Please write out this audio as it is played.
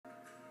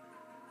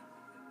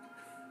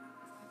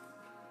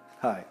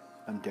Hi,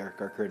 I'm Derek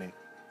Arcurdy.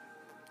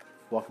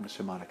 Welcome to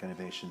Shamanic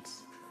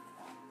Innovations.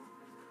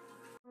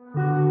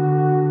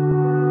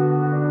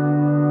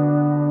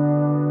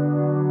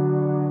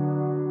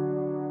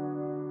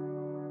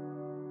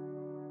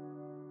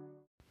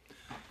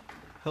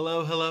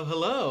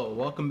 Hello.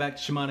 Welcome back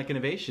to Shamanic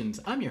Innovations.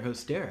 I'm your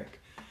host, Derek.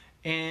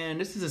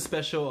 And this is a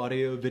special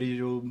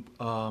audio-video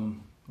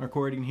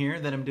recording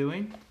here that I'm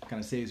doing. Kind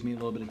of saves me a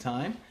little bit of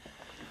time.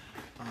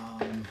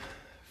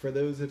 For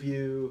those of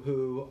you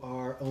who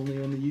are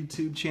only on the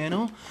YouTube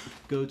channel,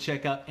 go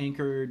check out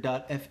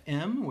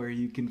Anchor.fm, where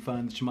you can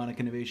find the Shamanic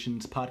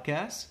Innovations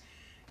podcast.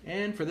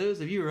 And for those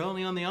of you who are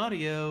only on the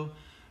audio,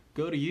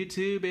 go to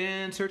YouTube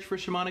and search for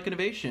Shamanic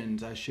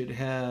Innovations. I should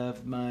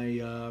have my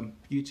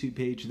YouTube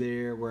page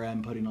there where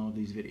I'm putting all of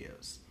these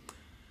videos.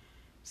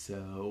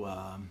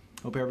 So,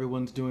 hope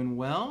everyone's doing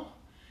well.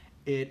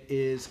 It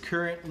is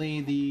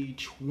currently the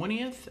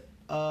 20th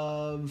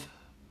of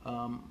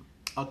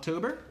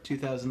October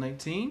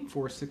 2019,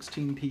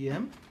 4:16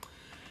 p.m.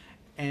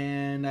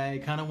 And I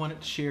kind of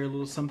wanted to share a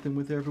little something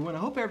with everyone. I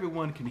hope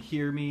everyone can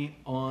hear me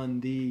on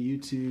the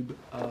YouTube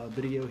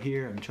video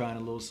here. I'm trying a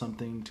little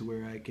something to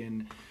where I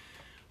can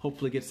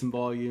hopefully get some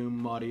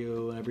volume,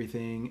 audio, and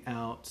everything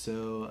out.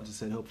 So, as I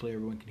said, hopefully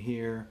everyone can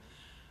hear.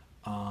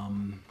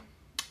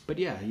 But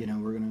yeah,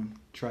 we're going to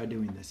try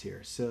doing this here.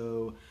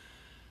 So,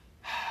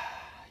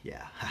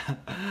 yeah.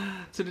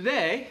 So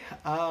today,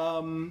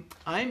 I'm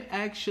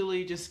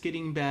actually just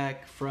getting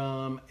back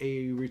from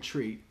a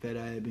retreat that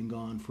I've been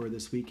gone for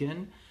this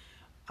weekend.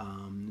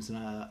 It's an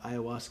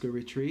ayahuasca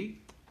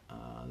retreat.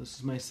 This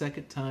is my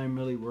second time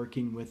really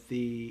working with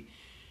the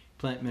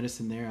plant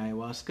medicine there,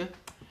 ayahuasca.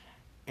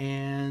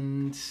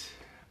 And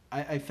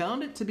I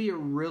found it to be a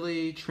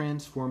really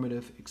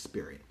transformative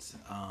experience.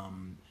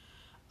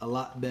 A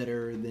lot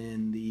better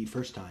than the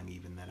first time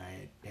even that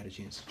I had a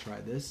chance to try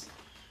this.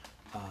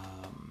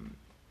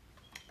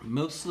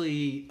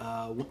 Mostly,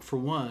 for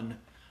one,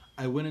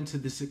 I went into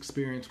this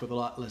experience with a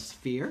lot less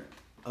fear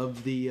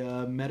of the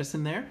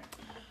medicine there.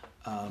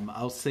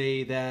 I'll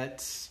say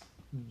that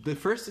the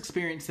first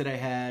experience that I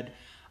had,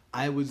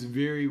 I was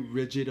very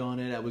rigid on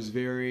it.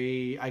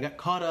 I got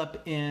caught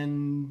up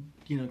in,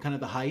 kind of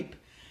the hype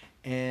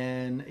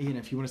and,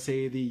 if you want to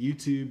say the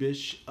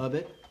YouTube-ish of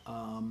it,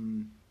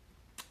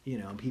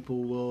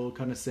 people will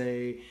kind of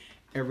say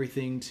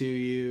everything to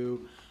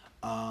you.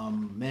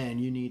 Man,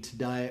 you need to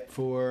diet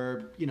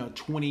for,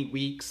 20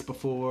 weeks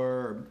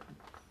before,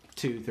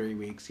 2-3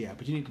 weeks, yeah.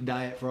 But you need to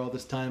diet for all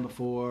this time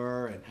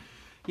before and,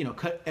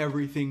 cut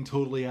everything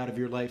totally out of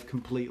your life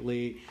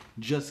completely.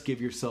 Just give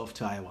yourself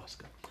to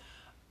ayahuasca.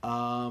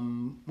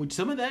 Which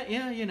some of that,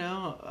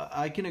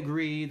 I can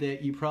agree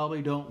that you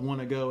probably don't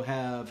want to go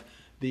have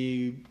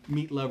the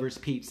meat lovers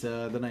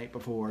pizza the night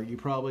before. You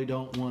probably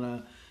don't want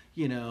to,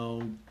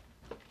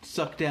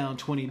 suck down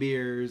 20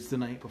 beers the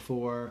night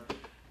before.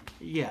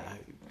 Yeah,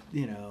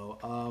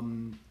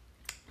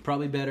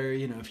 probably better,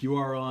 if you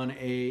are on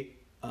a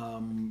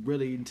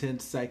really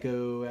intense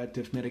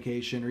psychoactive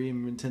medication or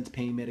even intense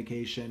pain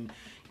medication,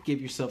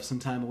 give yourself some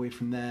time away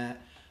from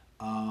that.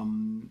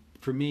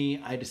 For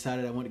me, I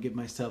decided I want to give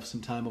myself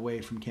some time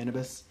away from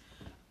cannabis.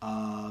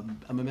 I'm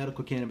a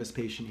medical cannabis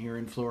patient here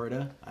in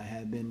Florida. I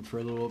have been for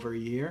a little over a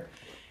year.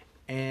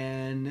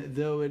 And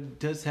though it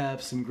does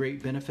have some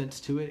great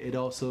benefits to it, it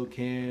also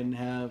can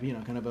have,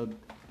 kind of a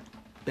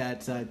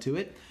bad side to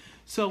it.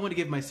 So I want to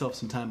give myself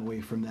some time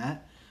away from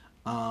that.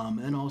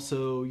 And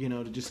also,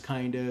 to just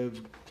kind of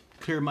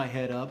clear my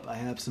head up. I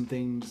have some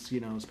things,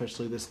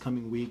 especially this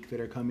coming week that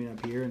are coming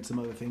up here and some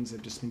other things that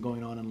have just been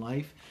going on in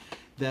life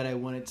that I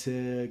wanted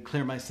to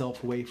clear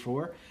myself away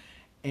for.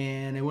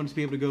 And I wanted to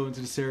be able to go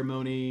into the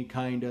ceremony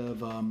kind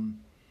of, in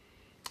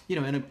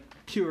a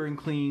pure and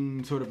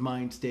clean sort of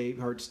mind state,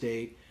 heart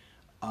state,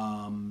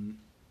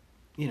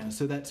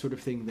 so that sort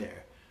of thing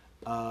there.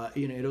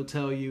 It'll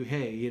tell you,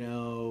 hey,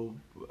 you'll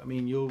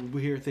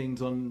hear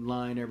things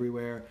online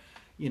everywhere,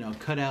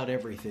 cut out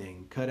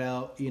everything, cut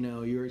out,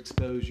 your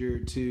exposure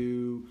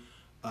to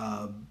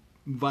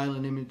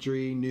violent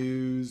imagery,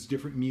 news,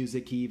 different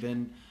music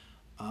even.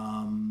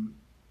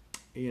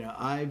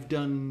 I've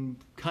done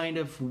kind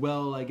of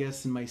well, I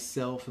guess, in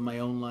myself, in my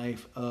own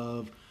life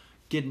of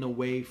getting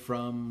away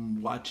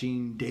from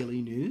watching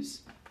daily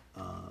news.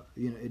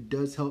 It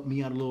does help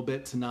me out a little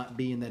bit to not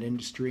be in that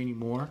industry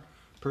anymore,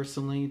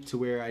 personally, to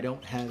where I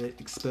don't have it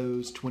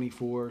exposed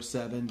 24/7,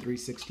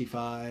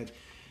 365,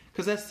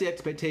 because that's the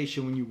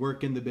expectation when you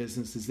work in the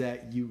business, is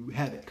that you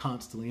have it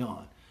constantly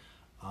on.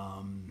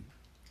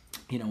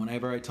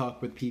 Whenever I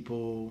talk with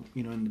people,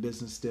 in the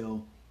business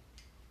still,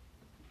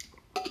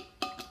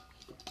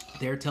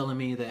 they're telling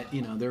me that,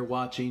 they're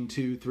watching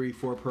 2, 3,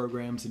 4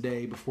 programs a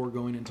day before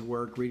going into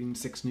work, reading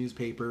 6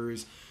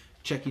 newspapers,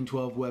 checking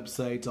 12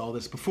 websites, all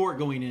this before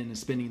going in and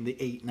spending the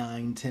 8,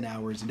 9, 10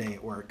 hours a day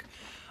at work.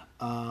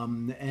 I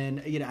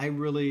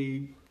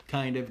really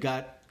kind of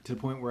got to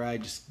the point where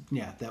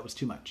that was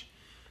too much.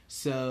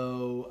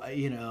 So,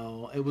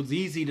 it was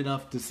easy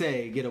enough to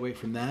say, get away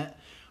from that.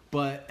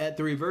 But at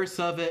the reverse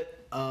of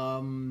it,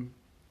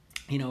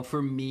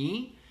 for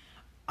me,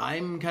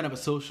 I'm kind of a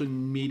social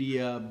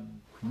media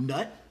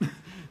nut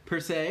per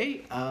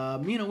se,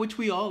 which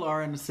we all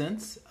are in a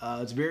sense.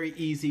 It's very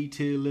easy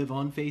to live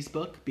on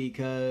Facebook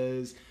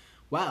because,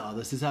 wow,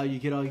 this is how you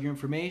get all your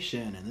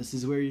information, and this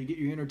is where you get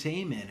your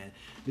entertainment, and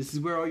this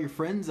is where all your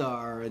friends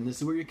are, and this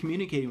is where you're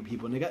communicating with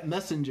people. And they got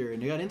Messenger,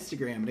 and they got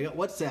Instagram, and they got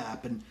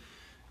WhatsApp, and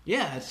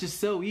yeah, it's just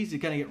so easy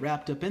to kind of get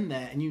wrapped up in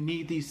that, and you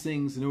need these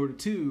things in order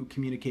to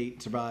communicate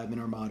and survive in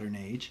our modern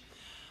age.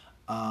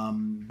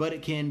 But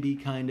it can be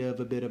kind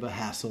of a bit of a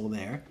hassle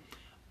there.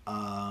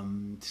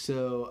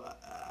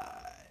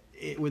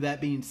 With that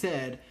being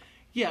said,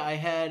 yeah, I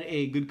had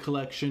a good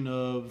collection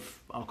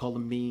of, I'll call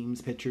them memes,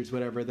 pictures,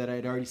 whatever, that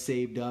I'd already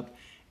saved up,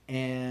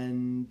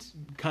 and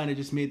kind of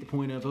just made the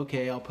point of,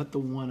 okay, I'll put the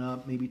one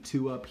up, maybe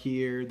two up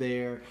here,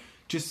 there,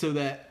 just so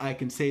that I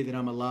can say that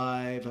I'm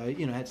alive. I,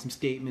 had some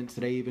statements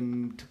that I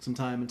even took some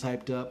time and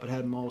typed up, but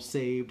had them all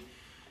saved,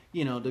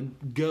 to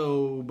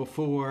go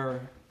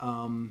before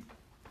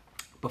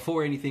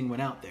anything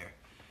went out there.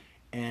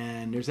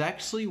 And there's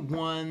actually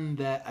one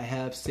that I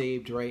have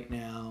saved right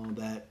now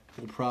that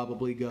will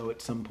probably go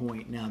at some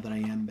point now that I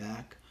am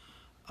back.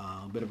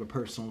 A bit of a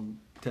personal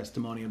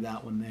testimony of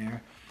that one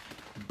there.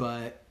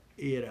 But,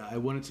 I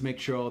wanted to make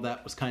sure all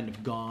that was kind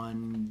of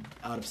gone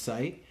out of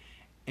sight.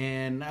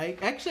 And I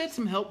actually had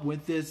some help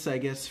with this, I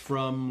guess,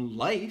 from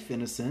life,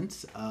 in a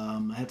sense. I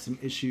had some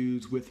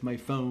issues with my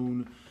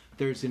phone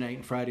Thursday night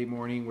and Friday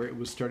morning where it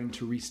was starting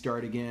to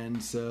restart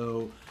again.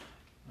 So,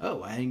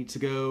 I need to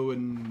go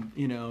and,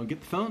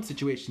 get the phone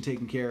situation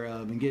taken care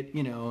of and get,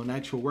 an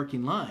actual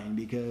working line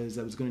because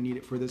I was going to need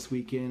it for this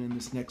weekend and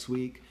this next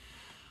week.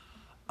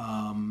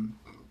 I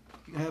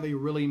have a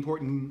really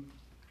important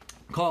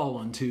call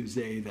on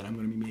Tuesday that I'm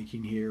going to be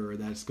making here, or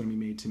that's going to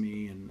be made to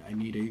me, and I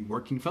need a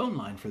working phone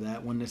line for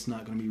that one that's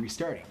not going to be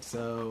restarting.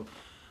 So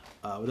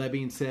with that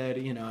being said,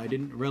 I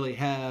didn't really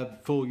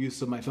have full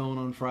use of my phone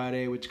on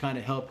Friday, which kind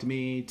of helped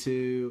me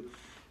to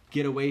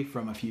get away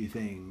from a few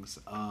things.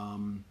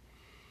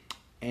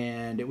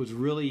 And it was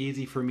really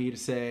easy for me to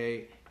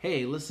say,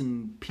 hey,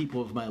 listen,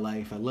 people of my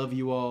life, I love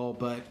you all,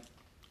 but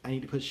I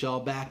need to push y'all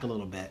back a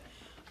little bit.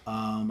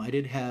 I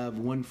did have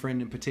one friend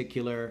in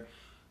particular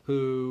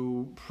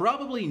who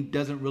probably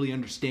doesn't really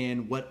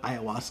understand what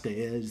ayahuasca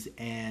is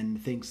and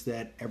thinks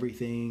that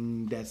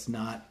everything that's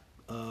not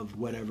of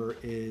whatever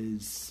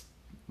is,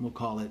 we'll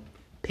call it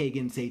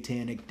pagan,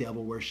 satanic,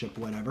 devil worship,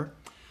 whatever.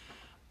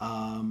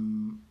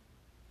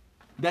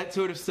 That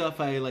sort of stuff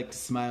I like to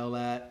smile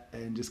at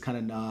and just kind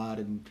of nod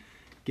and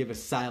give a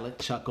silent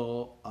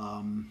chuckle.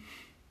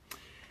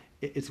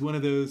 It's one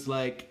of those,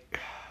 like,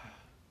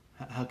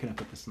 how can I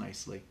put this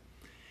nicely?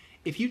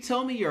 If you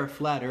tell me you're a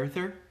flat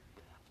earther,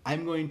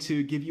 I'm going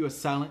to give you a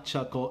silent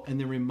chuckle and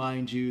then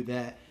remind you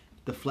that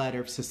the Flat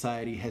Earth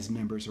Society has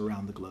members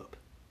around the globe.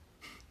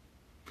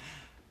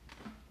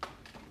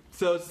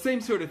 So it's the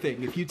same sort of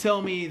thing. If you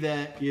tell me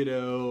that,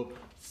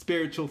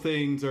 spiritual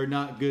things are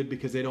not good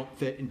because they don't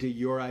fit into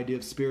your idea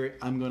of spirit,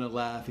 I'm going to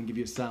laugh and give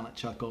you a silent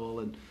chuckle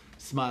and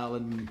smile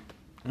and,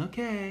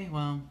 okay,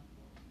 well,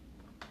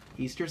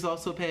 Easter's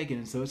also pagan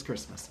and so is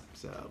Christmas.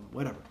 So,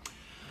 whatever.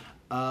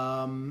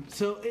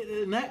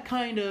 In that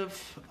kind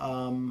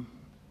of,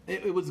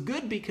 it was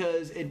good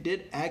because it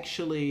did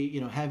actually,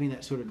 having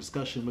that sort of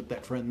discussion with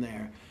that friend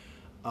there,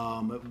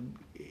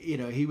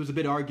 he was a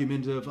bit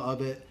argumentative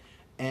of it.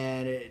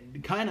 And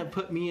it kind of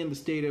put me in the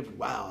state of,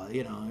 wow,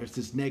 there's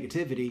this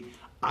negativity.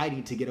 I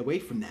need to get away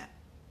from that.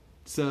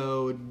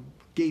 So it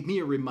gave me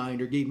a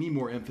reminder, gave me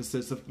more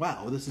emphasis of,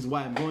 wow, this is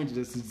why I'm going to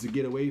this, is to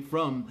get away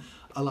from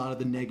a lot of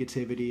the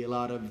negativity, a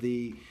lot of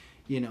the,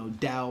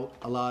 doubt,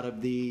 a lot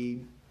of the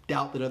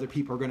doubt that other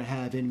people are going to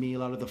have in me, a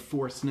lot of the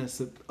forcedness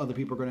that other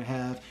people are going to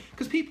have.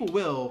 Because people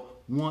will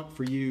want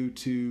for you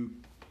to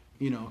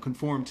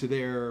conform to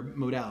their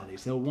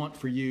modalities. They'll want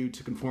for you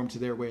to conform to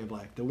their way of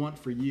life. They'll want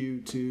for you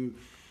to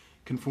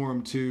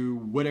conform to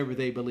whatever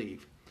they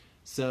believe.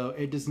 So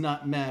it does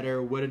not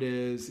matter what it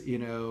is,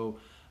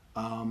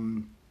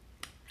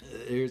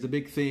 there's a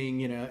big thing,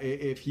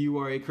 if you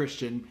are a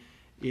Christian,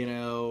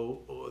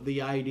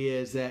 the idea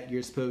is that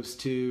you're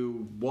supposed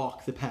to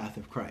walk the path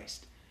of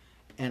Christ.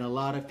 And a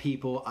lot of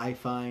people, I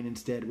find,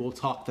 instead will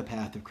talk the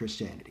path of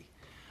Christianity.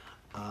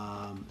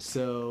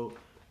 So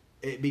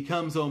it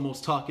becomes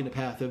almost talking the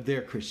path of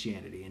their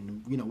Christianity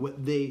and,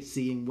 what they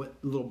see and what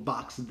little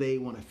box they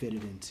want to fit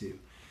it into.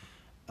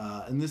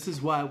 And this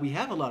is why we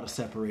have a lot of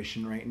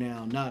separation right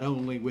now, not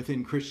only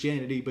within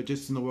Christianity, but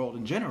just in the world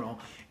in general,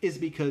 is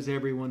because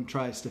everyone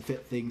tries to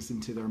fit things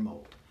into their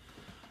mold.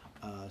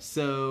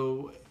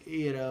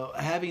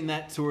 Having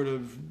that sort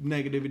of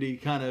negativity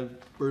kind of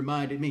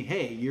reminded me,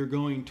 hey, you're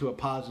going to a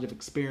positive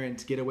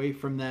experience, get away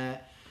from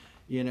that,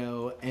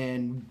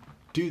 and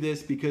do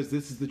this because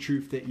this is the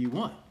truth that you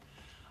want.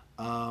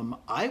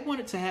 I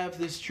wanted to have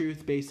this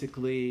truth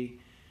basically,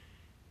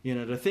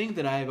 the thing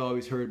that I've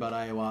always heard about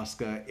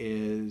ayahuasca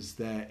is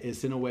that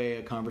it's in a way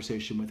a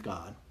conversation with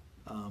God,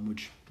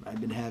 which I've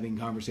been having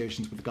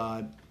conversations with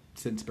God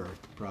since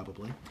birth,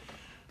 probably.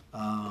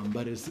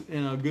 But it's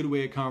in a good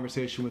way a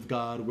conversation with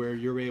God where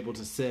you're able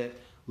to sit,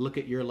 look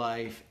at your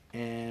life,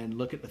 and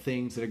look at the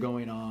things that are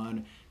going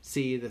on,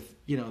 see the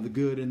the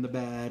good and the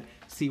bad,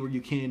 see where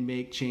you can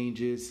make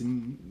changes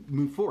and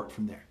move forward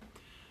from there.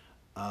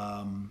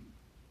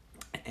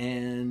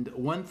 And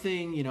one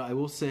thing, I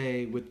will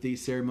say with the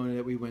ceremony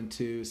that we went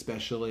to,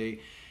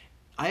 especially,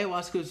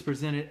 ayahuasca is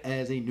presented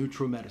as a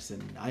neutral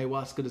medicine.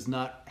 Ayahuasca does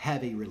not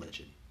have a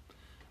religion,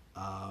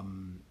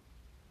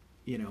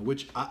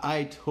 which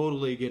I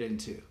totally get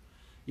into.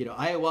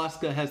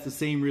 Ayahuasca has the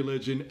same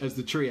religion as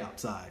the tree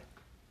outside,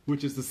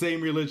 which is the same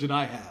religion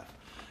I have.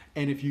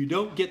 And if you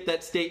don't get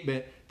that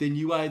statement, then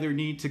you either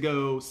need to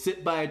go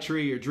sit by a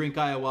tree or drink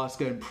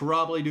ayahuasca, and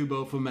probably do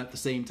both of them at the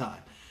same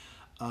time.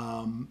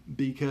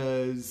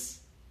 Because,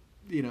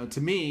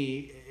 to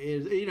me,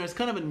 it's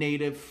kind of a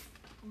native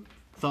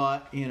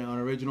thought, an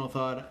original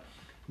thought,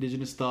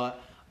 indigenous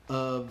thought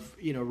of,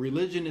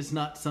 religion is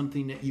not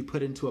something that you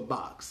put into a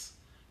box.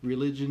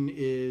 Religion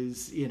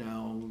is,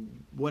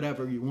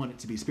 whatever you want it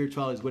to be.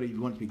 Spirituality is what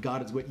you want it to be.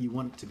 God is what you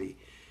want it to be.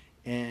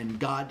 And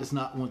God does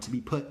not want to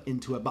be put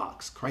into a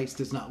box. Christ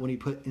does not want to be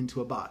put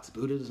into a box.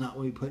 Buddha does not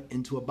want to be put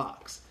into a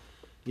box.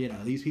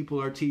 These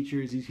people are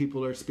teachers. These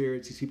people are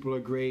spirits. These people are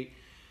great.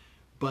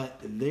 But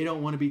they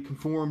don't want to be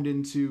conformed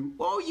into,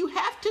 you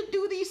have to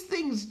do these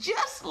things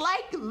just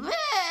like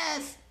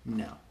this.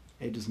 No,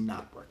 it does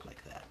not work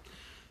like that.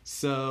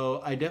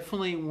 So I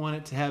definitely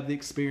wanted to have the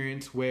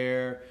experience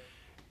where,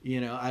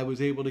 I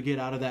was able to get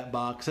out of that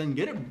box and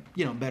get a,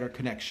 better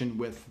connection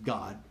with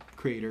God,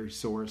 creator,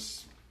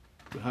 source,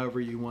 however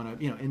you want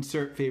to,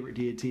 insert favorite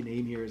deity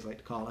name here, as I like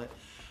to call it.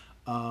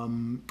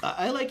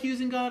 I like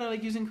using God. I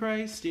like using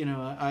Christ.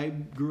 I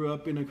grew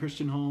up in a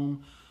Christian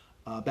home,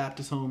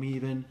 Baptist home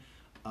even.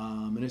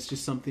 And it's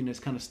just something that's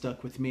kind of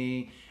stuck with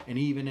me. And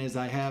even as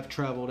I have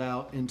traveled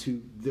out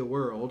into the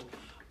world,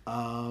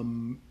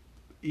 the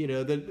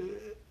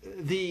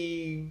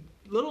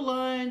little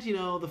lines,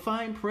 the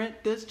fine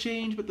print does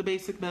change, but the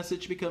basic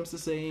message becomes the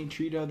same.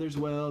 Treat others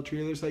well,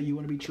 treat others how you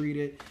want to be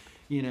treated,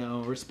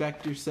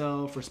 respect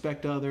yourself,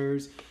 respect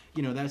others.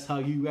 That's how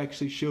you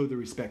actually show the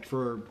respect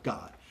for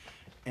God.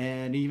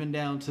 And even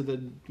down to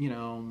the,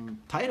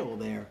 title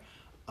there.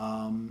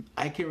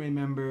 I can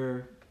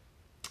remember,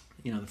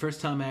 the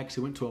first time I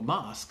actually went to a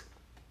mosque,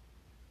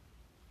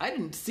 I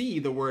didn't see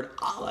the word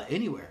Allah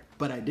anywhere,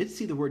 but I did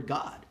see the word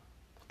God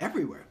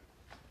everywhere.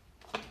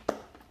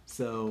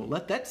 So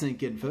let that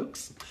sink in,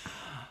 folks.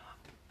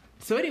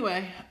 So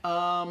anyway,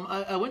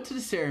 I went to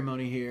the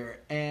ceremony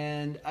here,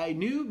 and I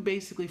knew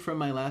basically from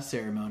my last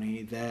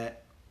ceremony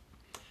that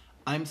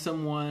I'm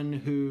someone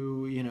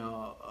who,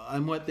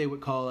 I'm what they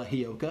would call a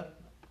Heyoka,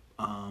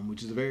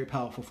 which is a very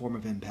powerful form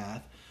of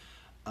empath.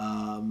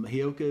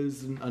 Heyoka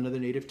is another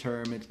native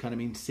term. It kind of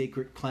means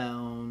sacred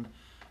clown.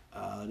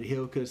 The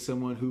Heyoka is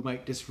someone who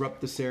might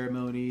disrupt the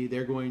ceremony.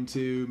 They're going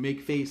to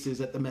make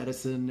faces at the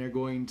medicine. They're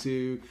going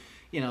to,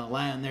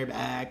 lie on their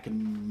back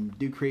and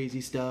do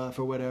crazy stuff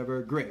or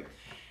whatever. Great.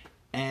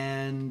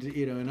 And,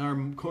 in our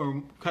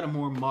kind of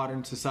more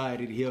modern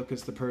society, the Heyoka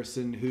is the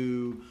person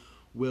who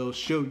will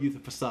show you the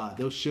facade.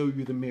 They'll show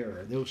you the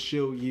mirror. They'll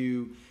show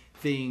you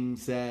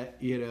things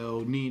that,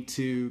 need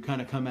to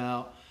kind of come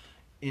out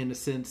in the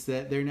sense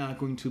that they're not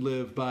going to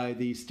live by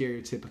the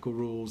stereotypical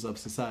rules of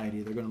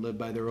society. They're going to live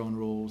by their own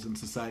rules, and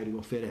society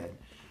will fit in.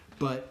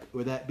 But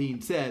with that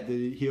being said,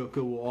 the Heyoka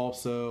will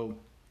also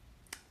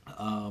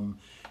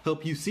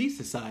help you see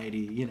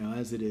society,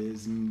 as it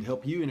is, and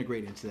help you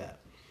integrate into that.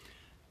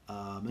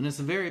 And it's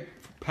a very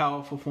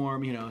powerful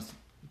form, it's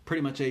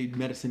pretty much a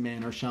medicine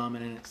man or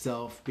shaman in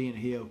itself, being a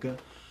Heyoka.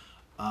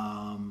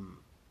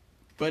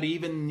 But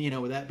even,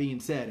 with that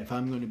being said, if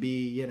I'm going to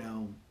be,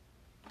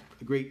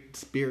 a great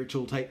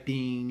spiritual type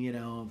being,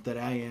 that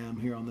I am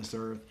here on this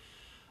earth.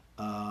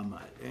 And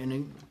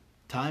in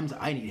times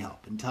I need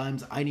help, and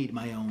times I need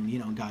my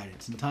own,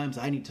 guidance, and times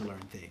I need to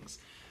learn things.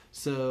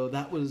 So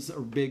that was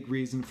a big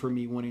reason for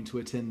me wanting to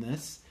attend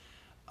this.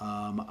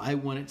 I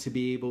wanted to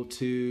be able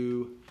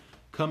to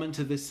come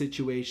into this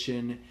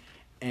situation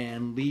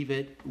and leave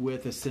it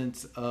with a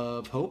sense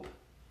of hope,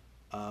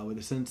 with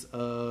a sense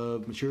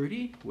of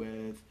maturity,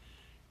 with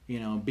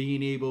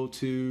being able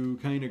to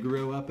kind of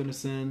grow up in a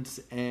sense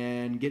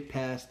and get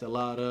past a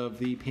lot of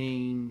the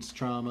pains,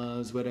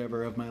 traumas,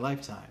 whatever of my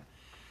lifetime.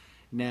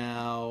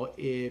 Now,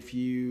 if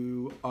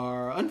you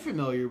are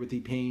unfamiliar with the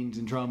pains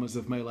and traumas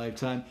of my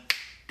lifetime,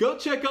 go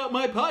check out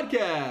my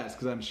podcast,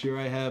 because I'm sure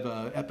I have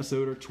an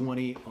episode or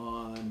 20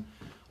 on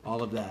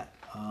all of that.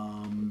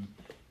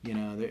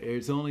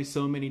 There's only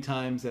so many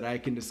times that I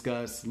can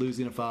discuss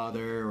losing a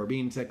father, or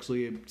being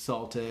sexually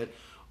assaulted,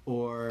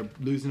 or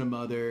losing a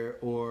mother,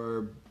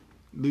 or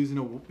losing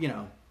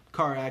a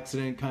car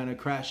accident, kind of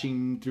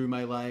crashing through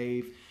my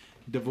life,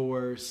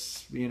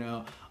 divorce.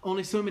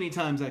 Only so many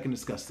times I can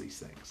discuss these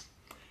things.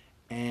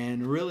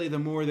 And really, the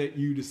more that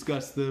you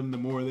discuss them, the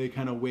more they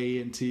kind of weigh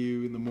into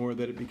you, and the more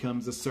that it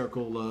becomes a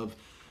circle of,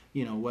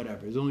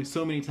 whatever. There's only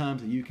so many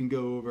times that you can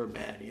go over,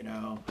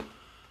 man,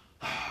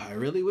 I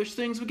really wish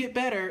things would get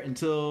better,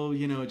 until,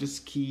 it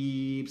just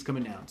keeps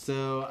coming down.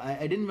 So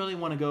I didn't really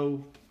want to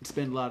go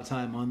spend a lot of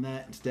time on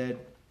that. Instead,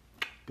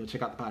 go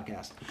check out the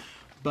podcast.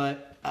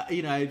 But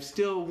I'm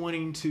still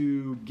wanting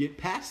to get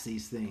past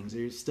these things.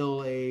 There's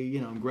still a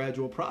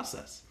gradual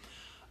process,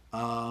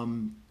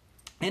 and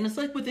it's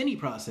like with any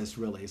process,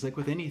 really. It's like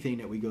with anything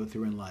that we go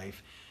through in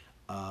life,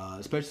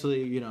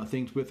 especially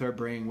things with our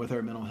brain, with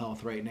our mental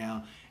health right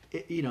now.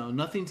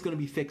 Nothing's going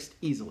to be fixed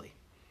easily.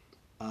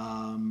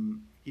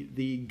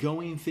 The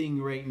going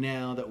thing right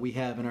now that we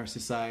have in our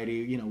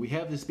society, we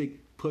have this big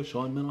push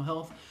on mental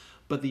health,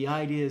 but the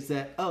idea is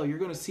that, you're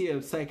going to see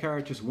a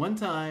psychiatrist one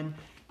time,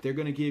 they're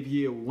going to give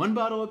you one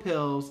bottle of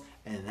pills,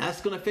 and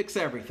that's going to fix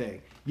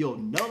everything. You'll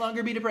no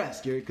longer be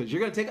depressed because you're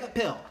going to take a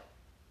pill.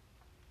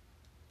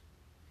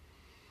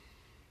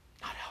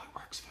 Not how it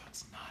works,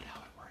 folks. Not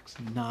how it works.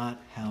 Not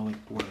how it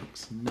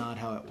works. Not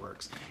how it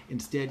works.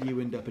 Instead, you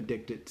end up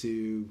addicted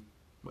to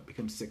what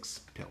becomes 6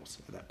 pills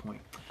at that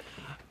point.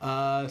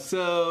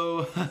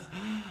 So,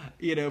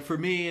 for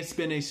me, it's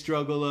been a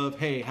struggle of,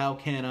 hey, how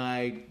can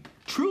I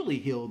truly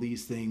heal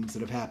these things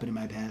that have happened in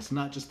my past,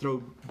 not just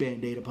throw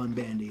Band-Aid upon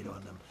Band-Aid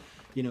on them,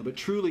 but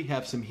truly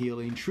have some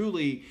healing,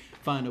 truly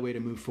find a way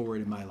to move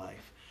forward in my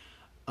life.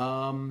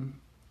 And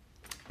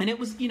it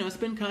was, it's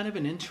been kind of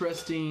an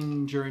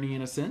interesting journey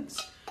in a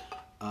sense.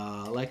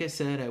 Like I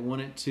said, I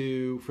wanted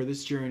to, for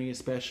this journey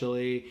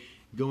especially,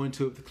 go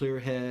into it with a clear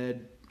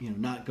head,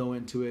 not go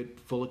into it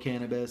full of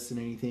cannabis and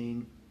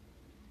anything.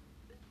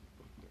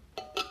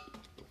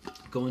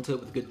 Go into it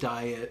with a good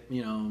diet,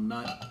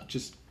 not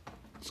just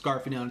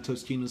scarfing down a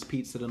Tostino's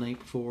pizza the night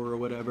before or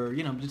whatever.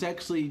 Just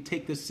actually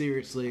take this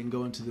seriously and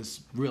go into this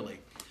really.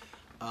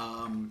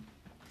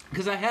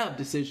 Because I have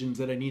decisions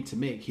that I need to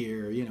make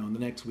here, in the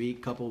next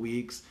week, couple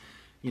weeks,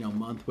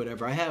 month,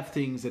 whatever. I have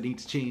things that need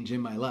to change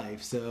in my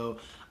life. So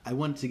I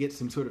want to get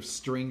some sort of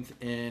strength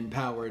and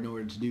power in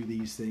order to do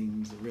these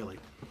things, really.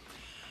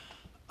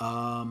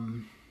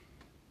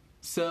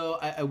 So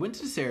I went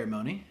to the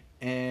ceremony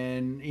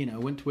and,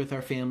 went with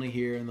our family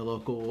here in the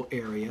local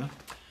area,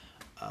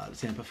 the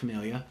Tampa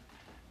Familia,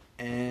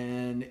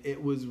 and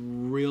it was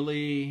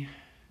really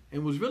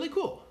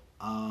cool.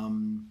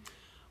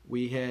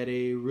 We had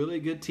a really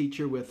good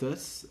teacher with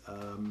us,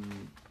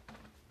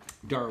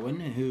 Darwin,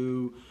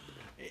 who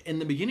in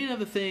the beginning of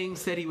the thing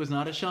said he was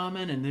not a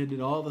shaman and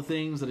did all the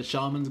things that a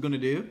shaman's going to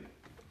do.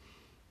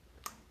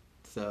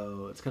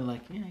 So it's kind of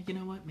like, yeah, you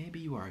know what? Maybe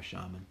you are a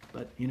shaman.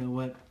 But you know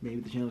what?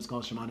 Maybe the channel is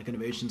called Shamanic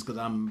Innovations because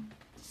I'm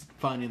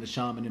finding the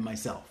shaman in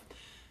myself.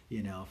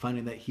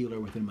 Finding that healer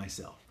within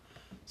myself.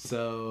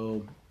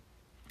 So,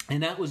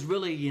 and that was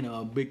really,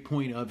 a big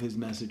point of his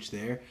message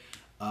there.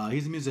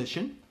 He's a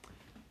musician.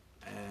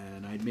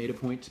 And I'd made a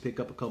point to pick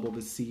up a couple of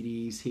his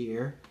CDs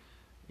here.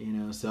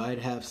 So I'd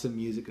have some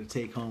music to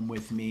take home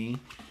with me.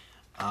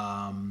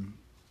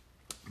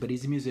 But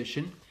he's a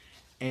musician.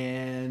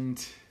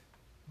 And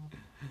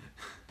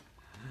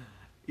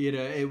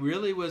it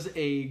really was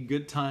a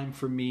good time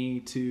for me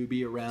to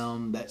be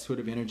around that sort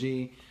of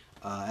energy.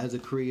 As a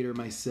creator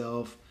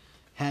myself,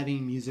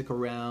 having music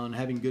around,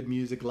 having good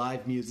music,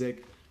 live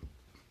music,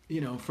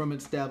 from an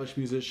established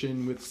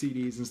musician with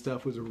CDs and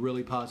stuff was a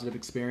really positive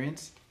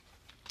experience.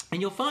 And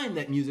you'll find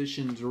that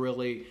musicians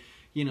really,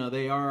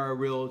 they are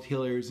real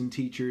healers and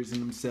teachers in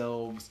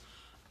themselves.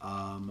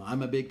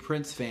 I'm a big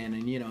Prince fan,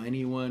 and,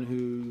 anyone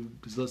who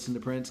has listened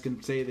to Prince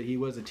can say that he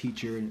was a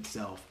teacher in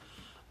itself.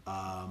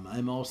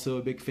 I'm also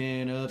a big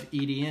fan of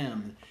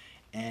EDM,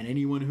 and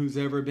anyone who's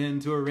ever been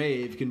to a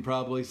rave can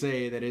probably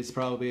say that it's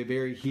probably a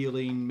very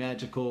healing,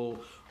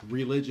 magical,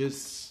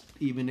 religious,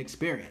 even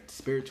experience,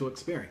 spiritual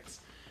experience.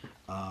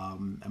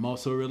 I'm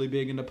also really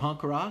big into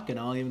punk rock, and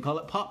I'll even call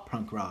it pop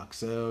punk rock.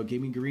 So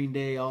give me Green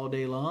Day all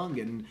day long,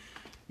 and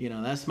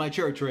that's my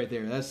church right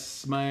there.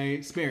 That's my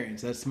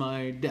experience. That's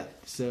my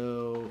depth.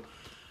 So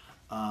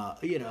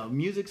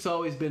music's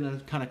always been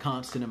a kind of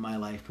constant in my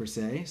life per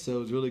se. So it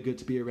was really good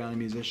to be around a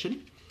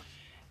musician,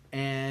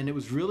 and it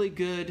was really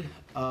good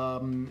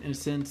in a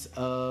sense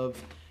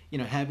of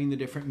having the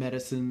different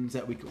medicines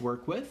that we could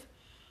work with.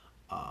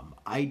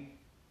 I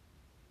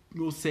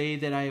will say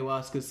that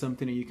ayahuasca is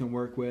something that you can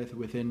work with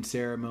within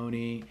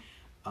ceremony,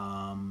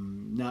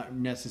 not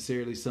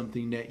necessarily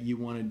something that you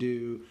want to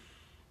do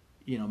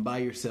by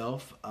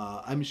yourself.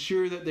 I'm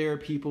sure that there are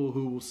people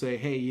who will say,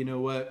 hey, you know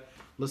what,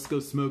 let's go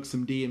smoke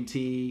some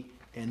DMT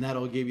and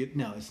that'll give you,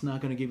 no, it's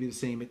not going to give you the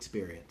same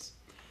experience.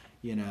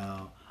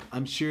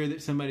 I'm sure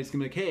that somebody's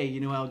going to be like,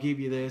 hey, I'll give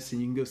you this and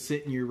you can go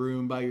sit in your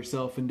room by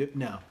yourself and do,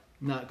 no,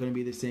 not going to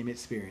be the same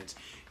experience.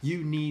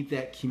 You need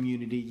that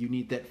community, you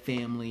need that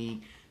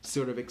family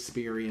sort of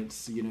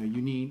experience. You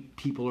need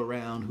people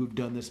around who've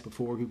done this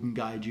before, who can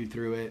guide you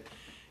through it.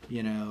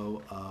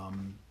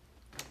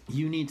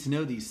 You need to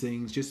know these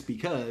things, just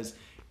because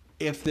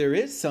if there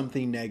is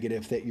something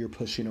negative that you're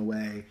pushing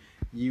away,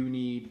 you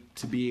need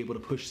to be able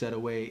to push that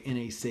away in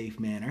a safe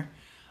manner.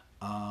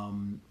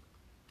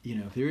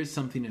 If there is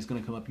something that's going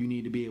to come up, you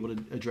need to be able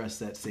to address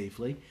that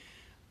safely.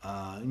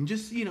 And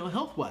just,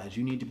 health-wise,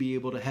 you need to be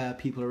able to have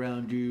people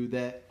around you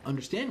that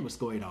understand what's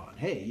going on.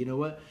 Hey, you know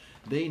what?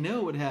 They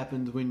know what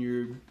happens when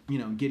you're,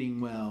 getting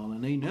well,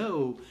 and they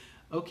know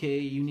okay,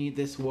 you need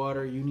this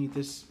water, you need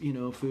this,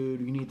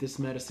 food, you need this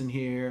medicine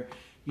here.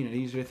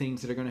 These are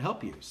things that are going to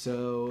help you.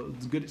 So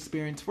it's a good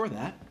experience for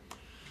that.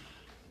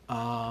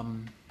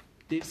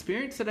 The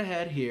experience that I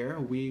had here,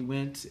 we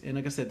went, and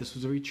like I said, this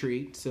was a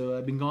retreat. So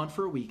I've been gone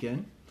for a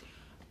weekend,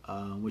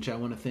 which I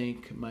want to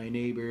thank my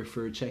neighbor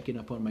for checking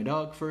up on my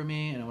dog for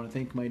me. And I want to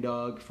thank my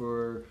dog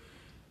for,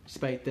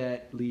 despite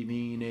that,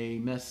 leaving a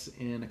mess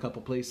in a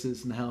couple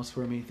places in the house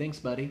for me. Thanks,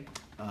 buddy.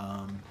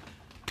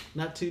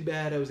 Not too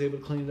bad. I was able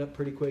to clean it up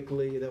pretty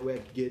quickly. That way I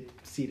could get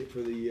seated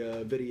for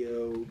the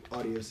video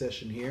audio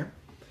session here.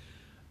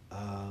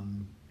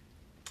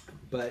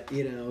 But,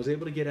 I was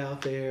able to get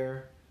out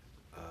there.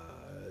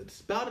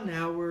 It's about an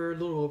hour, a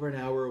little over an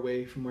hour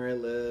away from where I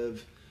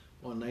live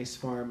on nice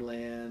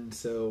farmland,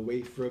 so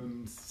away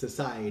from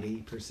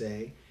society per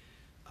se.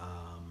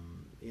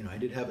 I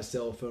did have a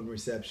cell phone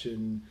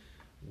reception,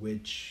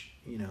 which,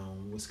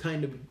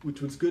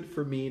 which was good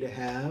for me to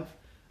have.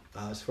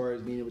 As far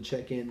as being able to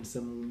check in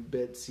some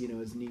bits,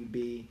 as need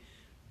be.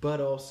 But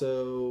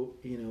also,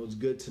 it's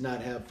good to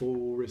not have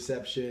full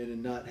reception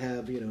and not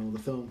have, the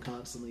phone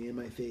constantly in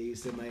my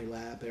face, in my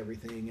lap,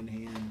 everything in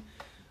hand.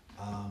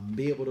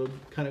 Be able to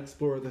kind of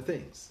explore other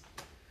things.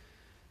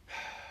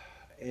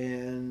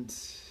 And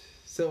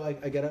so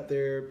I got up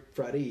there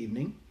Friday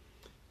evening.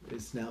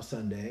 It's now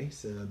Sunday,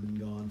 so I've been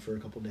gone for a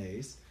couple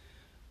days.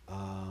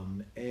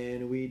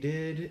 And we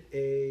did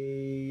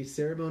a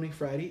ceremony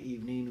Friday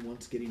evening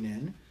once getting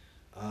in.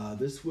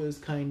 This was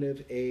kind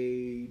of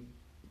a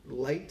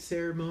light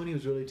ceremony. It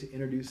was really to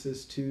introduce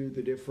us to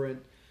the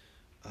different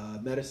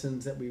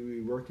medicines that we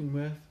were working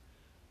with.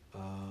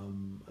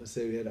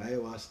 So we had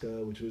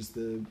ayahuasca, which was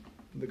the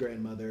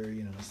grandmother,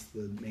 it's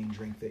the main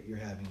drink that you're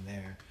having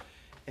there.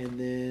 And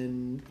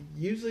then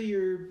usually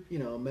your,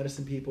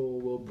 medicine people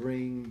will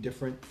bring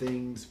different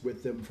things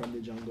with them from the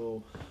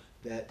jungle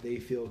that they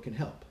feel can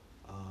help.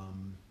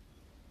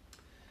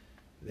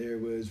 There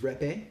was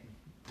repe,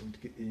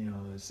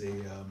 it's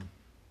a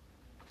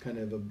kind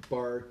of a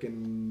bark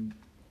and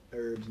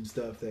herbs and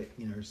stuff that,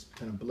 is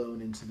kind of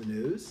blown into the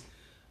nose.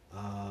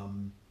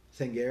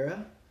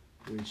 Sangera,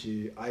 which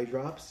eye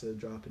drops, so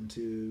drop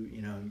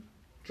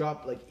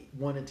like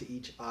one into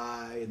each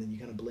eye, and then you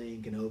kind of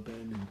blink and open,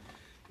 and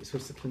you're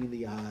supposed to clean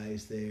the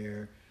eyes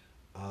there.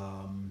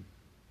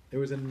 There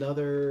was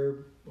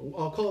another,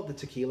 I'll call it the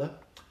tequila.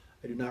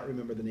 I do not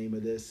remember the name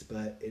of this,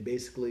 but it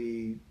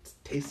basically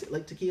tasted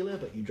like tequila,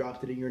 but you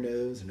dropped it in your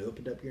nose and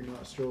opened up your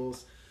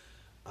nostrils.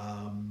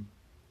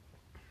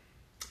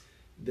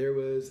 There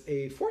was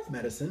a fourth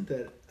medicine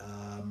that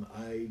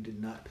I did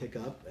not pick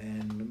up,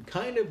 and I'm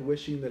kind of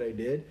wishing that I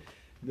did.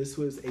 This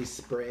was a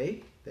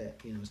spray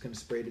that, was kind of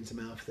sprayed into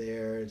the mouth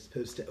there. It's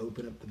supposed to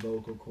open up the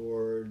vocal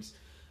cords,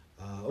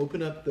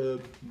 open up the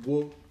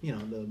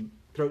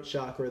throat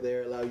chakra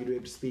there, allow you to be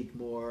able to speak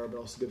more, but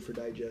also good for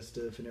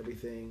digestive and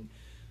everything.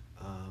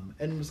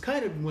 And it was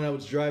kind of, when I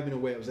was driving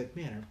away, I was like,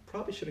 man, I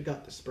probably should have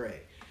got the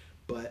spray.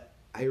 But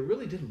I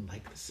really didn't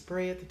like the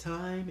spray at the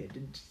time. It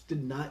just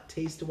did not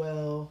taste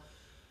well.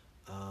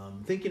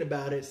 Thinking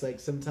about it, it's like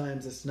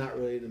sometimes it's not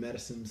really the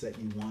medicines that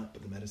you want,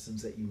 but the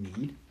medicines that you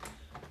need.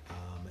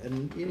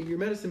 And your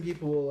medicine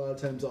people will a lot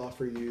of times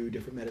offer you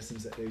different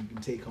medicines that you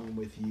can take home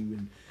with you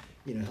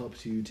and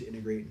helps you to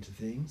integrate into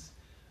things.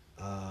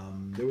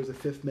 There was a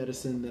fifth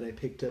medicine that I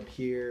picked up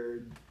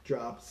here,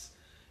 drops,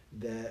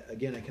 that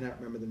again I cannot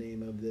remember the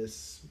name of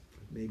this.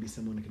 Maybe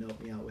someone can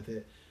help me out with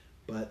it.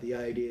 But the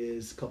idea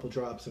is a couple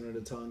drops under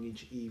the tongue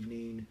each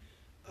evening.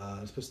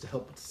 It's supposed to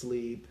help with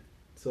sleep.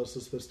 It's also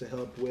supposed to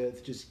help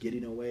with just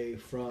getting away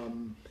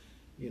from,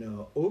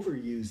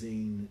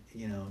 overusing,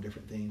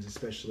 different things,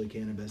 especially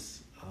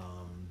cannabis.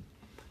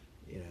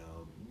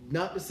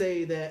 Not to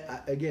say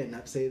that,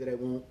 I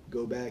won't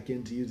go back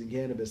into using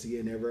cannabis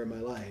again ever in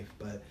my life,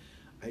 but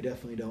I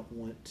definitely don't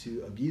want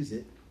to abuse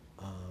it.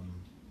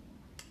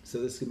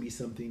 So this can be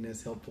something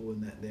that's helpful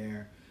in that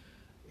there,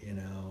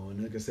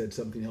 and like I said,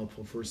 something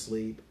helpful for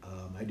sleep.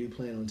 I do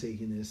plan on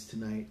taking this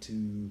tonight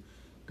to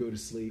go to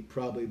sleep,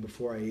 probably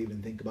before I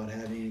even think about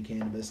having any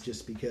cannabis,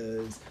 just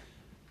because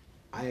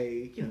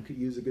I, could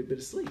use a good bit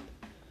of sleep.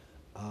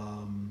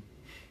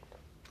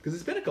 Because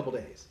it's been a couple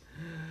days.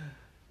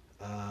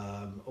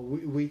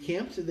 We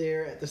camped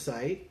there at the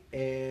site,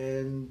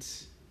 and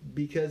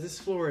because it's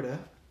Florida,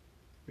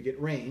 we get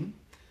rain.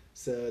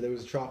 So there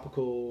was a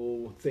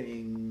tropical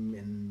thing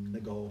in the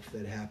Gulf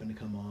that happened to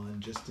come on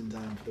just in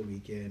time for the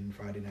weekend,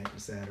 Friday night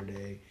and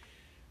Saturday.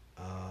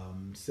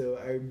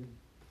 So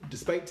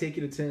despite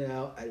taking a tent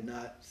out, I did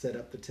not set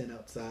up the tent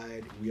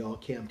outside. We all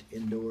camped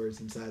indoors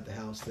inside the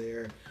house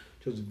there.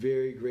 She was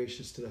very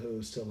gracious to the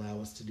host to allow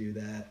us to do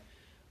that.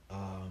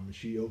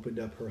 She opened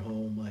up her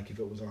home like if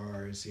it was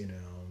ours,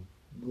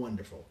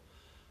 wonderful.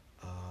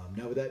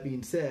 Now with that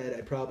being said,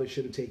 I probably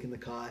should have taken the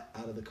cot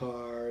out of the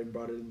car and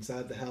brought it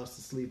inside the house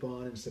to sleep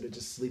on instead of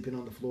just sleeping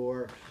on the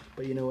floor.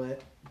 But you know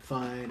what?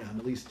 Fine, I'm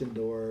at least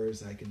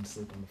indoors. I can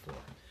sleep on the floor.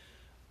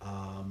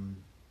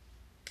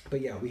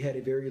 But yeah, we had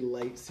a very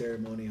light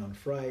ceremony on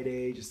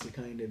Friday just to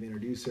kind of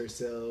introduce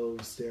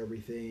ourselves to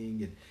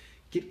everything and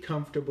get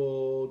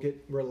comfortable,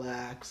 get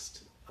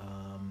relaxed.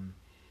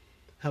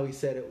 How he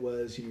said it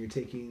was, you're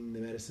taking the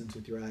medicines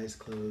with your eyes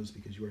closed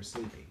because you are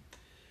sleeping.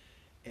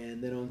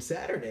 And then on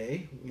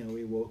Saturday,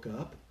 we woke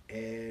up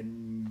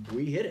and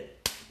we hit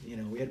it.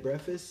 We had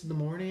breakfast in the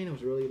morning. It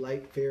was a really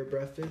light, fair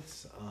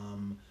breakfast.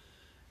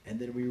 And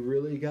then we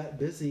really got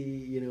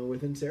busy,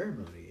 within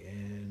ceremony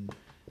and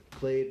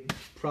played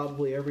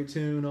probably every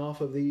tune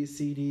off of these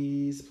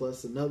CDs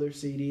plus another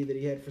CD that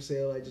he had for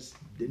sale. I just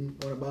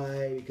didn't want to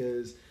buy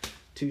because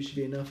 2 should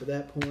be enough at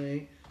that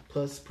point.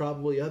 Plus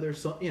probably other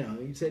songs,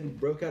 he said he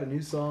broke out a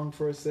new song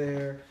for us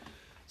there.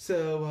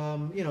 So,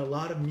 a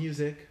lot of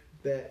music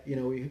that,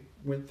 we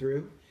went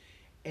through.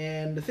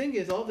 And the thing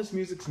is, all this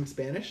music's in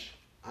Spanish.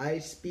 I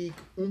speak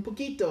un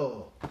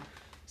poquito.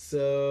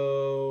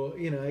 So,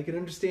 I can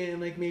understand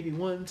like maybe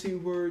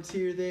 1-2 words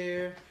here,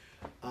 there.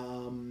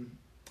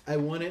 I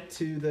wanted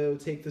to, though,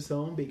 take this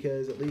home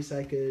because at least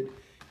I could,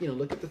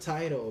 look at the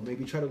title,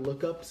 maybe try to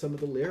look up some of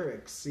the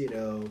lyrics,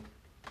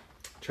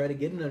 try to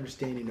get an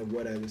understanding of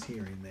what I was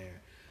hearing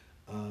there.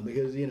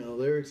 Because,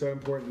 lyrics are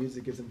important,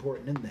 music is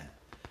important in that.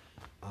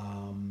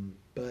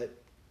 But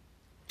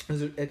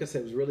like I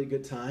said, it was a really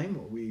good time.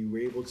 We were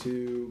able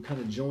to kind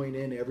of join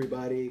in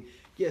everybody.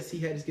 Yes, he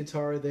had his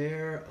guitar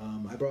there.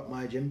 I brought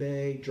my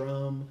djembe,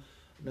 drum.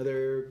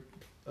 Another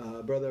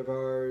brother of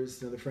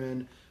ours, another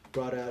friend,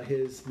 brought out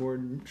his more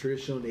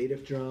traditional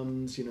native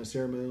drums,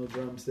 ceremonial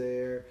drums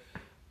there.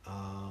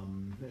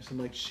 There's some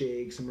like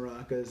shakes and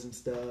maracas and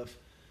stuff,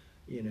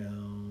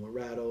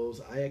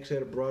 rattles. I actually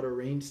had a broader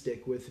rain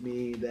stick with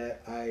me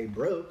that I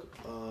broke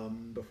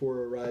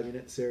before arriving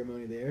at the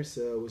ceremony there,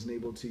 so I wasn't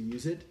able to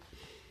use it.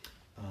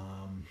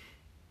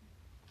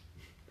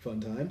 Fun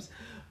times,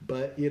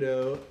 but we had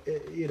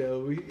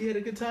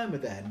a good time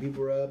with that.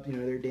 People were up,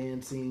 they're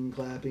dancing,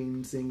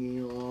 clapping,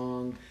 singing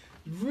along.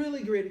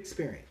 Really great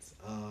experience.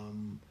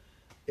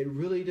 It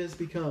really does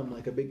become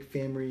like a big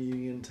family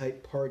reunion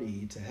type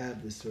party to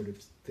have this sort of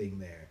thing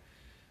there.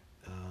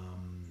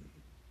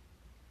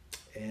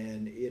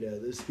 And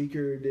the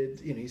speaker did,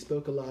 he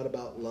spoke a lot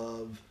about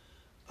love.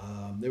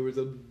 There was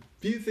a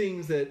few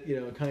things that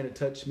kind of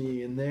touched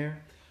me in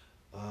there.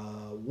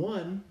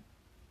 One,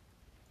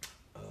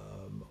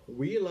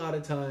 we a lot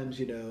of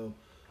times,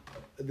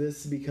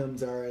 this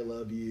becomes our I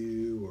love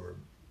you, or,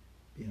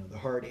 the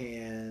hard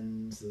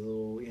hands, the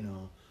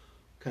little,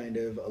 kind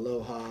of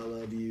aloha,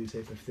 love you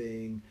type of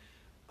thing.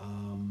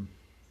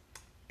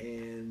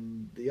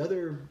 And the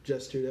other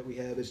gesture that we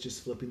have is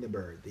just flipping the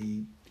bird,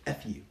 the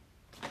F you.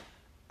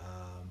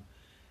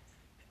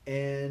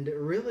 And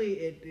really,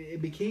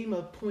 it became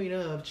a point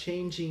of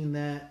changing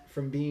that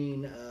from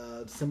being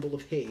a symbol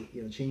of hate,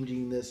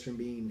 changing this from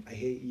being I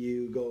hate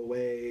you, go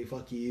away,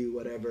 fuck you,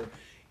 whatever,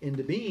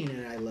 into being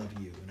an I love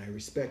you and I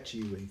respect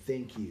you and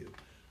thank you.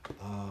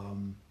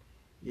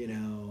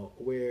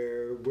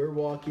 Where we're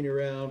walking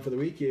around for the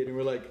weekend and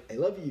we're like, I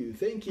love you,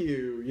 thank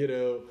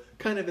you,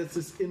 kind of it's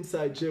this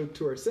inside joke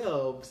to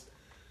ourselves.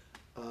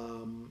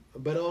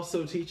 But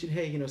also teaching,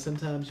 hey,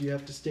 sometimes you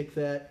have to stick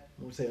that,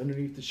 we'll say,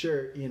 underneath the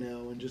shirt,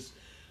 and just,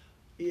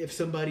 if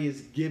somebody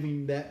is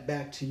giving that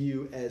back to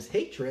you as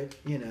hatred,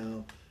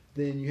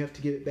 then you have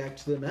to give it back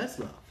to them as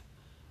love.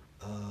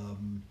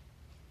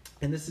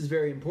 And this is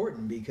very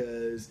important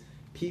because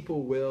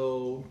people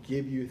will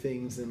give you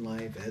things in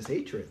life as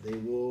hatred. They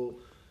will,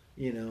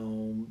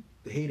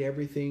 hate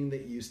everything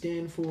that you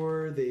stand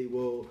for. They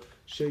will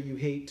show you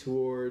hate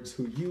towards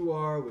who you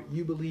are, what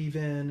you believe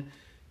in,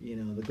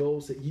 the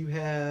goals that you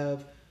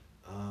have.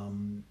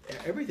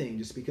 Everything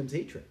just becomes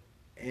hatred.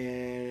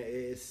 And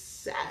it's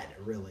sad,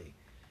 really,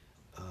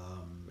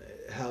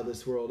 how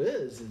this world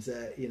is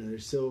that,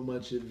 there's so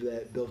much of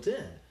that built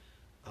in.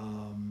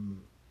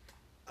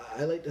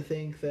 I like to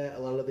think that a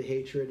lot of the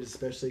hatred has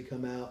especially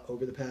come out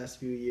over the past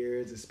few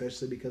years,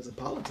 especially because of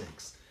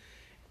politics.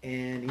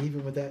 And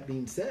even with that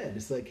being said,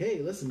 it's like,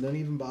 hey, listen, don't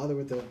even bother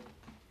with the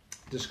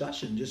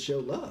discussion. Just show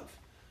love,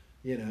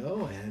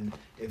 and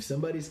if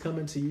somebody's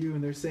coming to you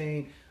and they're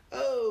saying,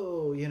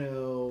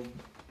 oh,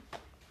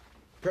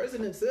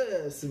 president's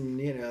this, and,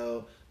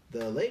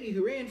 the lady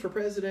who ran for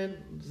president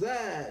is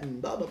that,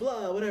 and blah, blah,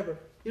 blah, whatever.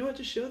 You know what?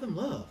 Just show them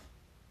love.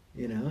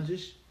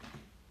 Just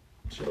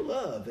show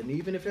love. And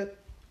even if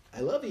I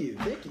love you,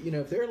 thank you.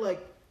 If they're like,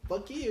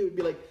 fuck you, it'd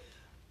be like,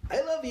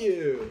 I love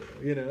you.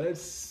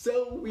 It's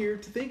so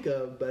weird to think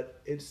of, but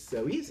it's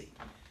so easy.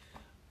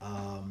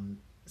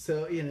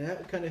 So,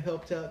 that kind of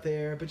helped out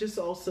there. But just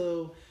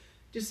also,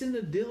 just in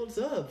the deals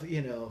of,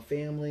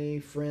 family,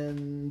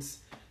 friends,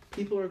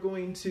 people are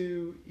going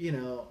to,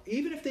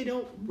 even if they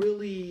don't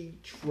really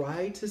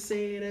try to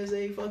say it as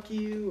a fuck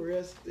you or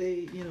as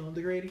a,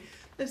 degrading,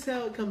 that's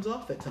how it comes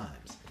off at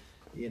times.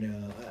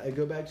 I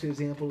go back to the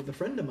example with a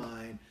friend of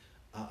mine.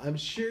 I'm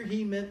sure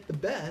he meant the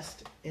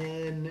best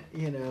and,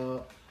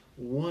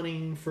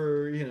 wanting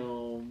for,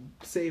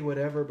 say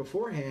whatever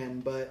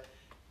beforehand, but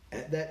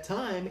at that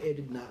time, it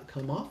did not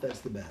come off as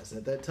the best.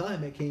 At that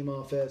time, it came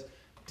off as,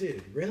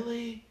 dude,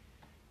 really?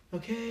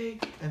 Okay,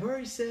 I've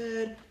already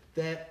said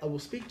that I will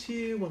speak to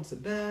you once I'm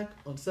back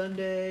on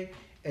Sunday,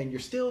 and you're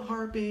still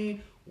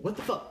harping. what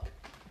the fuck?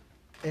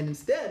 And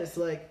instead, it's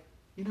like,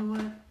 you know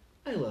what?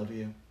 I love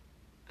you.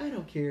 I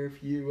don't care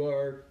if you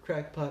are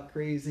crackpot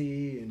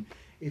crazy and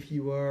if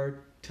you are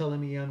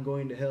telling me I'm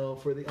going to hell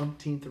for the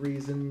umpteenth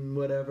reason,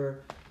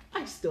 whatever.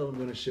 I still am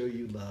going to show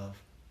you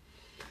love.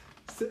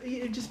 So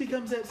it just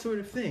becomes that sort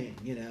of thing,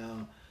 you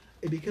know.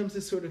 It becomes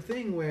this sort of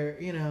thing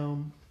where, you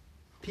know,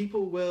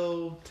 people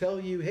will tell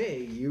you,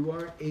 hey, you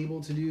aren't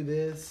able to do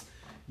this.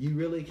 You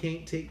really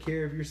can't take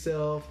care of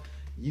yourself.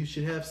 You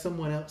should have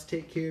someone else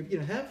take care of you.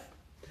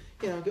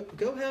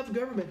 Go have the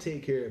government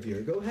take care of you.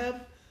 Or go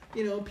have,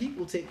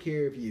 people take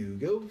care of you.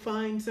 Go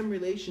find some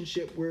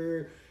relationship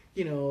where,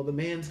 the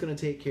man's going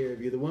to take care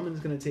of you. The woman's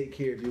going to take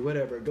care of you,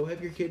 whatever. Go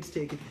have your kids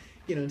take it,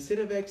 instead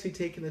of actually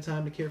taking the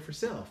time to care for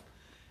self.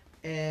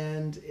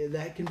 And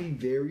that can be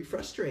very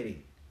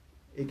frustrating.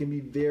 It can be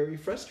very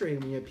frustrating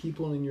when you have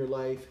people in your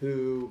life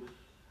who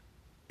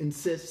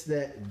insist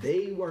that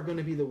they are going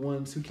to be the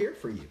ones who care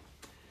for you.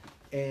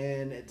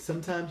 And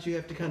sometimes you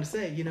have to kind of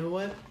say, you know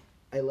what?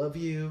 I love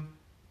you.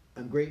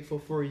 I'm grateful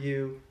for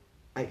you.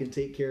 I can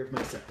take care of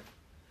myself.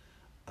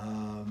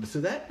 So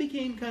that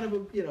became kind of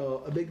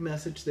a big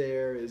message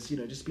there is,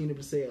 just being able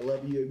to say, I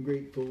love you. I'm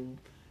grateful,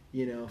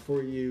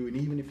 for you. And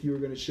even if you were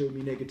going to show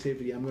me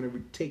negativity, I'm going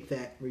to take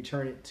that and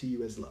return it to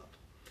you as love.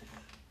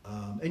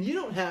 And you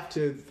don't have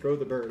to throw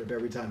the bird up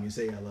every time you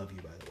say I love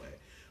you, by the way.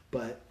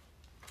 But,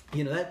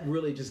 that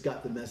really just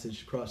got the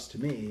message across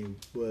to me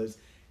was,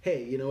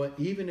 hey, you know what?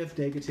 Even if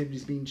negativity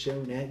is being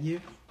shown at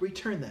you,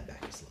 return that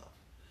back as love.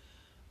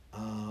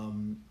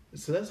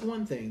 So that's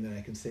one thing that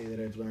I can say that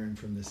I've learned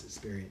from this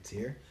experience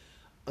here.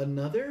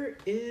 Another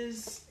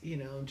is,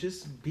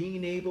 just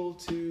being able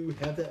to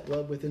have that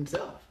love within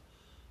self.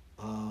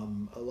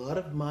 A lot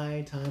of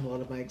my time, a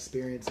lot of my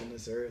experience on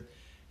this earth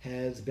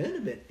has been a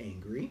bit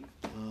angry,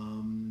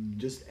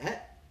 just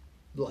at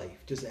life,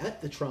 just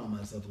at the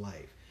traumas of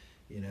life.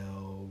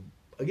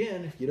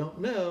 Again, if you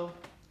don't know,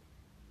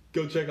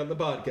 go check out the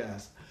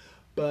podcast.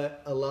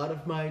 But a lot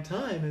of my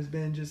time has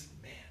been just,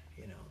 man,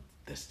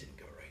 this didn't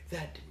go right,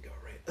 that didn't go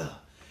right,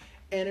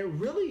 and it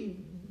really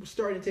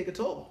started to take a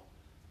toll.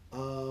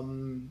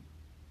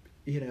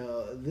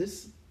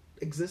 This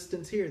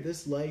existence here,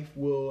 this life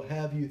will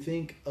have you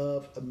think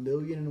of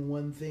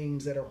 1,000,001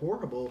 things that are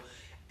horrible,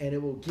 and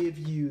it will give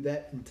you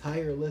that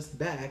entire list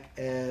back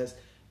as,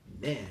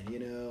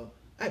 man,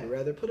 I'd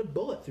rather put a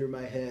bullet through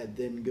my head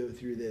than go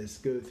through this,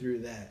 go through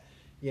that.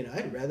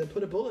 I'd rather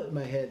put a bullet in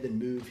my head than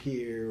move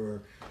here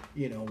or,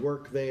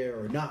 work there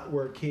or not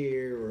work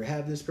here or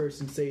have this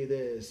person say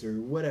this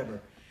or whatever.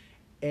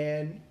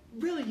 And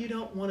really, you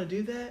don't want to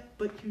do that,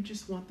 but you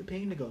just want the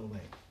pain to go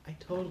away. I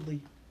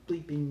totally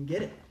bleeping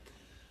get it.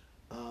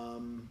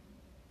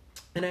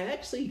 And I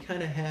actually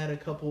kind of had a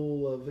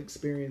couple of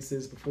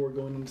experiences before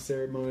going into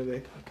ceremony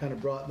that kind of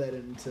brought that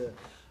into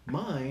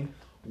mind.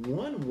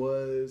 One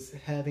was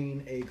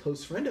having a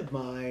close friend of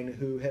mine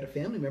who had a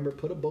family member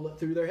put a bullet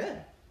through their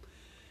head.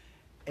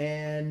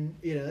 And,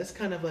 it's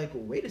kind of like,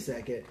 well, wait a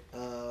second.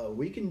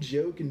 We can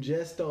joke and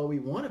jest all we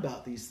want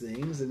about these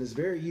things, and it's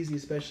very easy,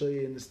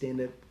 especially in the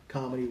stand-up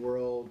comedy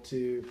world,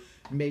 to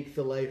make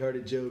the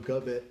lighthearted joke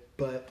of it.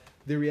 But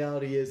the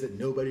reality is that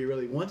nobody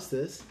really wants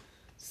this.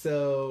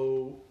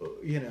 So,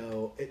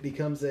 it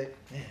becomes a,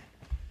 man,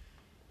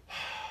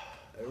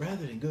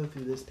 rather than go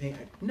through this pain,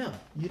 no,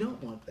 you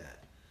don't want that.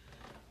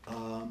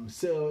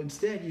 So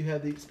instead, you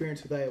have the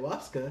experience with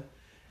ayahuasca,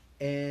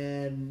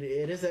 and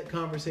it is that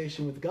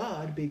conversation with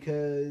God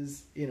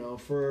because,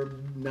 for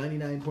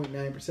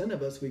 99.9%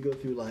 of us, we go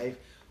through life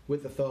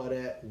with the thought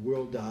that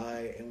we'll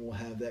die and we'll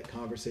have that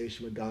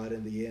conversation with God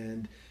in the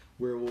end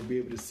where we'll be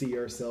able to see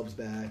ourselves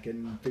back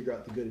and figure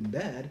out the good and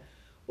bad.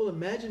 Well,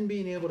 imagine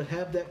being able to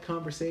have that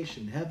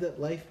conversation, have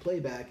that life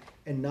playback,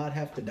 and not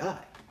have to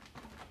die.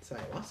 It's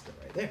ayahuasca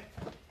right there.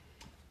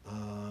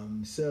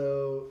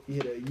 So,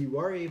 you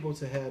are able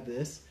to have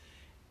this,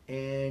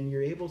 and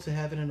you're able to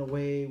have it in a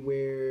way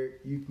where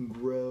you can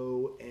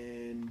grow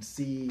and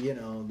see,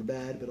 the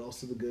bad, but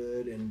also the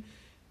good, and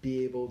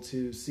be able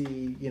to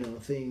see,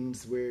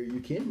 things where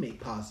you can make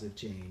positive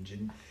change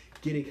and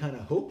get a kind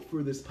of hope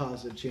for this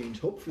positive change,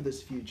 hope for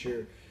this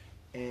future.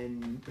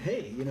 And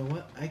hey, you know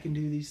what? I can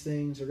do these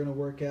things. They're going to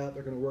work out.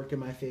 They're going to work in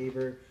my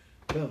favor.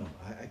 Boom.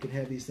 I can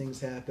have these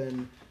things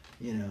happen.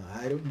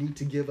 I don't need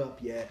to give up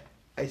yet.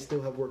 I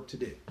still have work to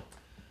do.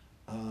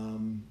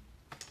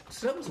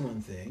 So that was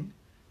one thing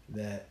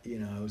that,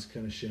 I was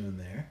kind of shown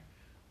there.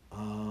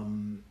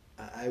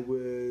 I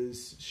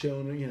was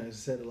shown, as I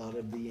said, a lot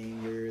of the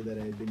anger that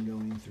I had been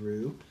going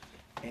through.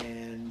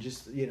 And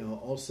just,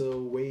 also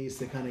ways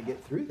to kind of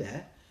get through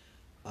that.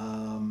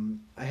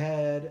 I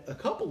had a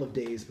couple of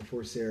days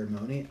before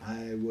ceremony,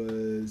 I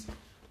was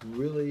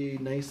really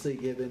nicely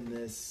given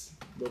this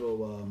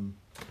little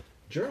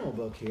journal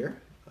book here,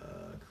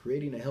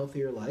 Creating a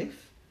Healthier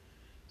Life,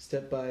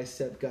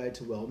 Step-by-Step Guide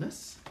to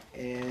Wellness.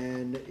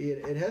 And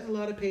it has a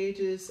lot of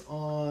pages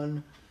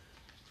on,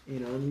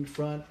 in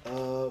front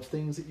of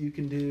things that you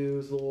can do.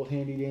 It's a little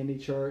handy-dandy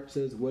chart,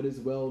 says what is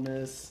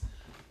wellness,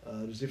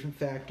 There's different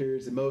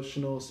factors: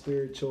 emotional,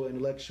 spiritual,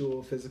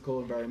 intellectual, physical,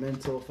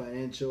 environmental,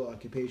 financial,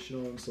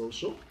 occupational, and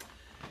social.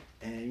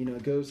 And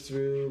it goes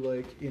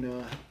through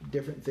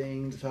different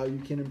things of how you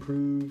can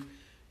improve,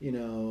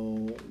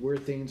 where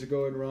things are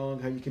going wrong,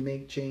 how you can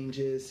make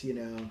changes.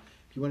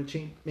 If you want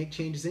to make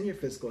changes in your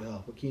physical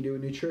health, what can you do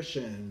with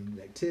nutrition,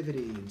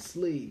 activity, and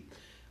sleep?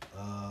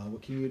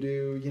 What can you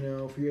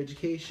do, for your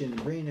education,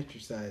 brain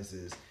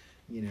exercises?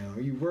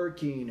 Are you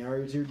working? How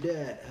is your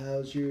debt?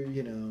 How's your,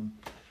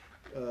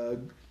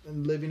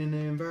 living in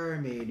an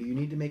environment? Do you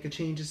need to make a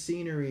change of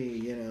scenery?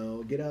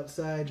 Get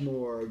outside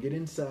more, get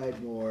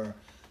inside more.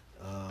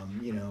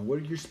 What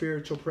are your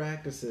spiritual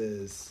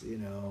practices?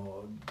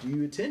 Do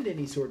you attend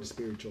any sort of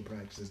spiritual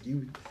practices? Do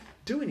you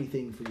do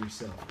anything for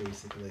yourself,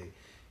 basically?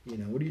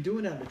 What are you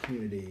doing out in the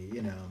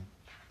community?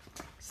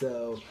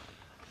 So,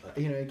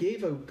 it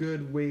gave a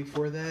good way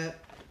for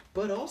that,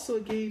 but also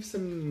it gave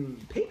some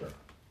paper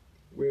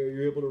where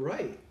you're able to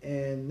write.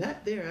 And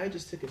that there I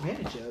just took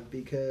advantage of,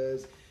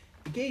 because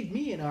it gave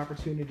me an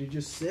opportunity to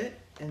just sit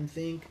and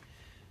think,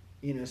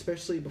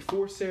 especially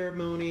before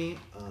ceremony.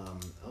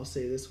 I'll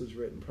say this was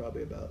written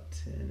probably about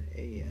 10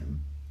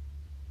 a.m.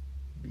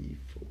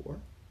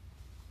 before.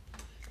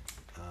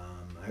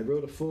 I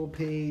wrote a full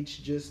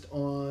page just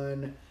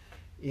on,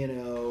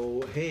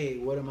 hey,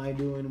 what am I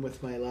doing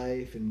with my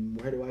life,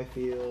 and where do I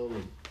feel,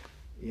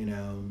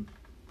 and,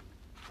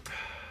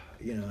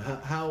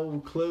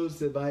 how close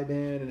have I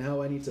been, and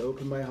how I need to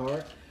open my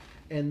heart.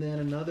 And then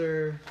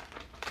another,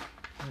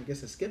 I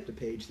guess I skipped a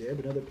page there,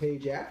 but another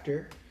page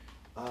after,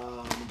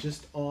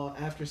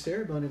 after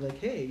ceremony,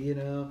 hey,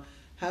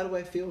 how do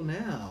I feel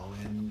now?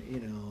 And,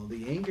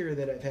 the anger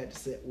that I've had to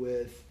sit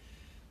with,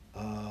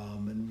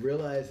 and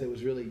realize it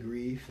was really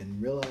grief,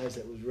 and realize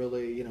it was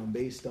really,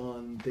 based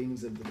on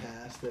things of the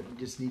past that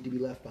just need to be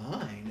left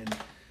behind. And,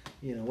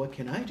 what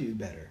can I do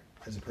better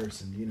as a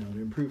person, to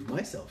improve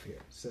myself here?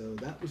 So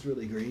that was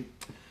really great.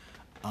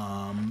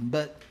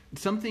 But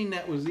something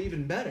that was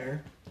even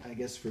better, I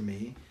guess, for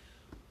me,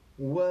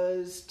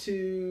 was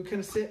to kind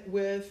of sit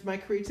with my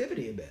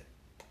creativity a bit.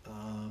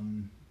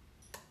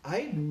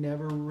 I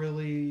never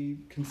really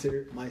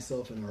considered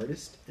myself an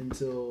artist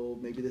until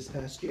maybe this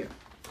past year.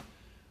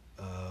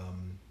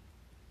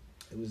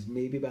 It was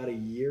maybe about a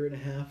year and a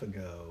half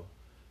ago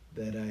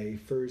that I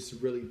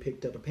first really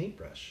picked up a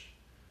paintbrush.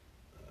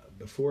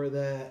 Before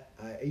that,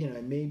 I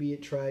maybe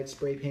had tried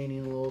spray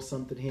painting a little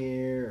something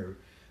here,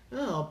 or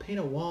I'll paint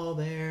a wall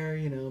there,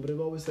 but it was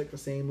always the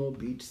same little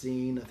beach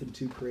scene, nothing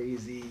too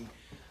crazy.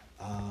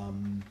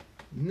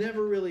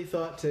 Never really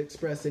thought to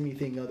express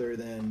anything other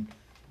than,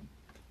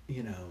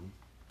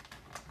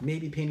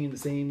 maybe painting the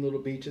same little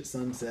beach at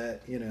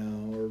sunset,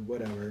 or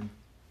whatever.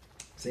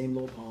 Same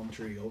little palm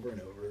tree over and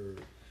over.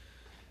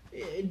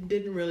 It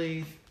didn't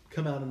really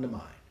come out into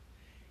mind.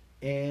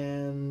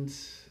 And,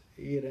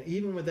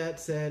 even with that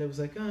said, it was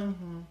nobody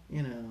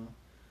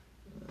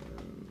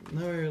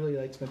really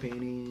likes my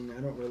painting.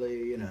 I don't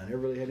really, never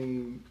really had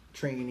any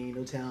training,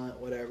 no talent,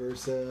 whatever.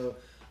 So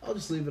I'll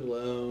just leave it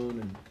alone,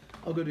 and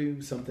I'll go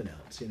do something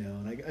else,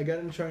 And I got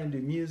into trying to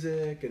do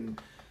music, and,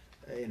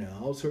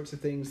 all sorts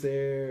of things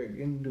there.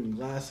 Again, doing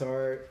glass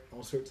art,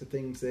 all sorts of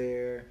things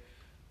there.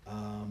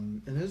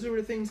 And those were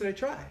the things that I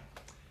tried.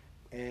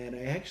 And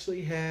I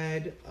actually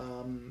had,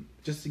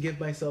 just to give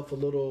myself a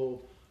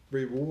little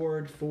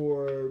reward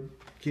for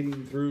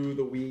getting through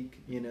the week,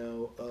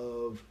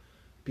 of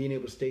being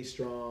able to stay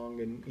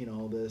strong and,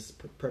 all this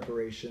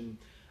preparation,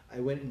 I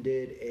went and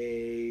did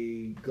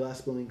a glass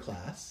blowing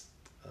class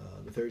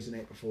the Thursday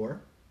night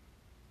before.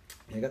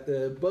 And I got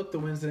the book the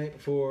Wednesday night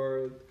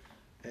before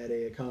at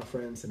a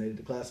conference, and I did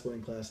the glass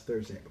blowing class the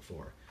Thursday night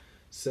before.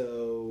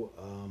 So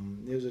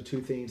those are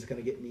two things that kind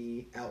of get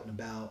me out and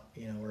about,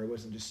 where I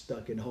wasn't just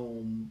stuck at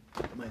home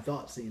with my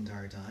thoughts the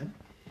entire time.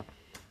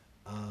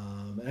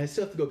 And I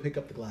still have to go pick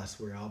up the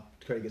glassware. I'll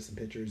try to get some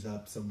pictures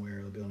up somewhere.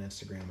 It'll be on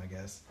Instagram, I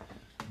guess.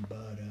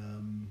 But,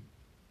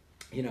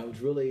 I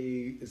was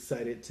really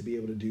excited to be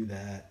able to do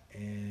that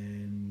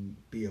and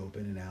be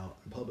open and out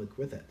in public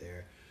with it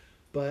there.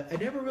 But I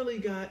never really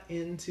got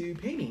into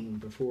painting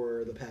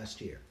before the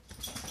past year.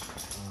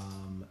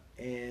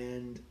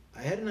 And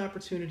I had an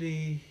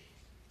opportunity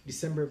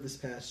December of this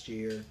past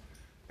year.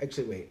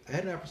 Actually, I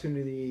had an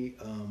opportunity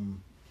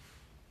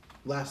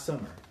last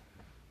summer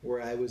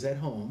where I was at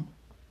home,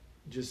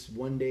 just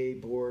one day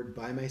bored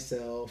by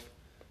myself.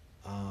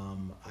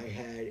 I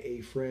had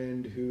a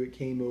friend who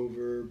came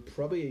over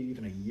probably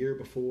even a year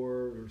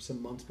before or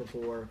some months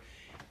before,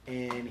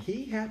 and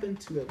he happened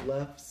to have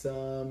left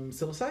some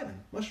psilocybin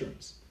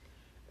mushrooms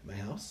at my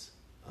house.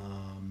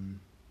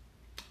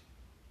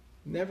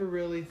 Never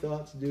really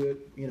thought to do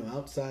it,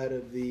 outside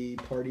of the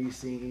party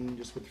scene,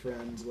 just with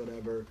friends,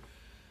 whatever.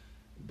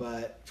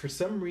 But for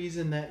some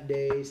reason that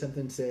day,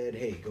 something said,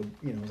 hey, go,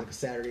 it was like a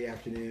Saturday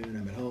afternoon,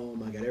 I'm at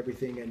home, I got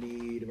everything I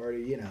need, I've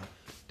already,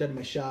 done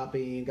my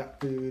shopping, got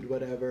food,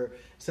 whatever.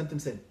 Something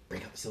said,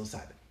 break up the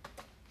psilocybin.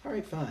 All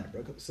right, fine, I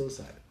broke up the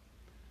psilocybin.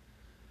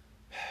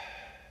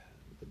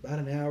 About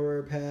an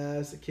hour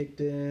passed, it kicked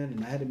in,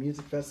 and I had a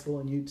music festival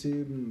on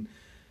YouTube, and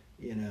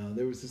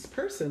there was this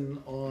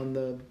person on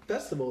the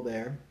festival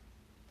there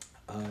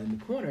in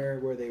the corner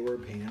where they were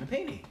painting a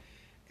painting.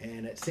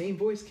 And that same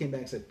voice came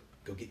back and said,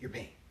 go get your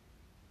paint.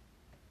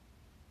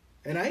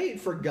 And I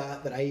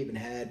forgot that I even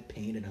had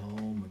paint at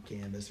home or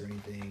canvas or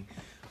anything.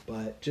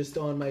 But just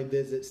on my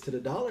visits to the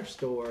dollar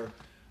store,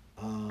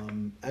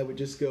 I would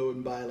just go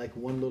and buy like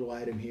one little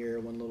item here,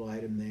 one little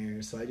item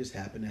there. So I just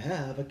happened to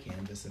have a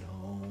canvas at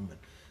home and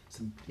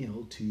some,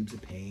 tubes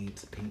of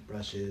paint, paint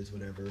brushes,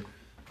 whatever.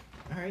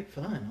 All right,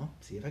 fine. I'll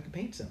see if I can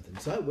paint something.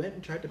 So I went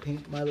and tried to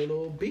paint my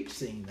little beach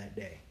scene that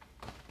day.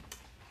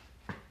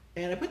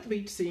 And I put the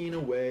beach scene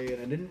away,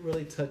 and I didn't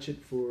really touch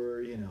it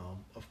for,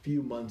 a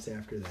few months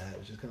after that. It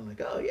was just kind of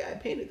like, oh, yeah, I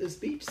painted this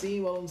beach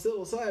scene while in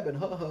psilocybin,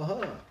 ha, ha,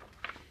 ha.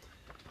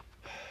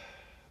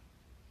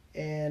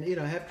 And,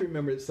 I have to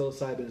remember that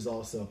psilocybin is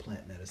also a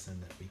plant medicine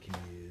that we can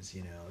use,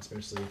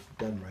 especially if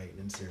done right and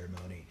in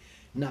ceremony,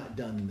 not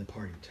done in the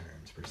party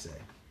terms, per se.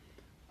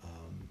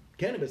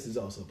 Cannabis is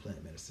also a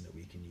plant medicine that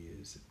we can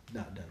use,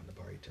 not done in the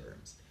party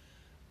terms.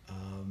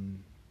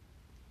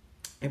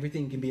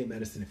 Everything can be a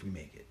medicine if we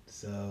make it.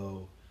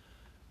 So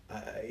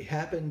I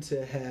happened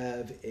to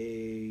have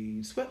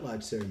a sweat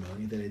lodge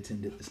ceremony that I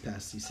attended this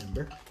past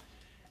December.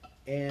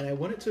 And I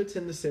wanted to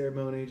attend the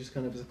ceremony just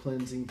kind of as a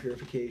cleansing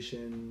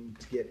purification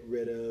to get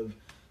rid of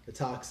the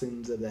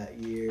toxins of that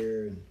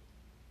year and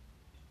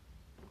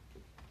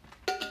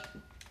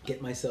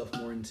get myself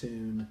more in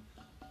tune.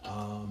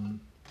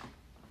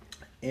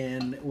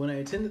 And when I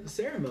attended the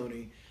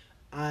ceremony,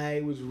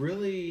 I was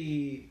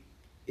really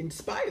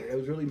inspired. I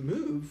was really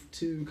moved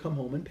to come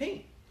home and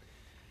paint.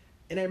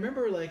 And I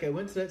remember I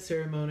went to that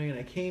ceremony and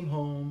I came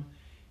home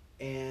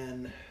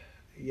and,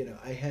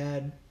 I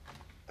had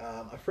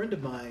a friend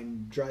of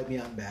mine drive me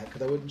out and back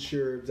because I wasn't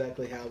sure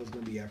exactly how it was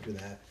going to be after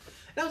that.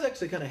 And I was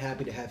actually kind of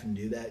happy to have him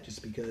do that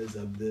just because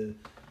of the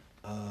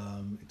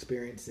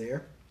experience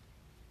there.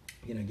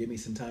 Give me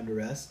some time to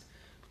rest.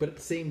 But at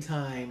the same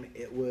time,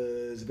 it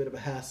was a bit of a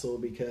hassle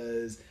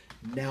because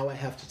now I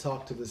have to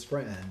talk to this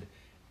friend.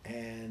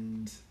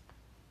 And,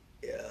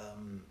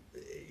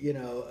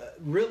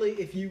 really,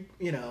 if you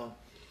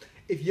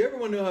ever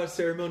want to know how a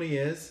ceremony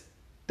is,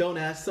 don't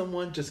ask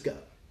someone, just go.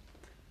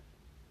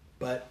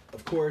 But,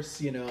 of course,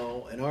 in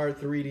our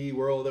 3D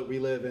world that we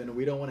live in,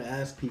 we don't want to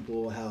ask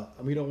people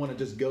we don't want to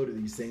just go to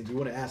these things. We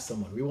want to ask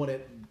someone. We want to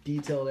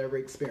detail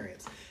every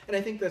experience. And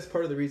I think that's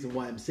part of the reason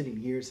why I'm sitting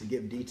here is to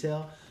give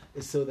detail,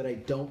 is so that I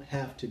don't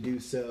have to do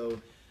so,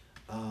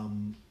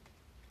 on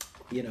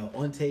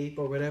tape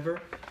or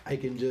whatever. I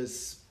can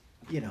just,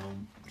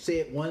 say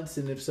it once,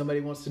 and if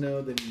somebody wants to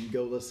know, then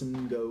go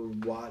listen, go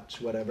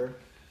watch, whatever.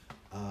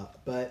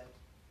 But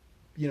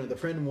the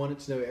friend wanted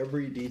to know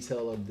every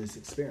detail of this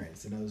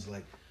experience. And I was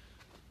like,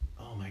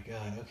 oh my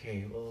God,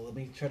 okay, well, let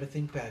me try to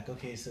think back.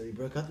 Okay, so he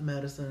broke out the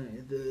medicine, and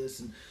did this,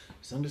 and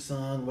sung the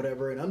song,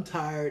 whatever. And I'm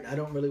tired. I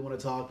don't really want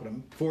to talk, but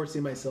I'm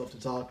forcing myself to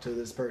talk to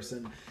this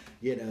person,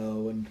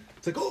 and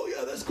it's like, oh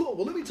yeah, that's cool.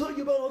 Well, let me tell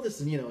you about all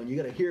this. And, and you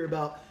got to hear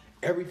about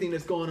everything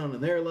that's going on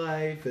in their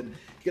life. And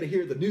you got to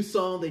hear the new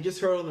song they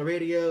just heard on the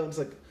radio. And it's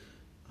like,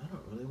 I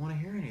don't really want to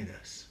hear any of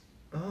this.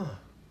 Oh,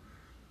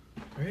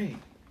 great.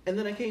 And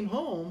then I came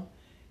home.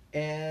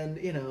 And,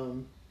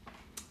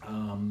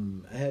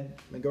 I had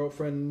my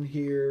girlfriend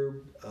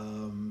here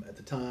at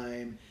the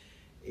time,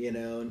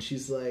 and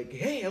she's like,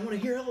 hey, I want to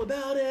hear all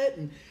about it.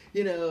 And,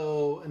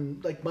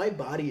 and my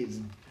body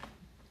is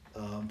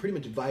pretty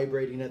much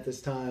vibrating at this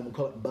time. We'll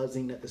call it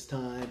buzzing at this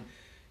time,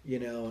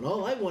 and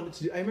all I wanted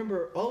to do, I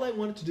remember all I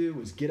wanted to do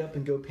was get up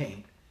and go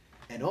paint.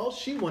 And all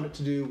she wanted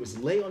to do was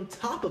lay on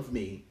top of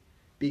me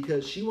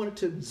because she wanted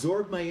to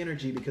absorb my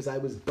energy because I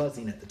was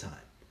buzzing at the time.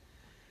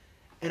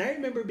 And I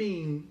remember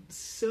being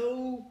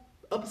so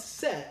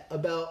upset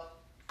about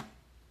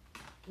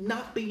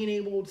not being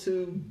able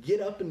to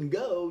get up and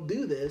go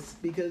do this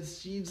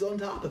because she's on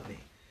top of me.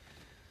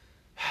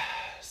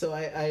 So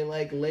I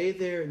lay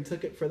there and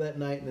took it for that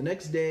night. And the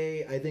next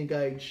day, I think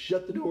I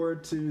shut the door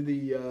to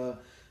the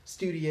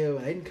studio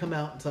and I didn't come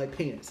out until I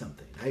painted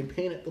something. I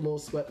painted the little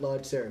sweat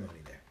lodge ceremony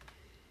there.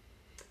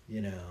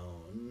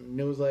 And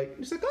it was like,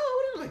 oh, what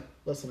are you like?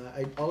 Listen,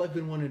 all I've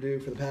been wanting to do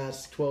for the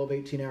past 12,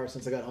 18 hours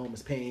since I got home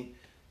is paint.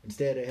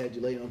 Instead, I had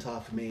you laying on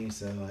top of me,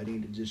 so I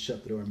needed to just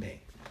shut the door and paint.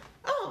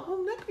 Oh,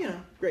 well,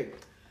 great.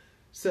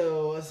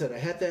 So, as I said, I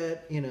had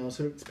that,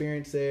 sort of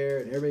experience there,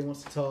 and everybody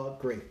wants to talk.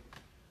 Great.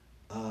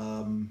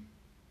 And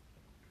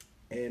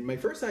my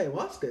first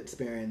ayahuasca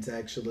experience,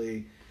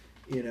 actually,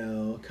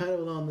 kind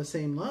of along the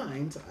same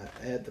lines.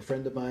 I had the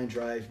friend of mine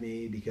drive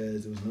me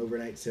because it was an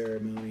overnight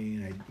ceremony,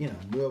 and I, knew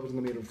I wasn't going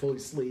to be able to fully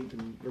sleep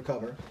and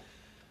recover.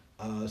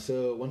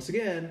 So, once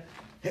again,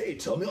 hey,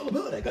 tell me all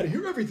about it. I got to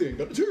hear everything.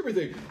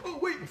 Oh,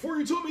 wait, before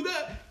you tell me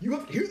that, you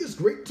have to hear this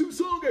great new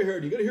song I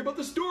heard. You got to hear about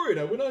the story. And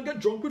I went out and got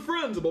drunk with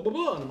friends, and blah, blah,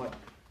 blah. And I'm like,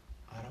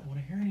 I don't want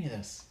to hear any of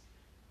this.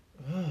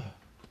 Ugh.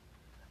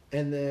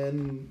 And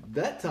then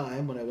that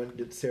time when I went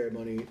to the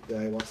ceremony, the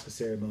ayahuasca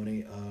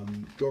ceremony,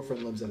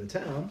 girlfriend lives out of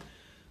town,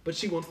 but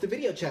she wants to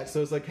video chat.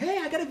 So it's like, hey,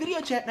 I got a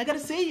video chat, and I got to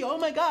see you. Oh,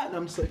 my God. And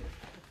I'm just like,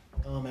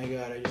 oh my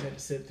god, I just had to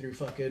sit through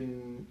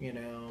fucking,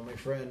 my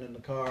friend in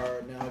the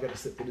car. Now I got to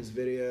sit through this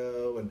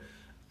video, and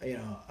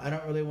I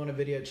don't really want a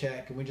video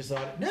chat. Can we just no, I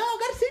got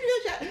to see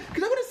video chat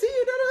because I want to see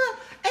you.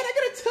 And I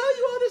got to tell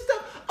you all this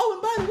stuff. Oh,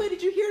 and by the way,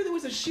 did you hear there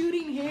was a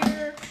shooting here?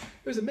 There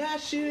was a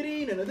mass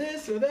shooting and a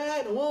this and a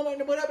that and a Walmart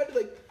and whatever.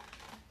 Like,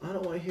 I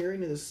don't want to hear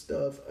any of this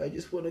stuff. I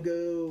just want to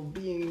go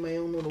be in my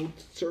own little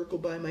circle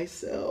by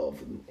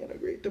myself and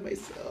integrate to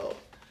myself.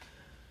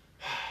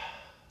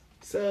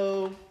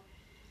 So,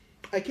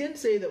 I can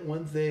say that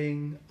one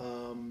thing,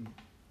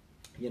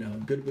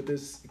 good with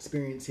this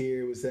experience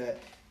here was that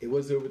it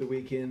was over the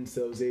weekend,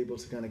 so I was able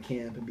to kind of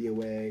camp and be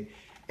away.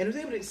 And I was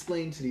able to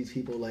explain to these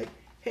people, like,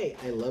 hey,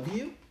 I love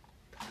you,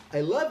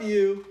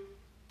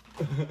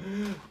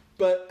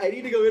 but I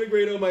need to go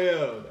integrate on my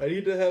own. I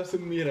need to have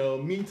some,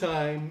 me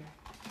time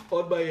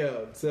on my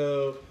own.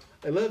 So,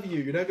 I love you.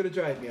 You're not going to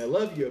drive me. I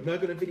love you. I'm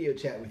not going to video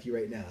chat with you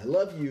right now. I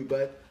love you,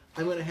 but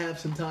I'm going to have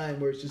some time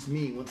where it's just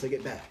me once I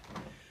get back.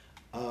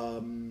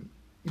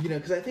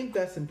 Because I think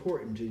that's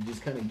important to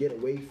just kind of get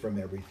away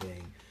from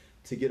everything,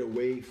 to get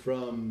away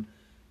from,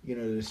 the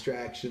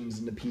distractions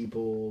and the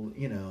people,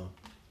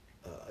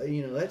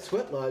 that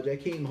sweat lodge, I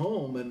came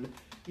home and,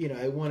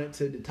 I wanted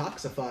to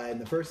detoxify, and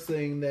the first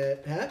thing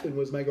that happened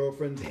was my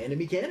girlfriend's handed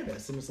me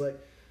cannabis, and it's like,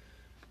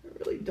 I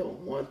really don't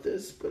want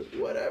this, but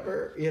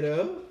whatever,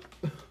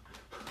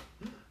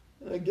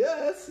 I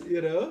guess,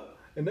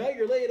 and now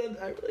you're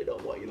I really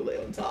don't want you to lay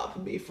on top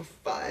of me for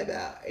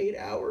 8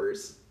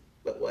 hours,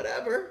 but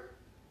whatever,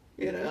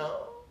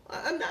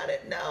 I'm not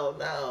it,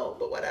 no,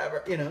 but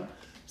whatever,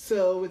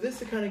 So with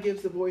this, it kind of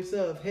gives the voice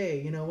of,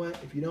 hey, you know what,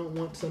 if you don't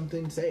want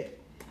something, say it.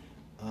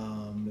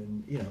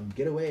 And,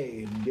 get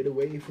away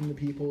from the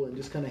people and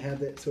just kind of have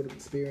that sort of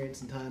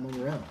experience and time on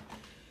your own.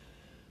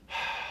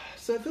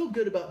 So I feel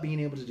good about being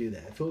able to do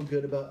that. I feel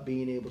good about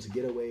being able to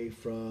get away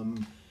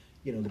from,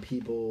 the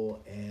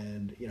people,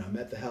 and, I'm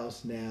at the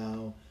house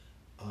now.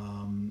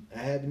 I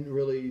haven't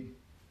really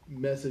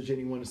messaged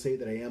anyone to say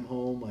that I am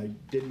home. I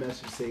did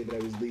message to say that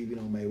I was leaving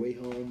on my way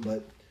home,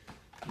 but,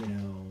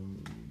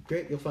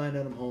 great, you'll find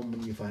out I'm home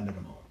when you find out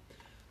I'm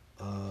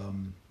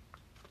home.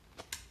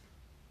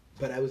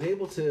 But I was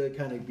able to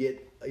kind of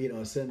get,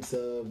 a sense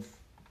of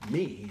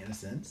me, in a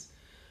sense,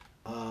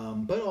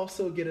 but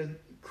also get a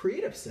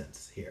creative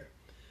sense here.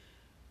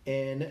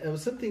 And it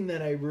was something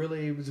that I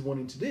really was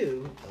wanting to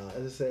do.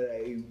 As I said,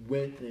 I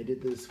went and I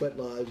did the sweat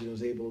lodge and I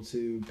was able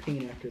to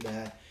paint after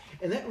that.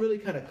 And that really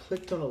kind of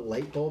clicked on a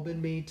light bulb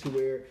in me to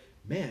where,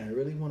 man, I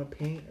really want to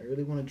paint, I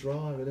really want to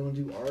draw, I really want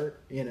to do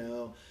art,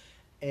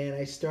 And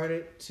I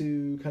started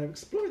to kind of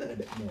explore that a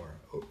bit more,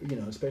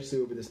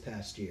 especially over this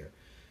past year.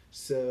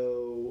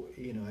 So,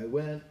 I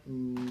went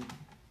and,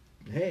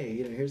 hey,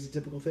 here's the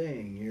typical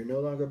thing. You're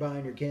no longer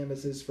buying your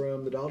canvases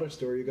from the dollar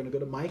store. You're going to go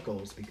to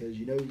Michael's because,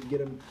 you can get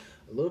them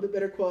a little bit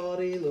better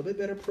quality, a little bit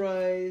better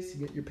price.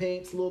 You get your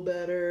paints a little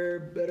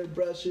better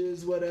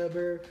brushes,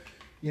 whatever.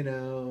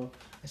 I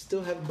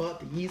still haven't bought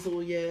the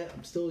easel yet.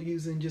 I'm still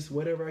using just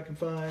whatever I can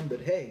find.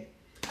 But, hey,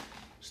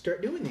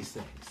 start doing these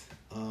things.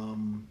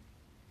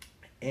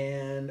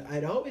 And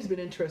I'd always been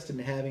interested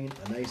in having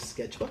a nice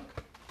sketchbook.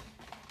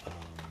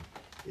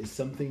 Is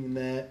something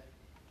that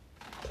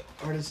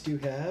artists do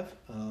have.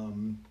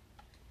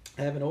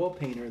 I have an oil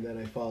painter that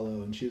I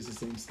follow, and she has the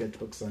same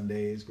Sketchbook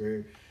Sundays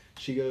where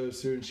she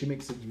goes through and she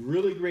makes a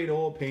really great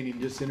oil painting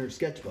just in her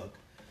sketchbook,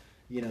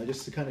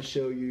 just to kind of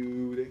show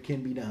you that it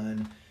can be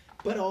done.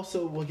 But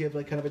also we'll give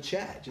like kind of a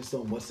chat just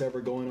on what's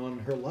ever going on in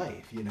her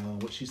life,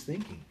 what she's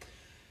thinking.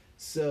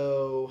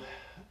 So,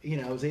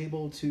 I was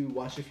able to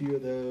watch a few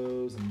of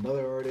those, and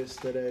another artist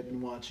that I've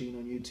been watching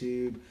on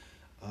YouTube.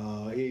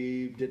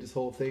 He did this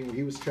whole thing where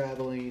he was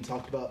traveling. He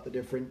talked about the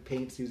different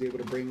paints he was able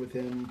to bring with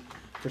him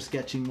for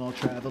sketching while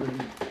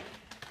traveling.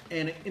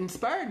 And it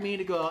inspired me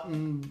to go out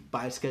and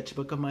buy a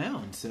sketchbook of my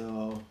own.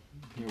 So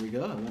here we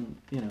go. I went,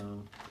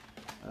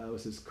 it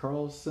was this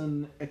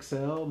Carlson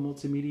XL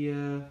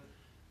multimedia,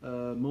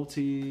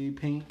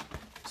 multi-paint,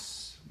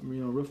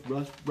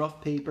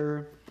 rough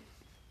paper.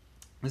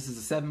 This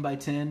is a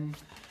 7x10,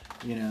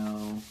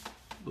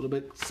 a little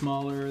bit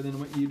smaller than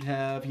what you'd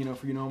have,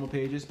 for your normal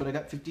pages, but I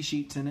got 50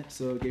 sheets in it,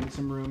 so it gave me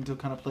some room to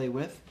kind of play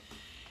with.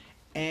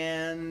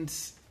 And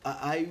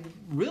I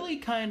really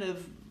kind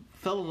of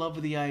fell in love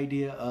with the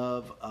idea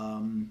of,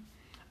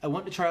 I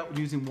wanted to try out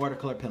using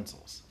watercolor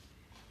pencils,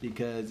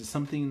 because it's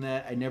something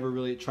that I never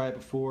really tried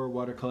before.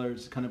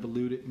 Watercolors kind of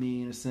eluded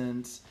me in a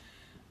sense.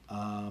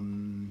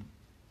 I've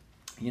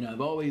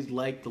always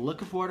liked the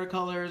look of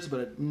watercolors, but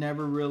I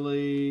never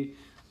really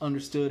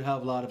understood how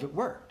a lot of it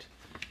worked.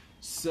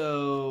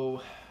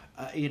 So,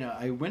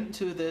 I went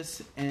into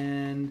this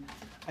and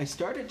I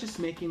started just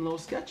making little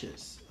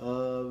sketches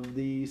of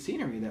the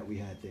scenery that we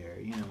had there.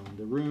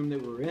 The room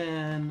that we're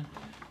in,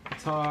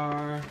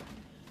 guitar,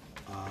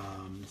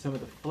 some of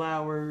the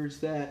flowers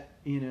that,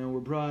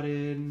 were brought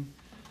in.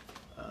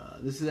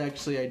 This is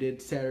actually I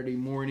did Saturday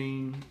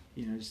morning,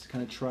 just to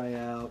kind of try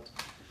out.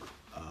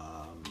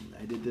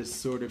 I did this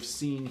sort of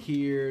scene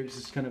here. This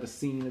is kind of a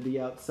scene of the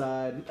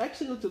outside. It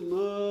actually looked a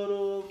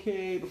little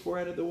okay before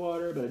I added the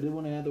water, but I did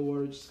want to add the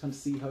water just to kind of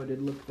see how it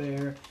did look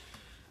there.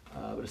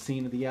 But a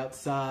scene of the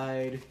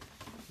outside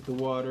with the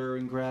water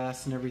and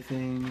grass and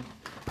everything.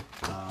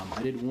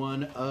 I did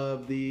one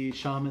of the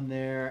shaman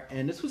there,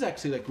 and this was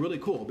actually like really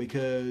cool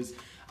because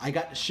I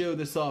got to show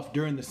this off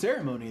during the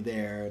ceremony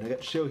there, and I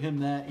got to show him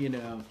that, you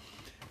know,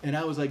 and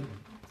I was like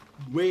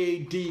way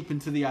deep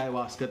into the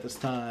ayahuasca at this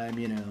time,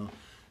 you know,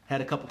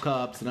 had a couple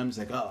cups, and I'm just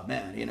like, oh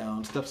man, you know,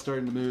 and stuff's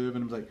starting to move,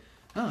 and I'm like,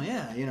 oh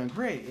yeah, you know,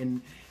 great.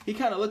 And he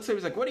kind of looks at me,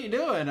 he's like, what are you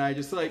doing? And I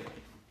just like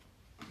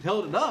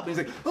held it up, and he's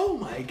like, oh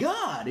my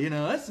god, you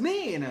know, that's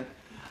me. And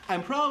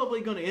I'm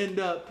probably going to end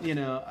up, you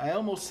know, I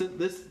almost sent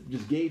this,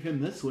 just gave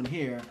him this one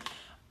here,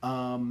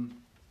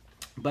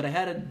 but I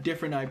had a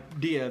different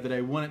idea that I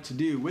wanted to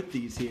do with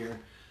these here.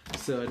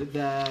 So I did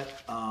that.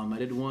 I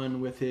did one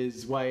with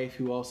his wife,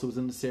 who also was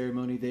in the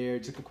ceremony there.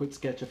 Took a quick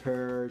sketch of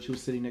her. She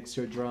was sitting next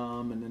to a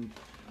drum, and then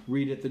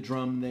read at the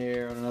drum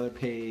there on another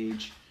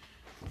page.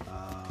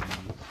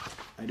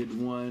 I did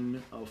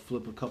one, I'll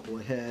flip a couple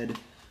ahead,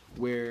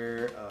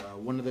 where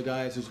one of the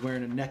guys was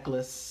wearing a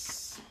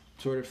necklace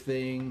sort of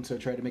thing. So I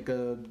tried to make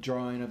a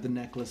drawing of the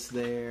necklace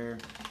there.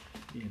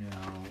 You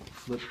know,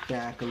 flip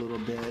back a little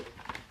bit.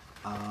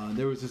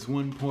 There was this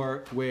one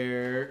part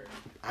where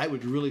I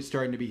was really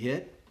starting to be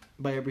hit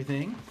by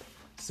everything.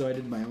 So I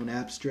did my own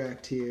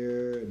abstract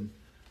here, and,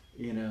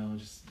 you know,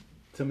 just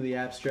some of the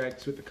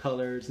abstracts with the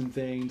colors and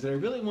things. And I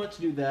really want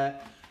to do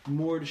that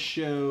more to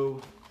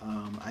show.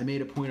 I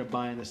made a point of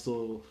buying this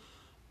little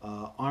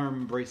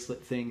arm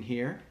bracelet thing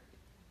here.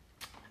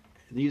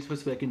 These are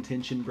supposed to be like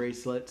intention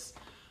bracelets.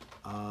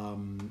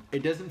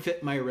 It doesn't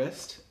fit my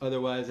wrist,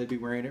 otherwise I'd be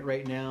wearing it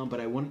right now, but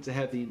I wanted to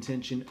have the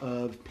intention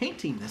of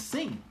painting this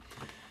thing,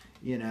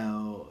 you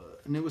know.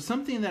 And it was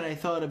something that I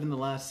thought of in the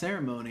last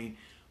ceremony,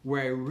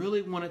 where I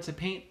really wanted to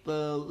paint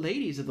the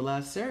ladies at the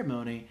last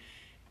ceremony,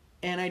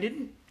 and I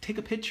didn't take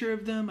a picture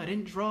of them, I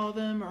didn't draw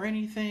them or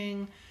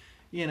anything,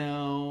 you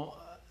know.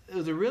 It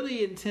was a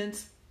really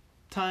intense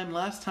time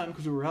last time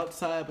because we were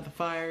outside with the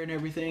fire and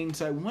everything,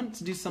 so I wanted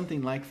to do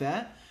something like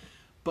that.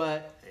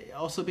 But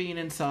also being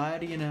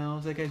inside, you know,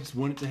 it's like I just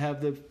wanted to have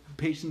the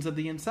patience of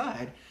the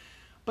inside.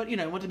 But, you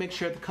know, I wanted to make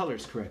sure I had the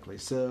colors correctly.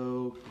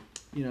 So,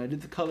 you know, I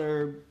did the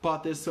color,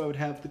 bought this so I would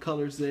have the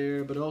colors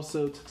there, but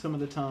also took some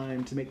of the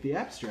time to make the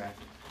abstract.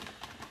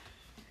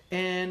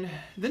 And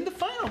then the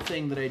final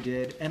thing that I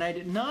did, and I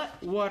did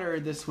not water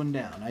this one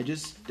down. I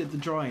just did the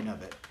drawing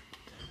of it.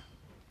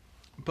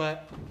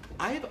 But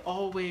I've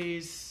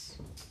always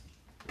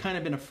kind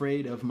of been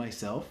afraid of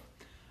myself.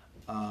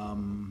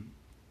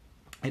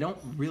 I don't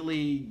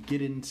really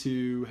get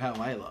into how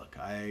I look.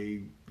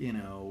 I, you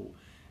know,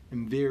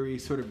 am very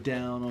sort of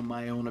down on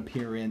my own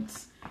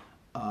appearance,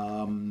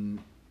 kind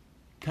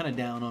of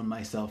down on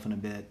myself in a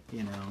bit,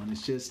 you know, and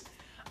it's just,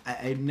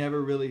 I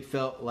never really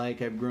felt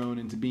like I've grown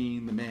into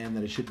being the man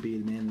that I should be,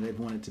 the man that I've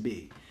wanted to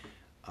be.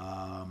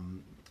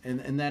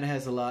 And that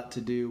has a lot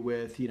to do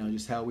with, you know,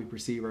 just how we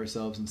perceive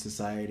ourselves in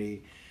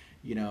society.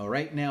 You know,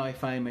 right now I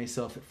find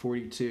myself at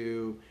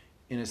 42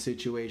 in a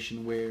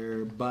situation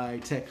where, by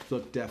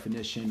textbook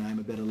definition, I'm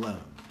a bit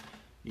alone.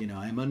 You know,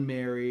 I'm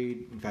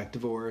unmarried, in fact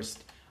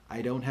divorced.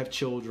 I don't have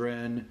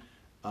children.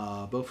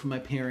 Both of my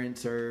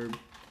parents are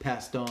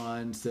passed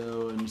on,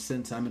 so in a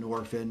sense I'm an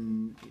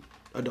orphan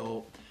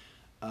adult.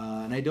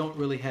 And I don't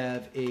really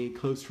have a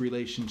close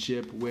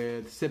relationship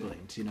with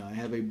siblings. You know, I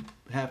have a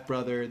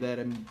half-brother that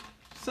I'm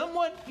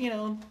somewhat, you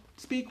know,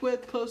 speak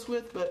with, close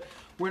with, but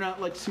we're not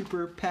like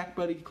super pack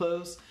buddy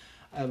close.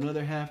 I have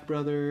another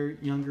half-brother,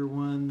 younger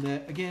one,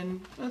 that, again,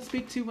 I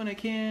speak to when I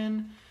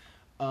can.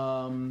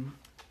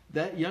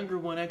 That younger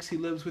one actually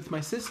lives with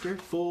my sister,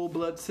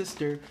 full-blood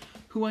sister,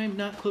 who I am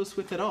not close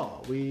with at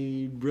all.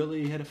 We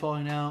really had a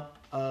falling out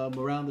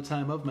around the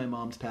time of my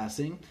mom's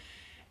passing,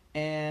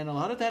 and a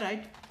lot of that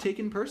I've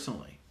taken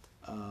personally.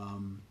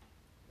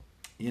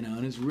 You know,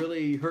 and it's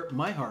really hurt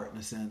my heart, in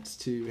a sense,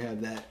 to have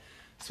that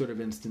sort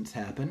of instance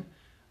happen.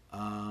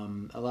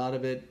 A lot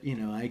of it, you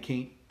know, I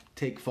can't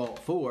take fault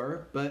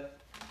for, but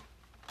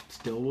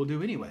still will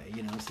do anyway.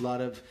 You know, it's a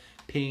lot of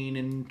pain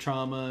and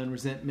trauma and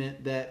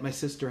resentment that my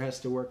sister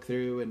has to work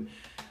through, and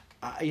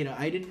you know,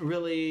 I didn't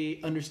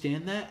really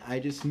understand that. I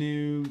just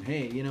knew,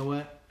 hey, you know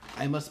what,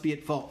 I must be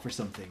at fault for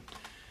something.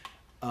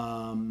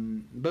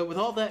 But with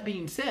all that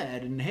being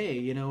said, and hey,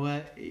 you know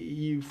what,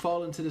 you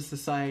fall into the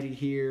society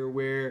here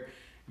where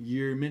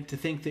you're meant to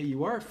think that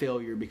you are a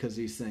failure because of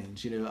these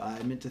things. You know,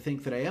 I meant to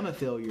think that I am a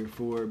failure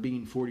for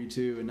being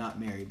 42 and not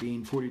married,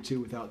 being 42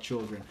 without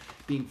children,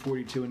 being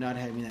 42 and not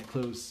having that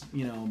close,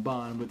 you know,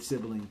 bond with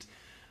siblings,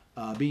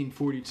 being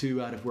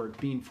 42 out of work,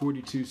 being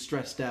 42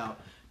 stressed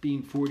out,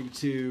 being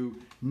 42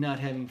 not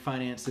having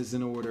finances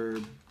in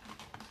order.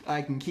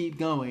 I can keep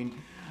going.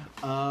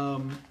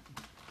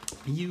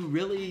 You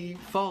really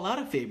fall out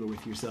of favor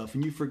with yourself,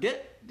 and you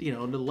forget, you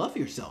know, to love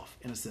yourself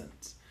in a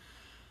sense.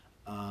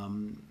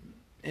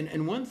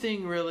 And one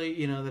thing really,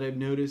 you know, that I've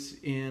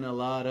noticed in a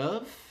lot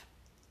of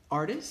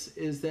artists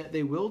is that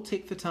they will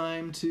take the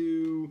time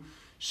to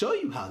show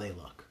you how they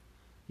look.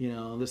 You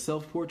know, the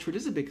self-portrait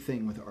is a big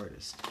thing with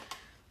artists.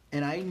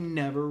 And I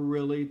never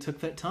really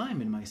took that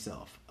time in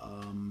myself.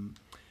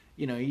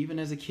 You know, even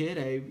as a kid,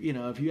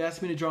 if you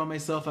asked me to draw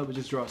myself, I would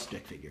just draw a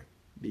stick figure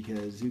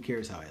because who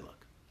cares how I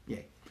look?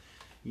 Yay.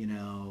 You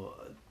know,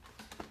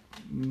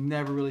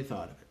 never really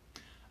thought of it.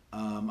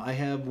 I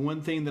have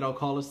one thing that I'll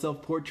call a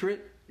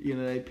self-portrait, you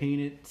know, that I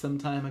painted some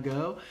time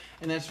ago.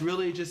 And that's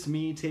really just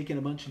me taking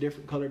a bunch of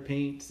different colored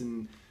paints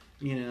and,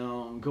 you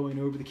know, going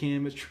over the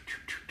canvas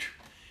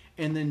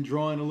and then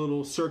drawing a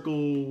little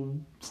circle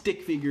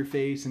stick figure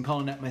face and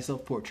calling that my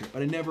self-portrait.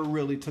 But I never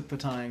really took the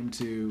time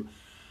to,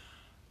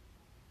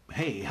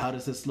 hey, how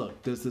does this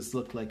look? Does this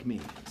look like me?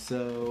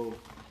 So,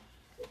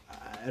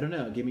 I don't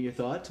know. Give me your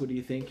thoughts. What do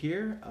you think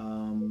here?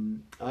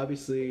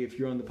 Obviously, if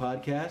you're on the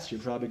podcast,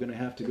 you're probably going to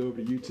have to go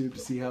over to YouTube to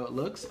see how it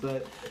looks.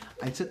 But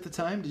I took the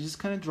time to just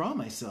kind of draw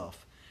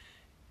myself.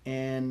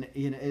 And,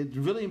 you know, it's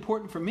really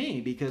important for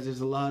me because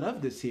there's a lot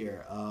of this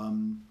here.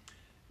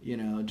 You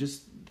know,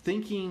 just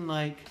thinking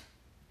like,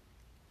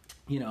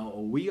 you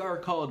know, we are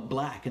called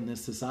black in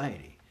this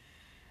society.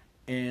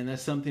 And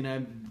that's something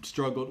I've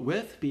struggled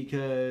with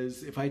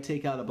because if I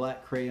take out a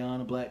black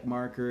crayon, a black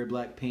marker, a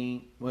black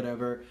paint,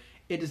 whatever,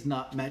 it does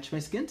not match my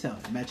skin tone.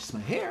 It matches my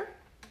hair,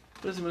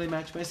 but it doesn't really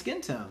match my skin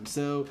tone.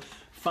 So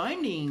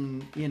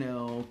finding, you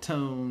know,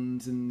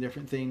 tones and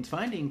different things,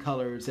 finding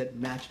colors that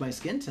match my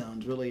skin tone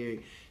is really a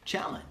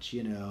challenge,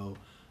 you know.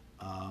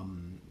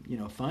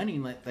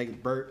 Finding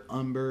like burnt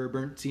umber,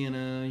 burnt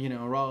sienna, you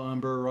know, raw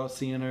umber, raw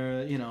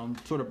sienna, you know,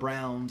 sort of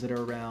browns that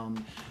are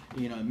around,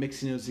 you know,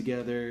 mixing those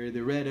together.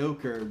 The red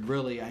ochre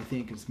really, I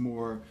think, is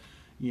more,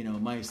 you know,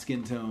 my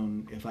skin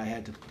tone if I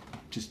had to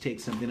just take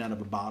something out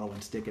of a bottle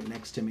and stick it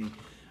next to me.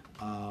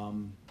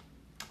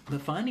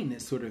 But finding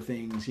this sort of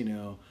things, you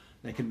know,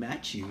 that can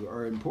match you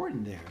are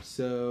important there.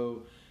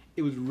 So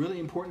it was really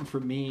important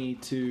for me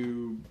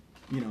to,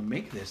 you know,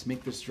 make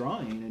this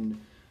drawing and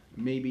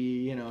maybe,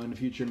 you know, in the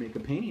future make a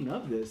painting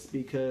of this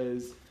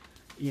because,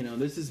 you know,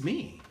 this is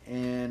me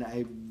and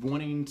I'm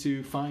wanting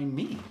to find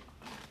me.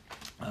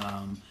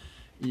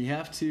 You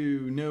have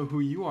to know who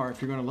you are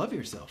if you're going to love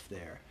yourself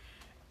there.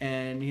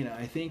 And, you know,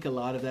 I think a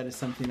lot of that is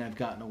something I've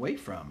gotten away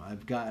from.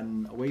 I've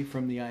gotten away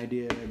from the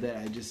idea that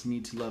I just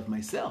need to love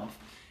myself.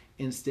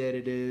 Instead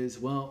it is,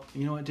 well,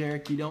 you know what,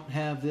 Derek, you don't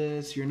have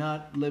this, you're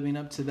not living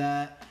up to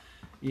that,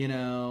 you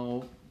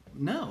know,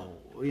 no.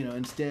 You know,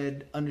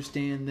 instead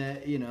understand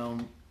that, you know,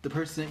 the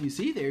person that you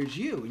see there is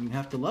you, and you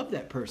have to love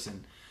that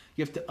person.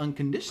 You have to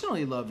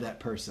unconditionally love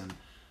that person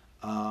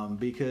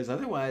because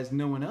otherwise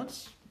no one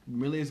else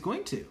really is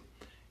going to.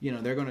 You know,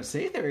 they're going to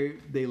say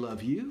they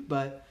love you,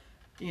 but,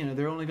 you know,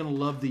 they're only going to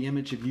love the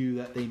image of you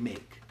that they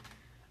make.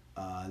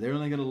 They're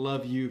only going to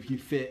love you if you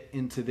fit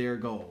into their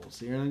goals.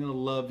 They're only going to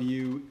love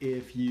you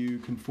if you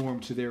conform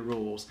to their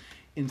rules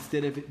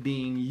instead of it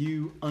being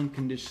you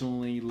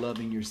unconditionally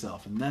loving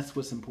yourself. And that's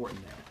what's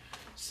important there.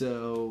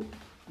 So,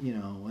 you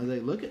know, as I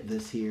look at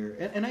this here,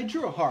 and I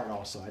drew a heart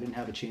also. I didn't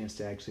have a chance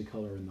to actually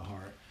color in the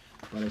heart,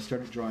 but I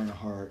started drawing a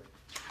heart.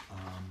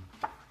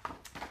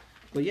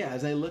 But yeah,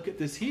 as I look at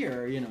this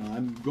here, you know,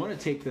 I'm going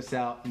to take this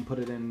out and put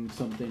it in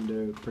something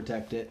to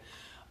protect it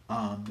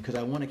because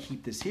I want to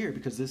keep this here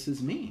because this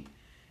is me.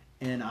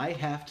 And I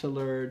have to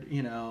learn,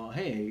 you know,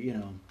 hey, you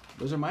know,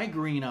 those are my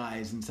green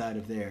eyes inside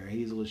of there,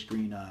 hazelish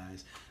green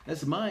eyes.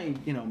 That's my,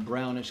 you know,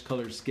 brownish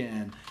colored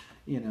skin.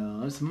 You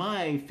know, it's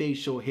my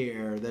facial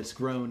hair that's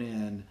grown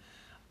in.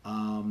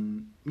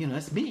 You know,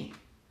 that's me.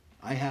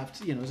 I have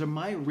to, you know, those are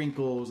my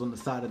wrinkles on the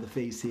side of the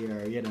face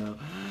here, you know.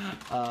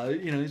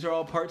 These are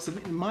all parts of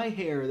me. My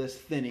hair that's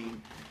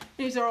thinning.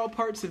 These are all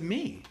parts of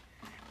me.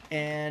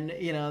 And,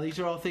 you know, these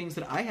are all things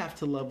that I have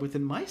to love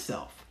within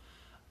myself.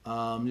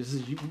 Just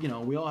as, you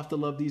know, we all have to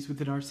love these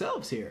within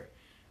ourselves here.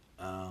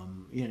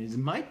 You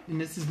know,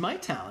 this is my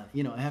talent.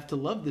 You know, I have to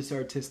love this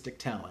artistic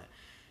talent.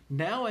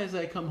 Now as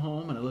I come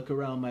home and I look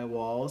around my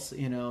walls,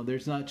 you know,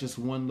 there's not just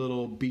one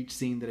little beach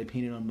scene that I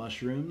painted on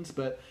mushrooms,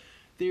 but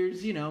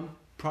there's, you know,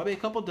 probably a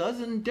couple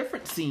dozen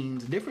different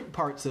scenes, different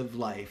parts of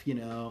life, you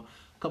know.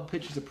 A couple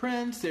pictures of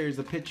Prince, there's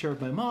a picture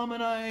of my mom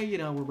and I, you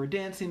know, where we're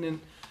dancing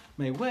in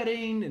my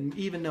wedding, and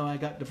even though I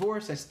got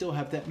divorced, I still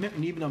have that memory.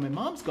 And even though my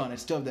mom's gone, I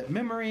still have that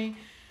memory.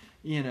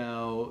 You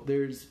know,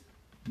 there's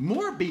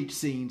more beach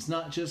scenes,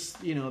 not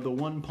just, you know, the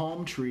one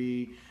palm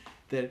tree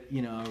that,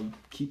 you know,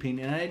 keep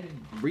painting. And I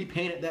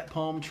repainted that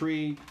palm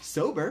tree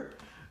sober,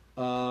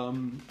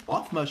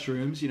 off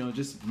mushrooms, you know,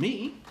 just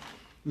me.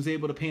 Was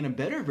able to paint a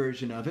better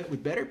version of it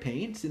with better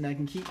paints, and I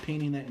can keep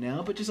painting that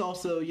now. But just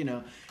also, you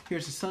know,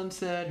 here's the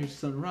sunset, here's the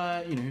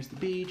sunrise, you know, here's the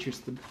beach,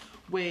 here's the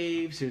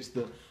waves, here's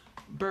the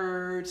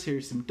birds,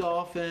 here's some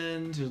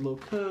dolphins, here's a little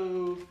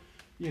cove.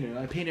 You know,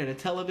 I painted a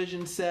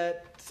television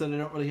set so that I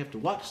don't really have to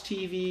watch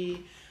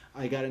TV.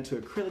 I got into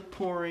acrylic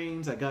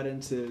pourings, I got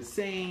into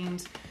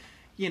stains,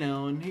 you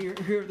know, and here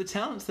are the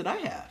talents that I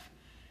have.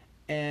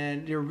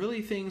 And they're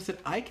really things that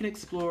I can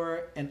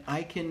explore and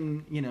I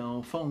can, you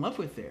know, fall in love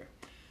with there.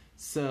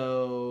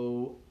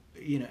 So,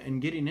 you know,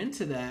 and getting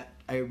into that,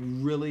 I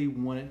really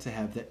wanted to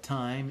have that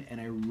time,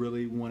 and I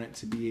really wanted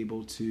to be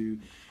able to,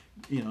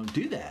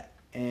 do that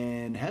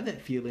and have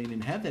that feeling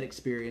and have that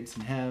experience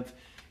and have,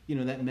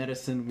 that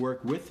medicine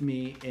work with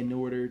me in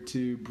order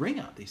to bring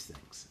out these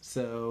things.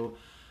 So,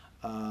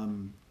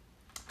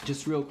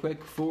 just real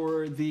quick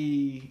for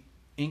the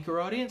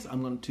Anchor audience,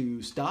 I'm going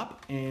to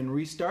stop and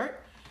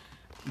restart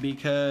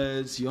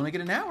because you only get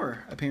an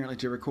hour apparently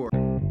to record.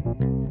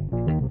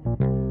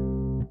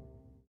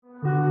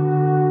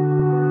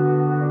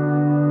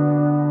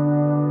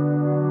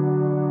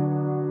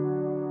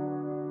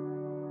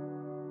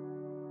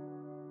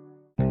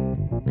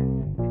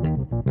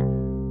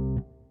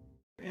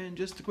 And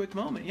just a quick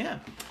moment, yeah.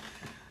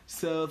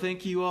 So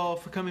thank you all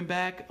for coming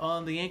back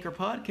on the Anchor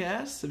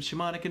podcast of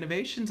Shamanic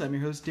Innovations. I'm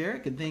your host,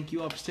 Derek, and thank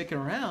you all for sticking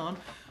around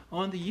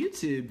on the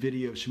YouTube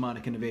video of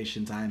Shamanic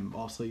Innovations. I'm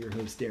also your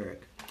host,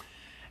 Derek.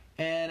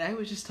 And I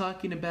was just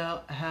talking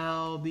about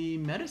how the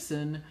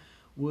medicine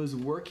was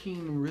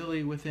working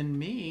really within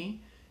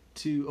me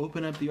to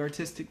open up the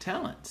artistic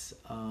talents.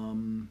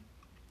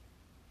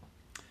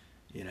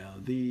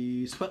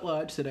 The Sweat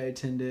Lodge that I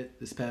attended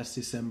this past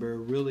December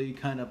really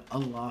kind of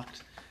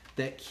unlocked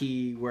that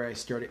key where I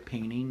started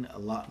painting a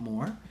lot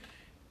more.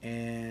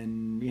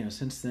 And,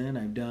 since then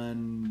I've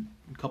done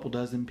a couple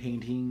dozen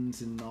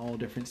paintings in all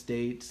different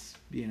states,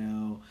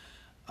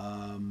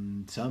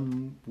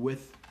 some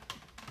with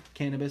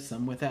cannabis,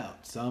 some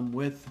without, some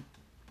with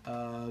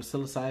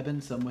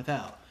psilocybin, some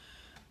without.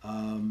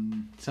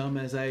 Some,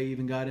 as I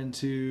even got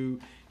into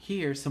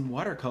here, some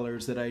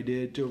watercolors that I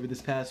did over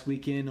this past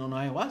weekend on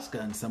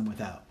ayahuasca, and some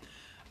without.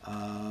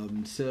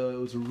 So it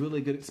was a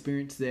really good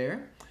experience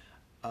there.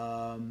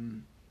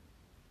 To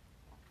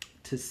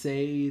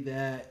say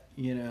that,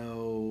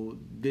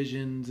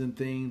 visions and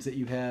things that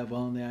you have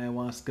on the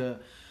ayahuasca,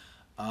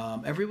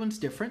 everyone's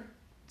different.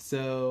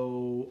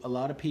 So a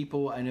lot of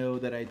people, I know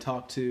that I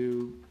talked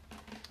to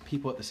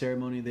people at the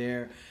ceremony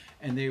there,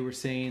 and they were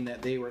saying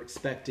that they were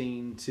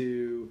expecting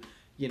to,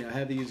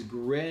 have these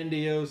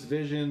grandiose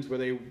visions where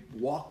they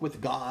walk with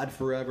God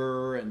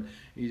forever and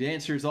He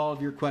answers all of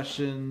your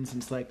questions.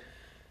 And it's like,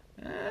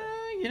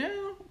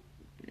 your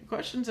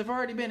questions have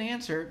already been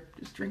answered.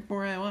 Just drink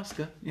more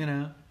ayahuasca,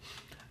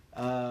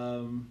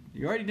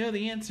 You already know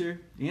the answer.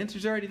 The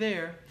answer's already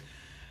there.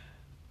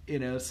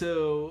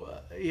 So,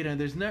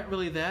 there's not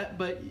really that.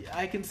 But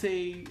I can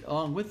say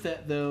along with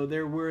that, though,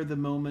 there were the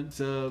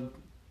moments of,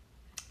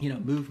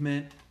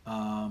 movement,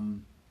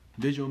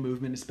 visual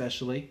movement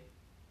especially.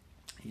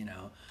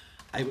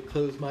 I would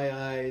close my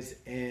eyes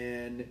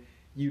and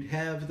you'd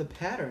have the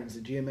patterns,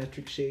 the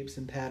geometric shapes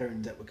and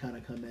patterns that would kind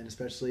of come in,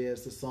 especially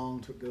as the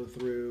songs would go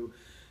through.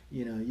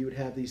 You would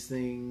have these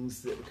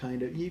things that would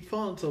kind of, you'd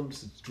fall into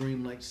almost a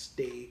dreamlike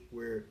state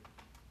where,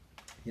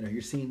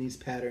 you're seeing these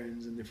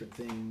patterns and different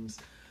things.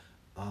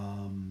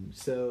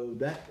 So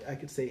that I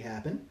could say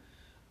happened.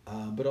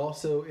 But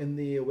also in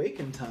the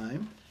awakened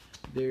time,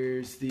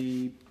 there's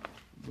the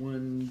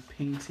one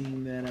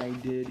painting that I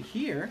did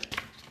here.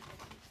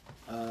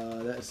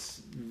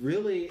 That's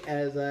really,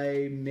 as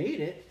I made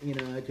it,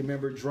 I can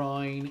remember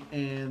drawing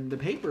and the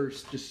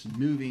paper's just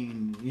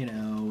moving,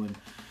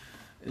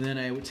 and then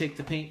I would take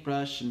the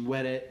paintbrush and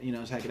wet it,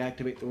 so I could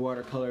activate the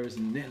watercolors,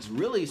 and it's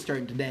really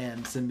starting to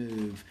dance and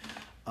move.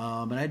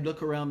 And I'd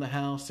look around the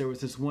house. There was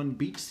this one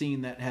beach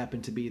scene that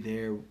happened to be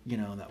there,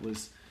 that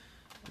was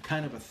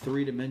kind of a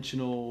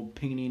three-dimensional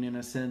painting in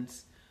a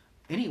sense.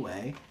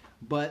 Anyway,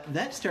 but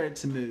that started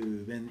to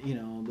move, and,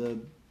 the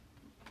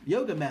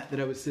yoga mat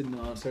that I was sitting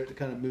on started to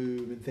kind of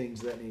move and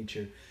things of that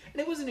nature. And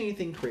it wasn't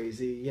anything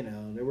crazy,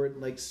 there weren't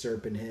like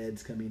serpent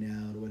heads coming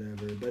out or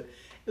whatever, but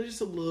it was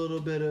just a little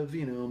bit of,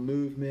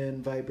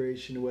 movement,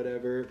 vibration or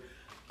whatever,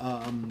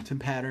 some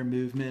pattern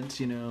movements,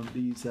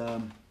 these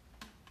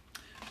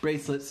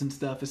bracelets and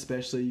stuff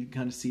especially, you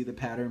kind of see the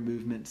pattern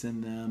movements in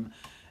them.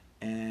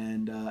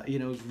 And,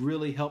 it was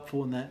really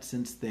helpful in that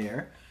sense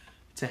there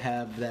to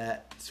have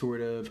that sort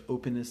of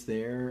openness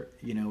there,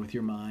 with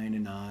your mind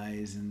and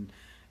eyes and,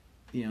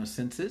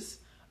 senses.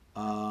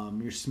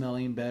 You're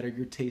smelling better,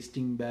 you're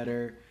tasting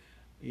better,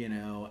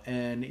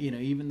 and,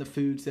 even the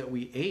foods that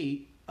we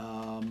ate,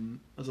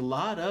 there's a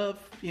lot of,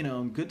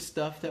 good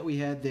stuff that we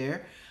had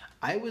there.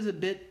 I was a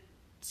bit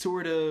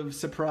sort of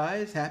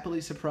surprised, happily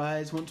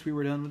surprised once we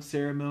were done with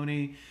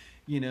ceremony.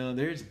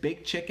 There's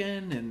baked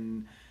chicken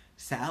and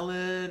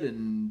salad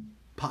and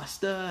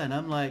pasta, and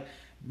I'm like,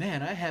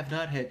 man, I have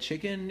not had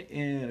chicken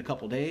in a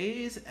couple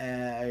days,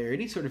 or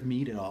any sort of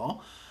meat at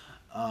all.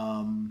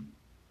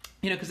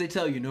 Because they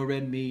tell you no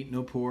red meat,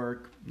 no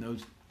pork, no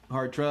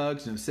hard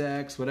drugs, no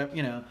sex, whatever,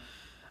 and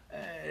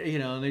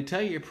they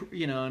tell you,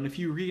 and if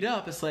you read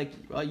up, it's like,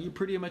 well, you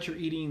pretty much are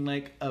eating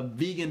like a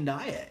vegan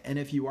diet. And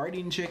if you are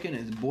eating chicken,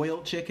 it's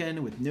boiled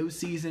chicken with no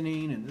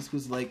seasoning. And this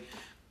was like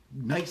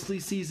nicely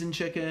seasoned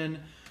chicken.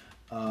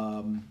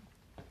 And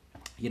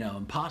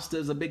pasta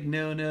is a big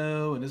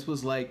no-no. And this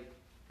was like,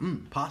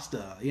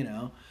 pasta,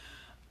 It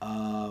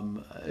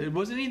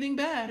wasn't anything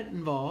bad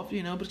involved,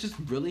 but it's just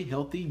really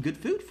healthy, good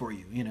food for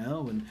you,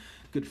 and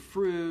good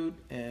fruit.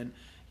 And,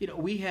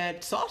 we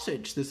had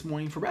sausage this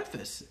morning for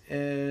breakfast,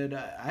 and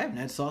I haven't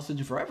had sausage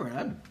in forever, and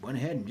I went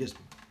ahead and just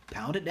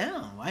pound it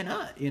down. Why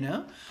not?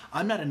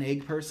 I'm not an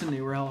egg person.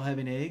 They were all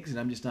having eggs, and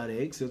I'm just not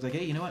eggs. So it's like,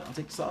 hey, you know what? I'll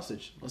take the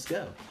sausage. Let's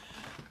go.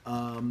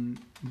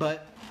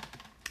 But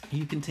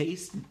you can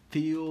taste,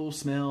 feel,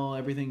 smell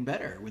everything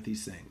better with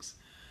these things.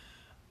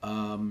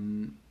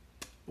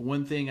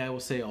 One thing I will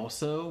say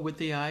also with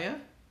the ayah,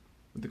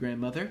 with the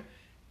grandmother,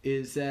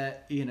 is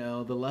that,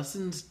 the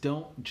lessons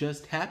don't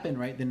just happen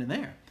right then and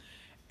there.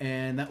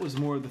 And that was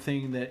more of the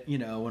thing that,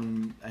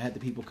 when I had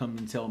the people come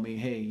and tell me,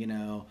 hey,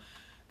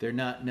 they're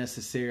not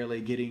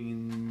necessarily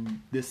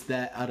getting this,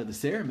 that out of the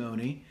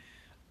ceremony.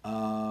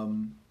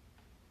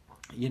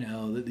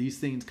 These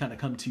things kind of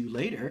come to you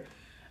later.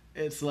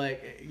 It's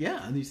like,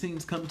 yeah, these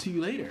things come to you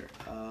later.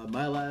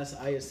 My last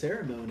ayah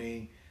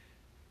ceremony,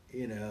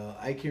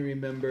 I can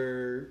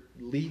remember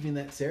leaving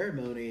that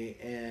ceremony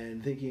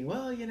and thinking,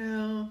 well,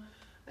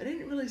 I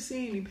didn't really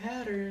see any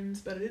patterns,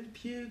 but I did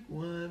puke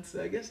once.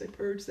 So I guess I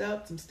purged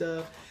out some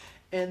stuff.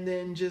 And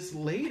then just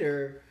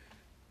later,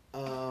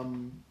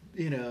 I'd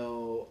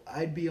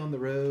be on the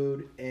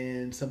road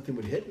and something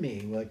would hit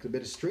me, like a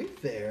bit of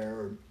strength there.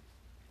 Or,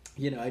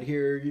 I'd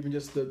hear even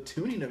just the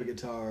tuning of a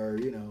guitar,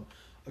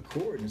 a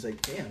chord, and it's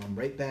like, damn, I'm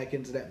right back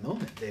into that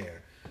moment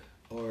there.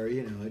 Or,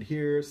 I'd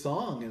hear a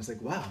song and it's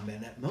like, wow, man,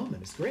 that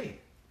moment is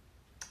great.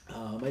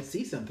 I'd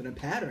see something, a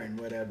pattern,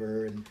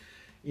 whatever, and,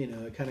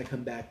 it kind of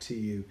come back to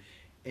you.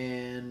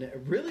 And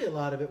really a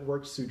lot of it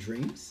works through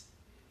dreams.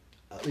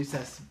 At least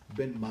that's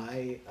been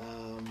my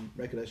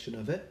recollection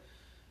of it.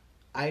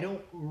 I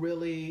don't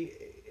really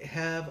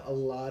have a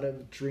lot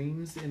of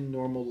dreams in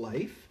normal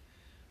life.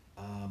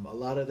 A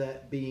lot of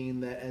that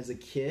being that as a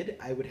kid,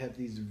 I would have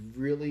these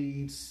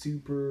really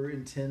super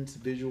intense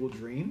visual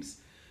dreams.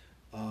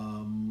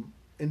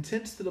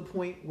 Intense to the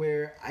point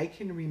where I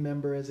can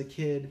remember as a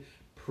kid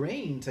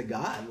praying to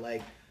God,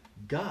 like,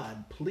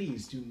 God,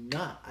 please do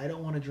not. I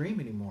don't want to dream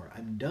anymore.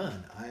 I'm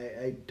done.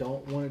 I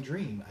don't want to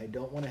dream. I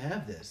don't want to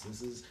have this.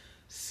 This is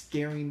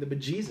scaring the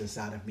bejesus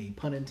out of me,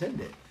 pun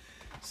intended.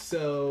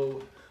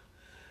 So,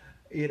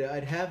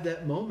 I'd have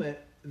that moment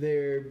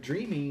there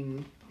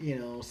dreaming,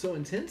 so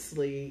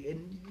intensely,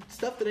 and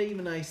stuff that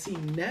I see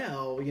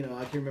now,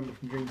 I can remember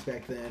from dreams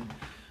back then.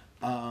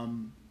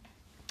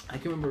 I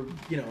can remember,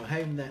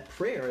 having that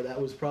prayer. That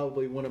was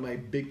probably one of my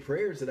big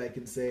prayers that I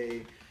can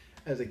say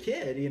as a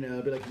kid,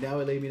 I'd be like, now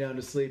I lay me down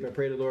to sleep. I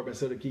pray to the Lord my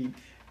soul to keep.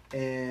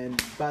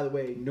 And by the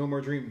way, no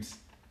more dreams.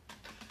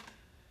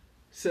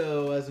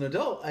 So as an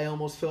adult, I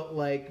almost felt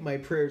like my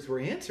prayers were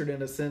answered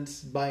in a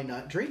sense by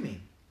not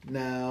dreaming.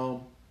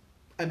 Now,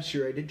 I'm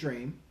sure I did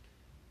dream.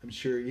 I'm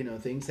sure,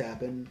 things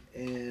happen.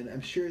 And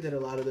I'm sure that a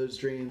lot of those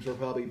dreams were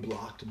probably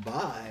blocked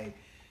by,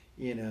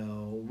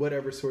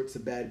 whatever sorts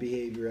of bad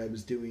behavior I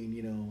was doing,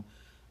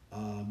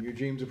 your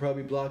dreams are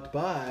probably blocked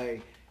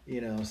by,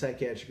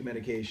 psychiatric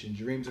medications.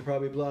 Your dreams are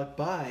probably blocked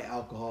by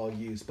alcohol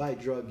use, by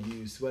drug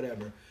use,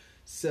 whatever.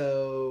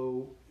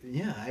 So,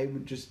 yeah, I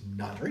would just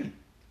not dream.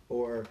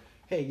 Or,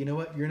 hey, you know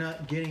what? You're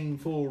not getting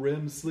full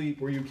REM sleep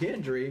where you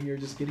can dream. You're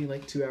just getting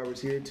like 2 hours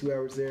here, 2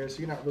 hours there. So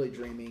you're not really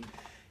dreaming,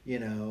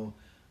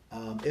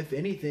 If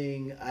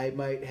anything, I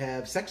might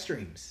have sex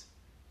dreams,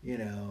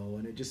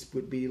 and it just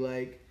would be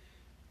like,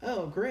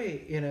 oh,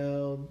 great,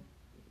 well,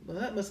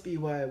 that must be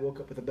why I woke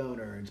up with a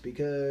boner. It's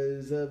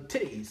because of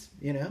titties,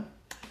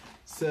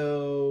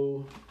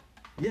 So,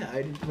 yeah,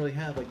 I didn't really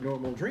have like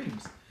normal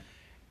dreams.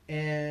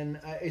 And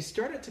I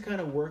started to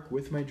kind of work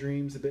with my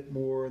dreams a bit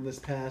more in this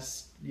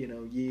past,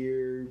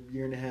 year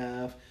and a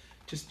half,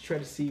 just to try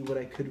to see what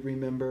I could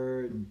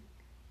remember and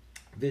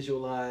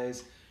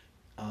visualize.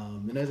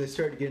 And as I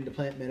started to get into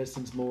plant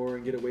medicines more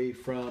and get away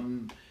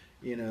from,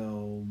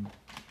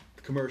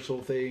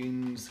 commercial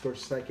things,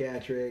 commercial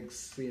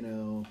psychiatrics,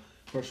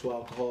 commercial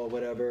alcohol,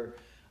 whatever,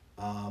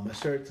 I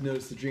started to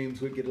notice the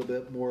dreams would get a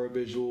little bit more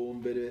visual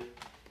and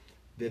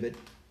vivid.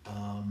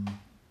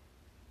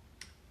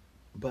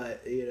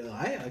 But,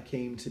 Aya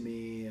came to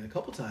me a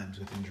couple times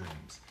within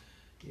dreams,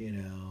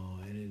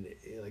 and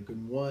like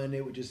in one,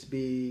 it would just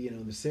be,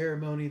 the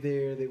ceremony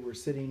there that we're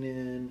sitting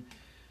in,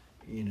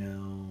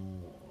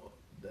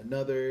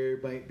 another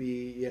might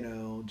be,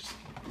 just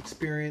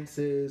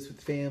experiences with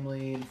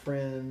family and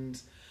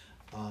friends.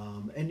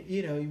 And,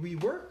 we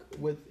work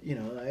with,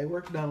 I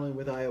work not only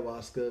with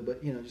ayahuasca,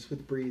 but, just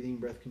with breathing,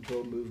 breath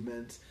control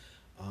movements.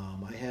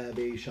 I have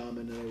a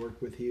shaman that I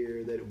work with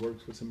here that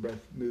works with some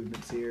breath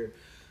movements here.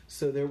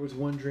 So there was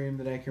one dream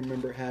that I can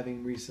remember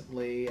having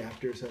recently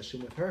after a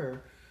session with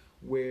her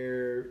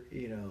where,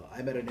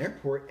 I'm at an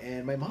airport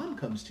and my mom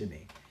comes to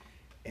me.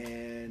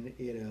 And,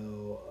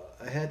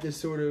 I had this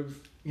sort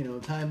of,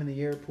 time in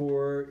the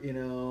airport,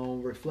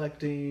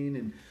 reflecting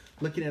and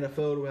looking at a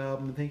photo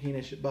album and thinking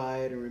I should buy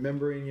it and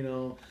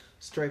remembering,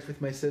 strife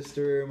with my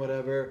sister and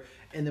whatever.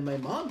 And then my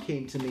mom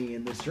came to me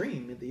in this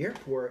dream at the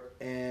airport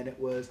and it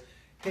was,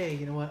 hey,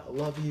 you know what? I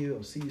love you.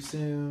 I'll see you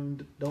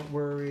soon. Don't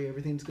worry.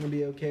 Everything's going to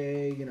be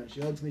okay.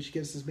 She hugs me. She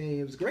kisses me.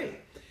 It was great.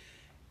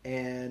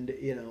 And,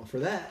 for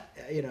that,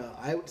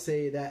 I would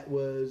say that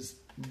was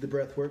the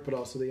breath work, but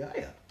also the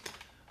ayah.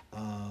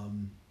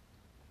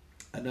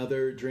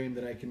 Another dream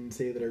that I can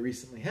say that I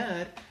recently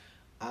had,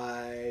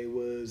 I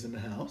was in the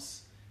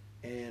house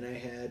and I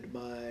had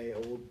my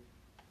old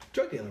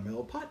drug dealer, my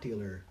old pot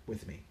dealer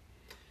with me.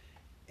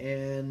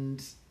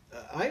 And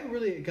I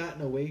really had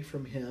gotten away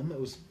from him.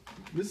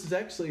 This is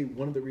actually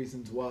one of the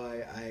reasons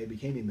why I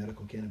became a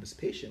medical cannabis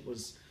patient,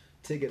 was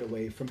to get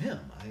away from him.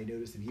 I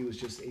noticed that he was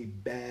just a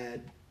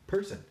bad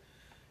person.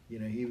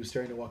 He was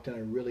starting to walk down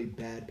a really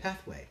bad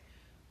pathway.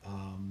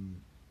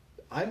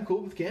 I'm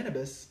cool with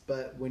cannabis,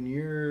 but when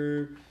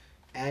you're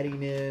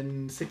adding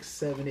in 6,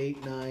 7,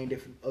 8, 9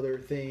 different other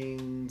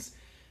things,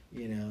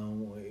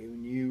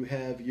 when you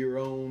have your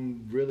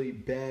own really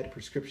bad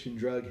prescription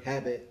drug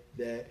habit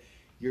that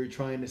you're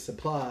trying to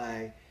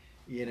supply,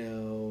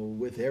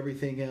 with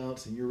everything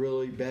else, and your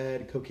really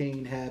bad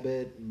cocaine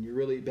habit and your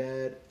really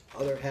bad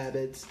other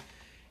habits,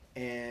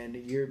 and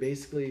you're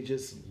basically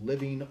just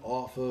living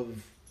off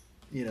of,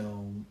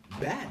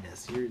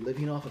 badness. You're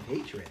living off of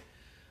hatred.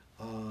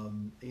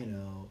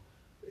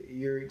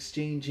 You're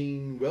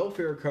exchanging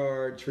welfare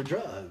cards for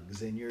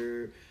drugs, and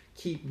you're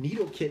keep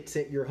needle kits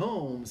at your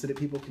home so that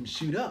people can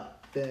shoot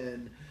up.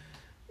 Then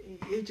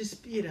it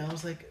just, I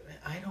was like,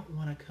 I don't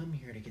want to come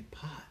here to get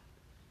pot.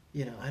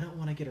 I don't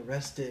want to get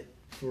arrested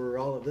for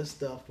all of this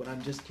stuff when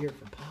I'm just here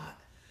for pot.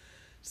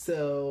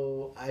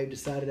 So I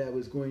decided I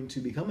was going to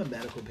become a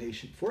medical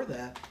patient for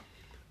that,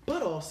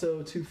 but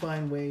also to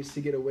find ways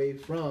to get away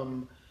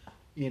from,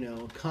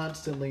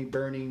 constantly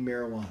burning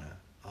marijuana.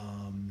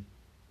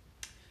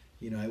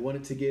 I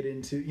wanted to get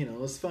into,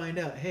 let's find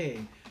out, hey,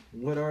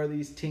 what are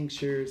these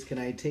tinctures? Can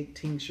I take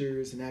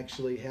tinctures and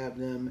actually have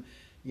them,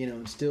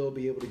 and still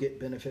be able to get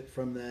benefit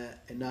from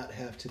that and not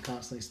have to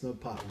constantly smoke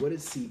pot? What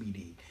is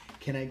CBD?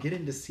 Can I get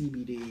into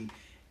CBD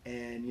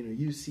and,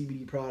 use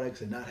CBD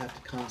products and not have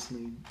to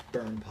constantly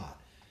burn pot?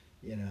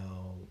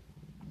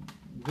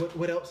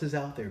 What else is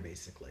out there,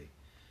 basically,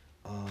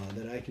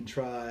 that I can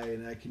try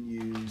and I can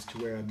use to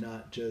where I'm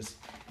not just,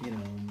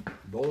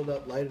 roll it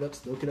up, light it up,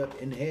 smoke it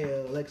up,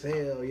 inhale,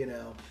 exhale,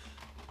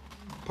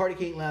 Party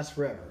can't last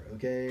forever,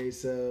 okay?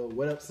 So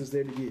what else is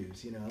there to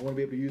use? I want to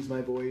be able to use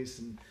my voice,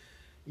 and,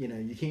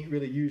 you can't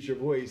really use your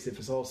voice if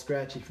it's all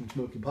scratchy from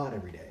smoking pot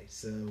every day.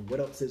 So what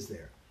else is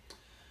there?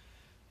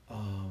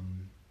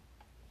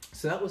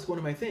 So that was one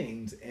of my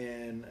things,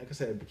 and like I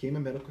said, I became a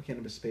medical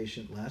cannabis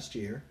patient last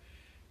year,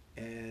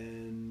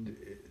 and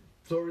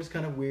Florida's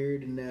kind of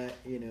weird in that,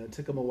 it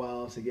took them a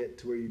while to get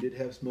to where you did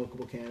have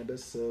smokable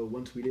cannabis. So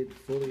once we did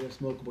fully have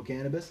smokable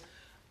cannabis,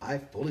 I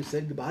fully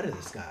said goodbye to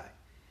this guy.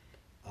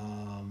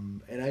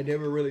 And I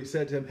never really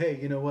said to him, hey,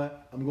 you know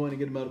what? I'm going to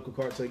get a medical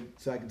card so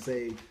I can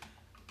say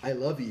I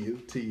love you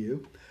to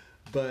you.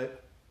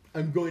 But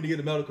I'm going to get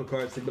a medical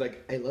card so I can be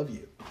like, I love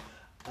you.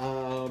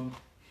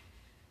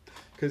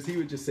 Because he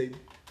would just say,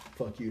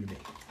 fuck you to me.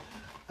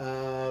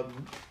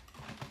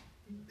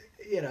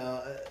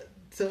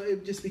 So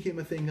it just became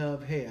a thing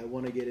of, hey, I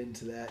want to get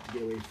into that to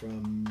get away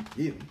from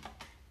you.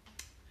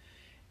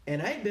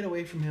 And I had been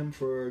away from him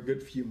for a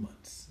good few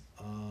months.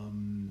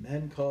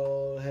 Hadn't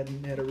called,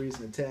 hadn't had a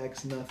reason to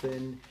text,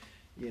 nothing.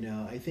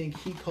 I think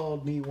he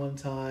called me one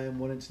time,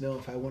 wanted to know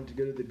if I wanted to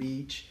go to the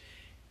beach.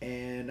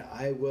 And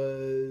I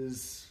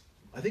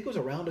think it was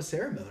around a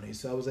ceremony.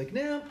 So I was like,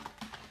 no,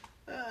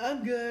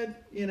 I'm good.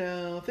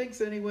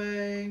 Thanks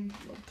anyway.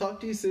 I'll talk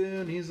to you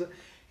soon. He's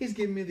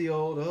giving me the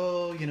old,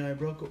 I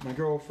broke up with my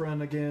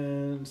girlfriend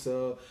again,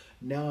 so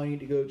now I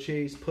need to go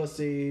chase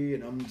pussy.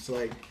 And I'm just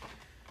like,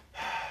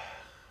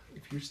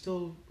 if you're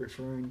still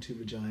referring to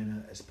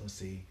vagina as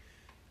pussy,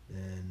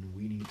 then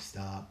we need to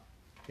stop.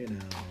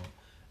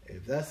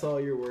 If that's all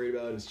you're worried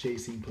about is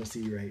chasing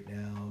pussy right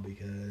now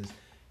because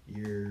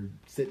you're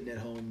sitting at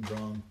home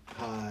drunk,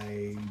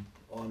 high,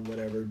 on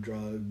whatever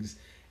drugs,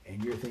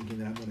 and you're thinking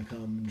that I'm going to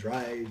come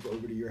drive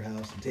over to your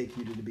house and take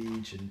you to the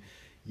beach, and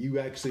you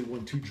actually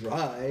want to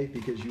drive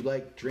because you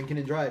like drinking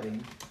and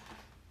driving,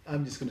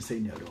 I'm just going to say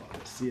no to all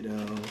this.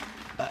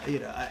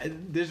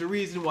 There's a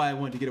reason why I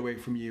wanted to get away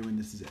from you, and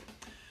this is it.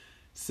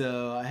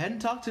 So I hadn't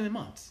talked to him in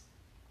months.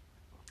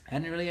 I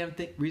hadn't really had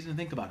a reason to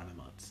think about him in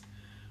months.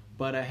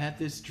 But I had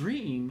this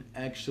dream,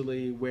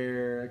 actually,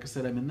 where, like I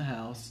said, I'm in the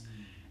house,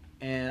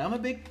 and I'm a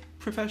big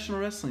professional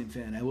wrestling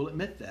fan. I will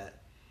admit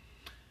that.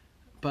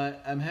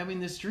 But I'm having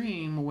this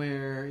dream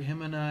where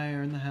him and I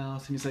are in the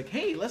house, and he's like,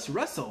 hey, let's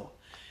wrestle.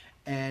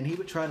 And he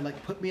would try to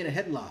put me in a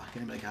headlock,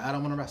 and I'd be like, I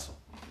don't want to wrestle.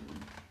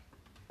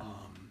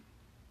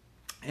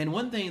 And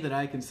one thing that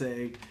I can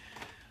say,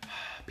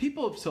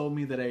 people have told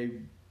me that I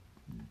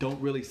don't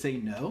really say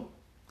no.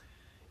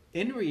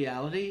 In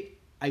reality,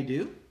 I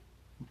do,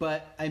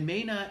 but I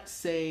may not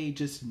say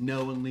just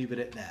no and leave it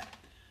at that.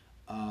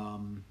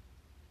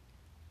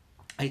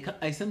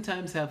 I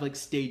sometimes have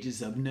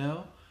stages of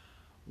no,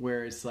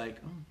 where it's like,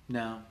 oh,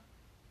 no.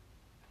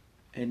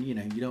 And you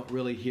don't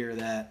really hear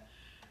that.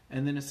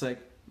 And then it's like,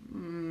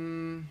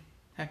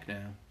 heck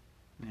no,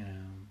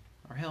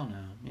 or hell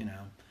no,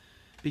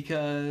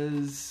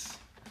 because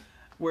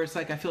where it's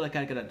I feel like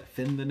I gotta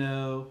defend the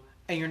no,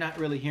 and you're not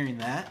really hearing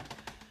that,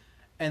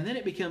 and then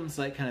it becomes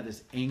kind of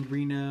this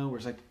angry no, where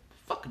it's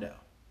fuck no,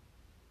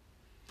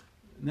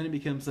 And then it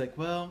becomes like,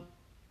 well,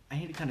 I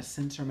need to kind of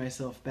censor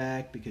myself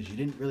back because you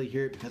didn't really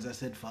hear it because I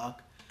said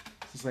fuck.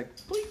 So it's like,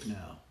 bleep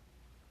no.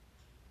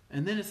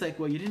 And then it's like,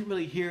 well, you didn't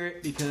really hear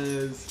it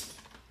because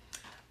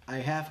I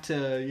have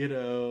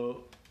to,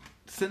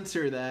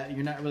 censor that.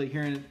 You're not really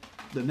hearing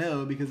the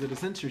no because of the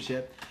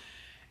censorship.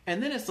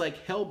 And then it's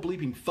like, hell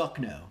bleeping fuck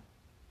no.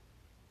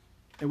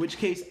 In which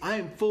case, I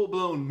am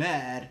full-blown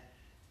mad,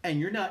 and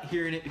you're not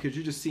hearing it because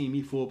you're just seeing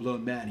me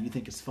full-blown mad and you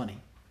think it's funny.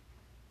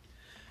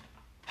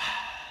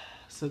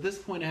 So at this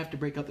point, I have to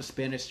break out the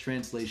Spanish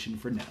translation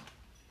for no.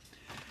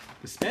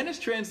 The Spanish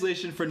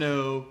translation for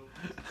no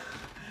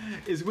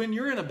is when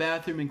you're in a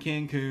bathroom in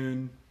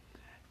Cancun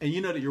and you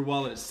know that your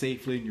wallet is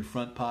safely in your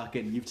front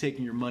pocket and you've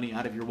taken your money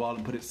out of your wallet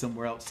and put it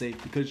somewhere else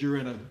safe because you're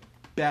in a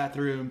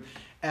bathroom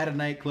at a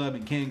nightclub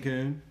in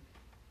Cancun.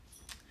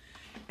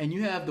 And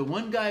you have the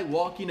one guy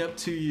walking up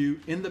to you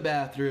in the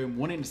bathroom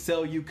wanting to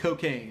sell you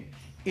cocaine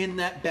in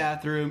that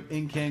bathroom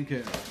in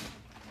Cancun.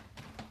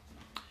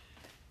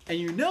 And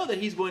you know that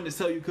he's going to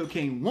sell you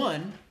cocaine,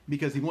 one,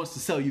 because he wants to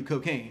sell you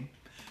cocaine,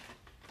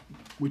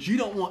 which you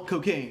don't want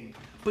cocaine,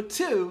 but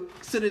two,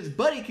 so that his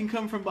buddy can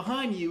come from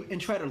behind you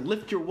and try to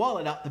lift your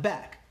wallet out the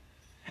back.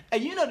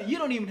 And you know that you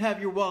don't even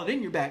have your wallet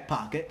in your back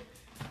pocket.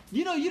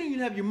 You know you don't even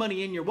have your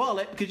money in your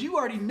wallet because you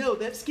already know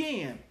that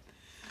scam.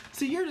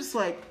 So you're just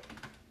like,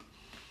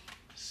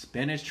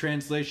 Spanish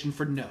translation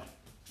for no.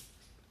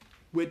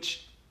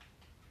 Which,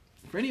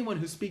 for anyone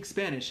who speaks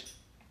Spanish,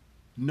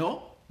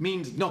 no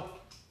means no.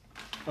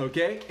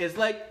 Okay? It's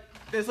like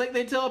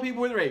they tell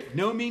people with rape.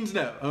 No means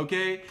no.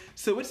 Okay?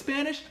 So with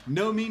Spanish,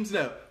 no means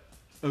no.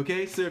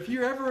 Okay? So if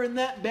you're ever in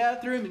that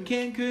bathroom in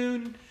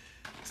Cancun,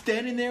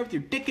 standing there with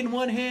your dick in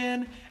one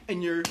hand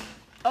and your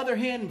other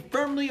hand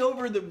firmly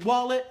over the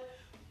wallet,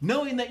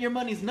 knowing that your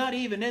money's not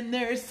even in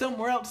there, it's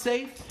somewhere else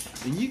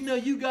safe, and you know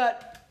you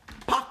got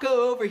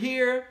Paco over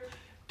here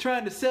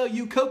trying to sell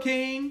you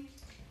cocaine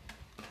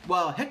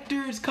while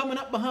Hector is coming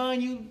up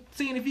behind you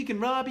seeing if he can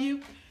rob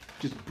you,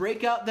 just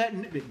break out that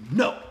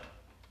no.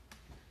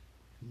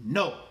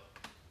 No.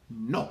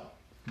 No.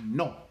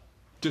 No.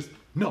 Just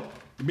no.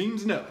 It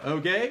means no,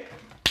 okay?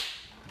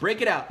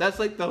 Break it out. That's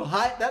like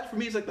that for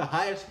me is like the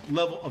highest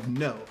level of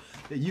no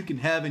that you can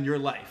have in your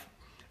life.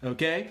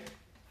 Okay?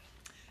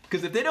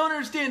 Because if they don't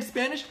understand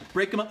Spanish,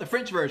 break them up the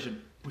French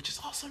version, which is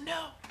also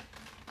no.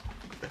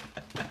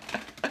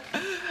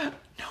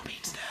 No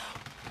means no,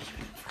 even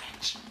in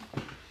French.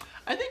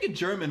 I think in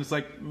German it's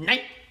like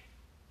nein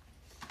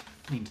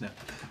means no.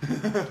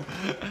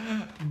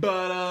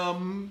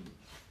 But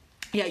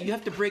yeah, you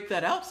have to break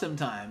that out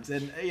sometimes.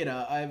 And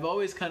I've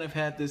always kind of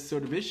had this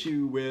sort of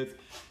issue with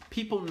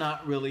people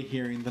not really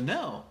hearing the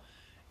no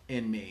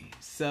in me.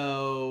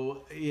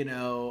 So,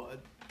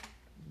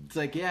 it's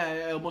like,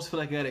 yeah, I almost feel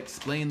like I gotta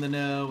explain the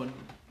no, and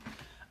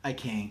I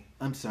can't.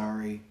 I'm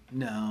sorry.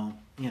 No,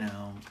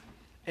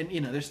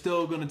 And, they're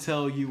still going to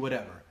tell you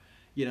whatever.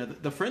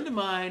 The friend of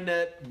mine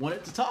that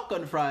wanted to talk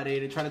on Friday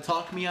to try to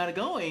talk me out of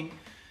going,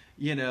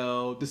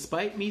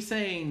 despite me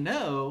saying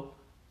no,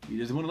 he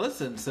doesn't want to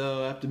listen.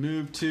 So I have to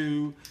move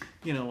to,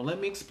 let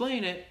me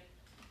explain it.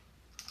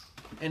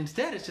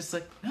 Instead, it's just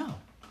like, no,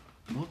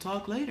 we'll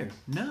talk later.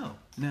 No.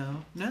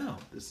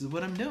 This is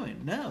what I'm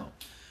doing. No.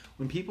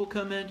 When people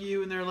come at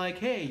you and they're like,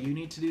 hey, you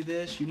need to do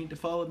this, you need to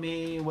follow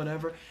me,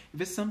 whatever. If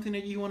it's something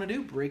that you want to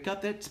do, break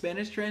out that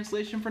Spanish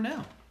translation for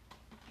now.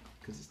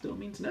 Because it still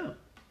means no.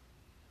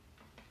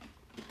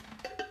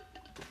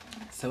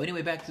 So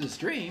anyway, back to the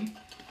stream.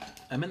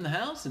 I'm in the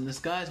house and this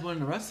guy's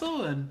wanting to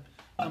wrestle and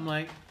I'm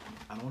like,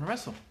 I don't want to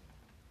wrestle.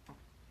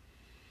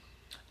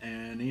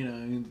 And,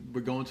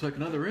 we're going to like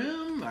another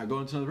room. I go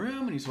into another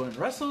room and he's wanting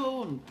to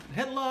wrestle and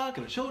headlock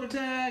and a shoulder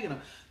tag and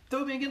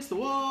throw me against the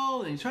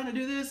wall and he's trying to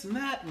do this and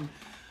that and,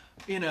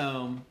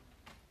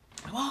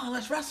 well,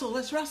 let's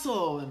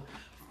wrestle. And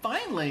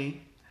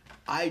finally,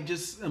 I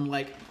just am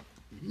like,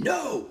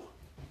 no,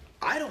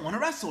 I don't want to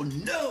wrestle,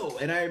 no.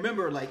 And I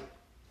remember like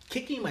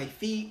kicking my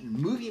feet and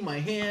moving my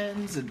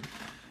hands and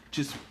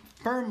just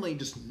firmly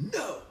just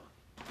no.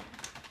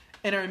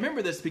 And I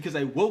remember this because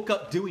I woke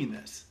up doing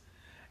this.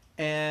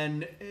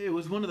 And it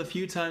was one of the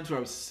few times where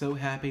I was so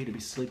happy to be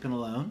sleeping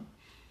alone.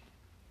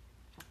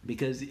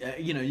 Because,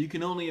 you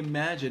can only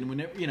imagine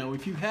whenever,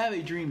 if you have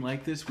a dream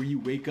like this where you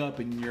wake up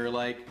and you're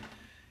like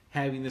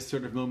having this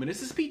sort of moment. It's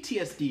this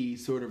PTSD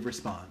sort of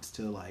response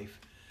to life.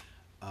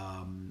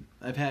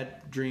 I've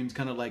had dreams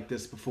kind of like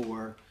this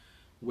before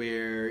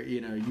where,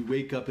 you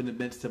wake up in the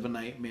midst of a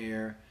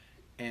nightmare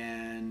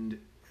and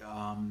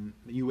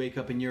you wake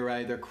up and you're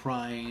either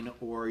crying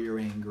or you're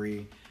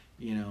angry.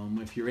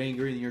 If you're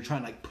angry and you're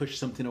trying to like push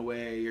something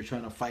away, you're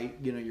trying to fight,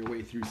 your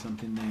way through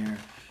something there.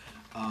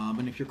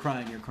 And if you're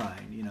crying, you're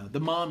crying. The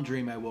mom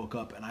dream, I woke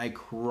up and I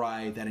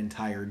cried that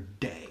entire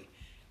day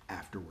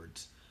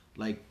afterwards.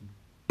 Like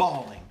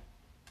bawling,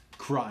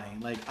 crying.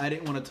 Like I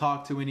didn't want to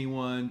talk to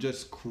anyone,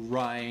 just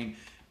crying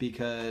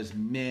because,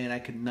 man, I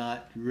could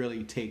not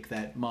really take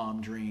that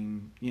mom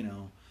dream.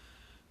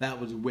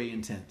 That was way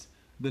intense.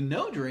 The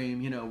no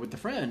dream, with the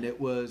friend, it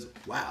was,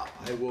 wow.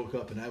 I woke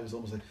up and I was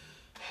almost like,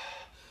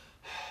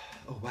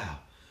 oh, wow.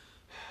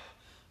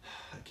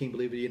 can't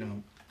believe it,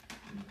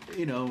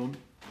 you know.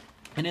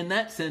 And in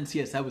that sense,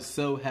 yes, I was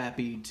so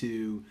happy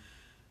to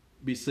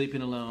be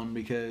sleeping alone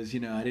because,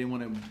 I didn't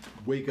want to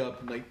wake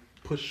up and like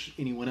push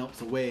anyone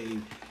else away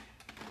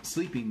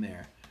sleeping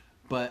there.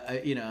 But,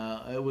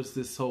 it was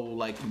this whole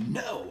like,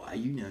 no,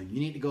 you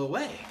need to go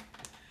away.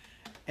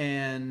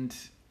 And,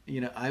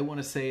 I want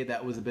to say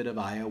that was a bit of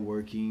Aya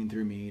working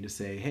through me to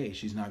say, hey,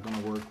 she's not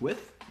going to work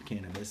with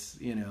cannabis,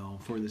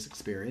 for this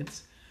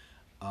experience.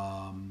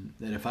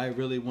 That if I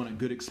really want a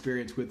good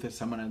experience with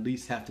this, I'm going to at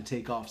least have to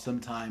take off some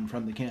time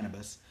from the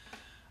cannabis.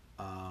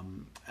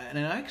 And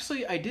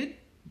actually, I did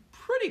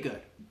pretty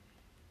good.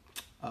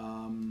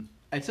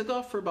 I took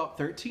off for about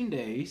 13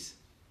 days.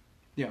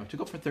 Yeah, I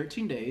took off for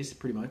 13 days,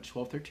 pretty much,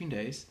 12, 13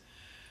 days.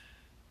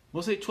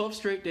 We'll say 12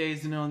 straight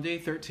days, and on day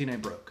 13, I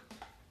broke.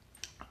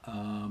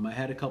 I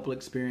had a couple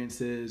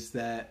experiences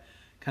that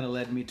kind of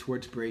led me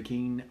towards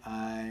breaking.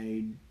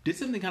 I did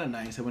something kind of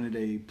nice. I wanted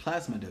a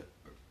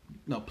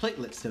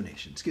platelets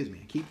donation. Excuse me.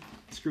 I keep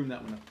screwing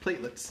that one up.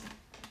 Platelets.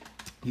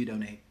 You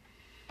donate.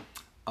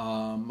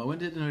 I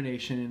went to the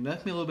donation and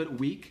left me a little bit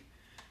weak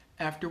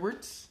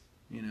afterwards.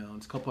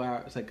 It's a couple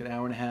hours. It's like an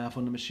hour and a half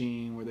on the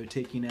machine where they're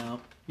taking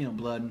out,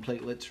 blood and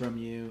platelets from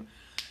you.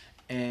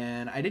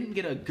 And I didn't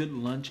get a good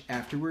lunch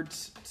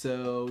afterwards,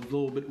 so a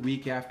little bit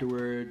weak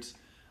afterwards.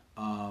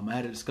 I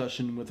had a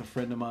discussion with a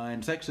friend of mine.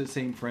 It's actually the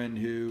same friend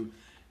who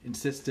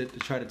insisted to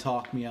try to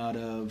talk me out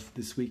of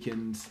this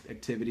weekend's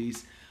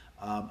activities.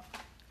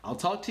 I'll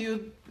talk to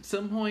you at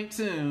some point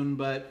soon,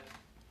 but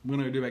we're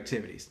going to do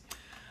activities.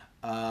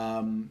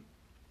 I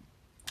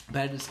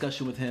had a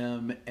discussion with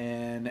him,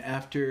 and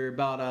after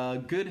about a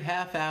good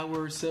half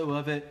hour or so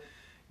of it,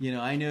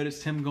 I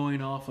noticed him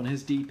going off on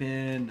his deep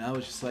end. I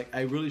was just like,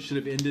 I really should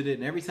have ended it.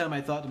 And every time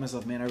I thought to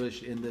myself, man, I really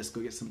should end this,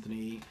 go get something to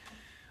eat.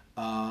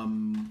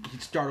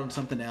 He'd start on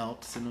something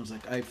else, and I was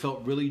like, I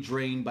felt really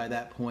drained by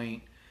that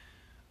point.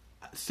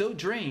 So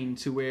drained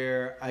to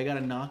where I got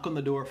a knock on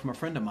the door from a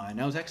friend of mine.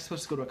 I was actually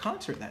supposed to go to a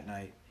concert that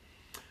night.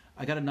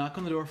 I got a knock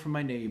on the door from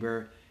my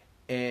neighbor,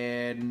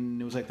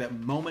 and it was like that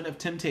moment of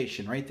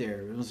temptation right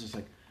there. It was just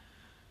like,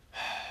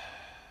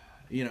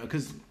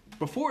 because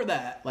before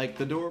that, like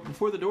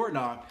before the door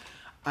knocked,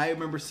 I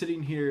remember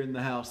sitting here in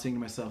the house saying to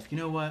myself, you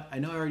know what? I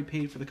know I already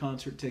paid for the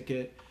concert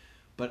ticket,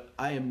 but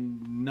I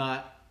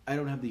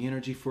don't have the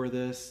energy for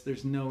this.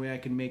 There's no way I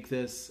can make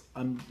this.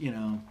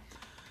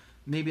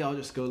 Maybe I'll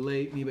just go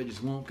late. Maybe I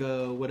just won't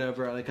go,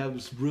 whatever. Like I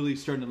was really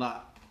starting to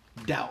not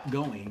doubt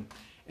going.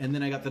 And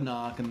then I got the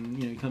knock and,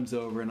 he comes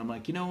over and I'm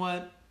like, you know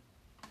what?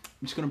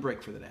 I'm just going to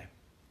break for the day.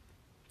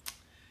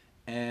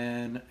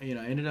 And,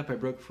 I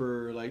broke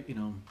for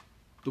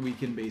the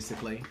weekend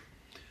basically.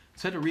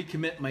 So I had to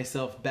recommit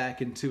myself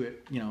back into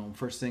it,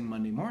 first thing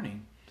Monday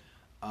morning,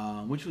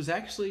 which was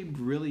actually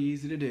really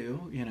easy to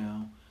do,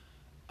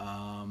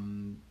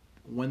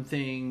 One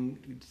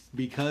thing,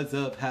 because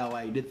of how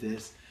I did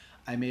this,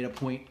 I made a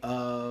point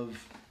of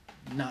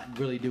not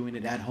really doing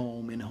it at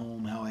home, in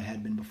home, how I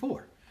had been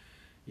before.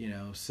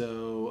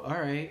 So, all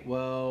right,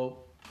 well,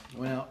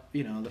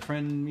 the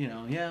friend,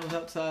 was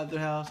outside their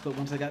house, but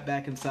once I got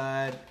back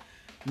inside,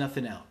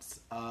 nothing else.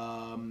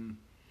 I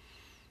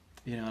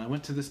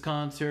went to this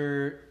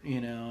concert,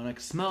 and I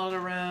could smell it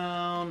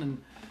around,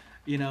 and,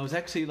 I was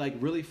actually,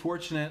 really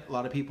fortunate. A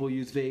lot of people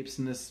use vapes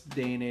in this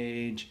day and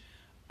age.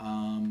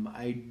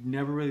 I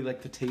never really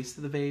liked the taste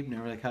of the vape,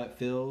 never like how it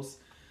feels.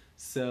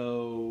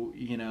 So,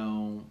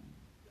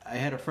 I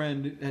had a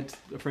friend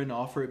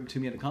offer it to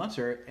me at a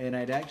concert, and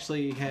I'd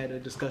actually had a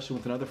discussion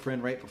with another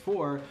friend right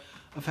before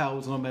of how I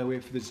was on my way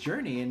for this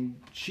journey, and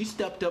she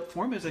stepped up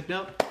for me. I was like,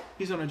 nope,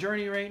 he's on a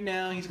journey right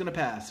now, he's going to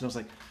pass. And I was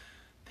like,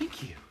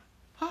 thank you.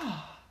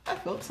 I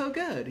felt so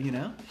good,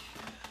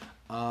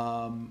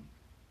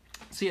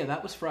 So yeah,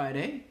 that was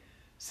Friday.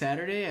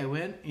 Saturday I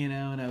went,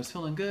 and I was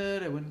feeling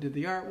good. I went and did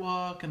the art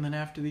walk, and then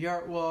after the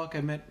art walk,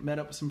 I met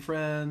up with some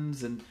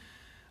friends, and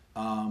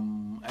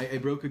I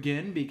broke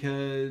again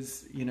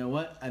because,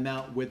 I'm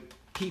out with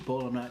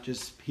people. I'm not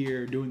just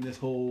here doing this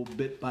whole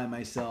bit by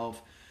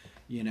myself.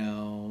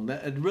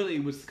 That it really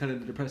was kind of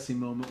the depressing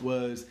moment,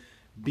 was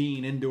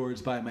being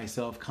indoors by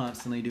myself,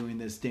 constantly doing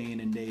this day in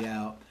and day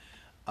out.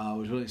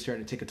 Was really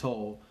starting to take a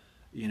toll.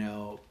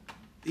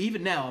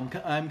 Even now,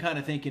 I'm kind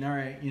of thinking, all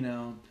right,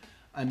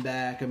 I'm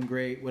back, I'm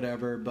great,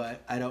 whatever,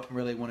 but I don't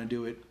really want to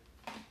do it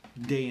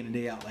day in and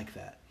day out like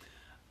that.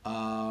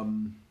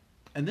 And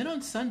then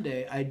on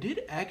Sunday, I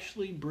did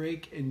actually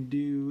break and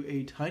do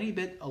a tiny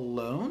bit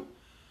alone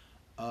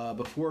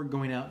before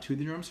going out to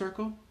the drum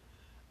circle.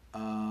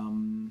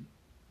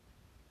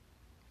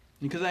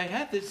 Because I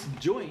had this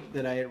joint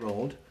that I had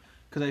rolled,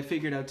 because I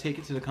figured I'd take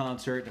it to the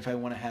concert. If I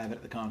want to have it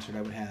at the concert,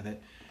 I would have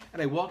it.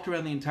 And I walked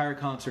around the entire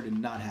concert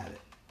and not have it.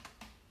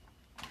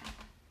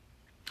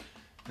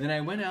 Then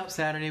I went out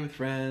Saturday with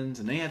friends,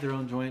 and they had their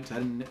own joints. I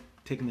didn't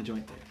take the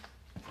joint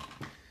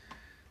there.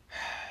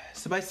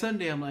 So by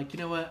Sunday, I'm like, you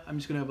know what? I'm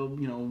just going to have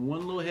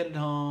one little hit at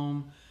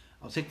home.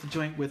 I'll take the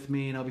joint with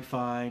me, and I'll be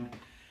fine.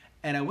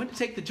 And I went to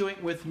take the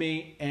joint with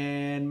me,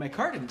 and my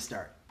car didn't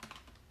start.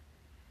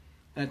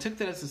 And I took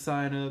that as a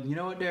sign of, you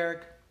know what,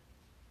 Derek?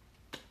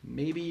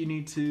 maybe you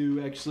need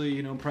to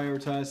actually,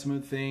 prioritize some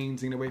of the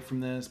things and get away from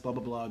this, blah,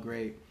 blah, blah.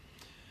 Great.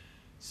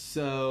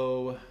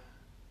 So,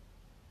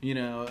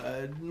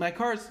 my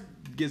car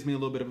gives me a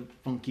little bit of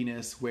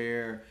funkiness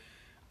where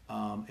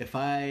if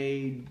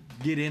I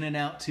get in and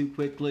out too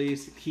quickly,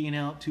 stick the key in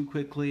and out too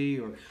quickly,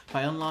 or if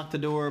I unlock the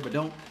door but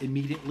don't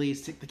immediately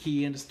stick the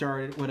key in to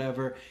start it,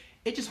 whatever,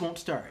 it just won't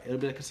start. It'll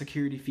be like a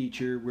security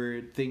feature where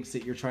it thinks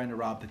that you're trying to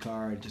rob the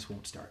car and it just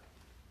won't start.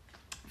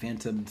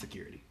 Phantom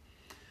security.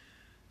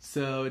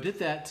 So it did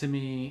that to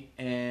me,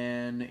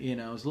 and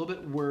I was a little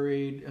bit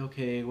worried.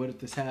 Okay, what if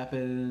this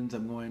happens?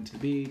 I'm going to the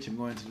beach, I'm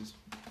going to this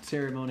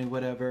ceremony,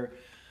 whatever.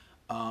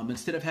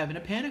 Instead of having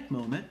a panic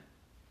moment,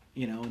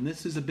 and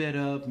this is a bit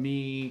of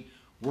me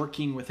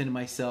working within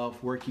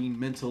myself, working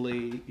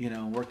mentally,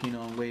 working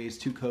on ways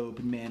to cope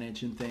and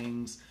manage and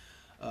things,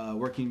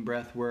 working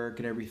breath work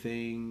and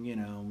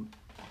everything,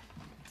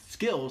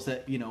 skills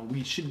that,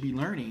 we should be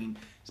learning,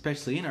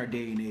 especially in our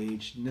day and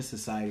age, in this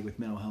society with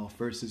mental health,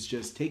 versus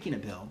just taking a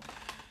pill,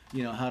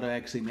 how to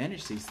actually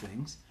manage these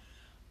things.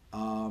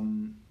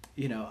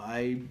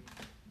 I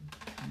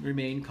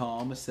remain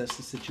calm, assess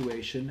the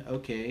situation.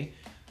 Okay,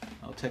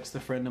 I'll text a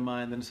friend of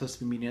mine that I'm supposed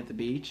to be meeting at the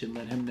beach and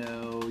let him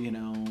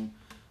know,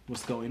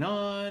 what's going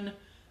on.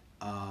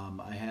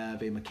 I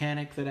have a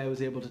mechanic that I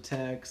was able to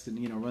text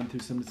and, run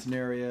through some of the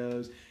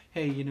scenarios.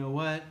 Hey, you know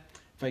what?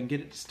 If I can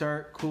get it to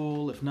start,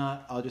 cool. If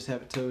not, I'll just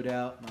have it towed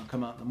out and I'll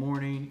come out in the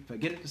morning. If I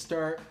get it to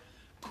start,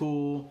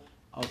 cool.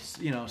 I'll,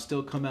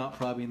 still come out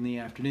probably in the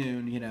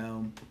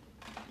afternoon,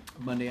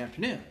 Monday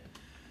afternoon.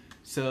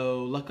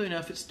 So luckily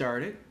enough, it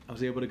started. I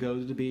was able to go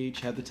to the beach,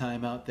 have the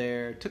time out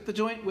there. Took the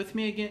joint with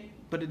me again,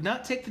 but did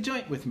not take the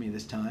joint with me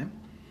this time.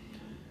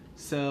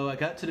 So I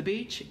got to the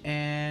beach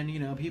and,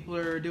 people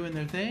are doing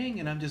their thing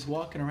and I'm just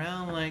walking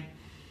around like,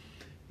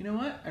 you know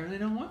what? I really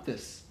don't want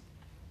this.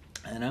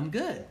 And I'm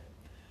good.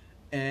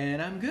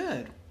 And I'm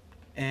good.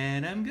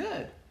 And I'm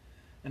good.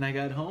 And I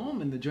got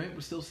home and the joint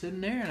was still sitting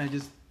there and I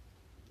just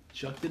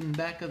chucked it in the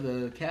back of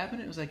the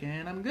cabinet. It was like,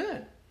 and I'm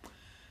good.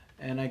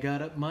 And I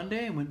got up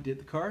Monday and went and did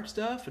the car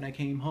stuff and I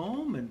came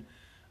home and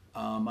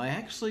I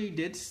actually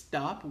did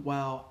stop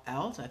while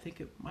out. I think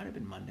it might have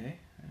been Monday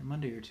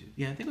or two.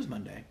 Yeah, I think it was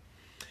Monday.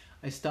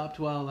 I stopped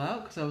while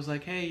out because I was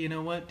like, hey, you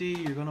know what, D,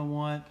 you're going to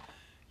want,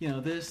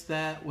 this,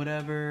 that,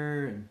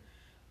 whatever. And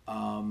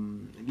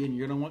again,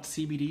 you're going to want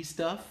CBD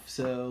stuff.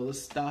 So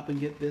let's stop and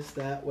get this,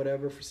 that,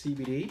 whatever for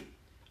CBD.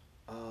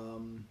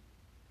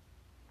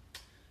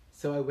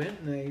 So I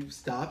went and I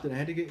stopped and I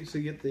had to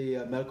get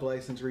the medical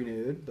license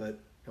renewed, but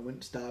I went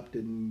and stopped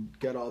and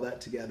got all that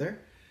together.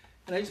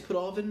 And I just put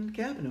all of it in the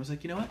cabinet. I was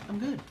like, you know what, I'm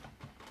good.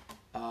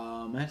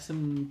 I had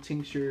some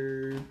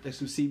tincture, like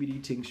some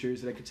CBD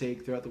tinctures that I could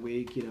take throughout the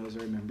week, as I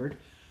remembered.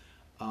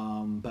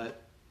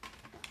 But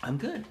I'm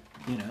good,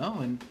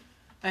 and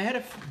I had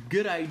a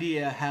good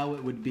idea how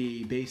it would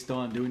be based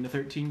on doing the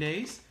 13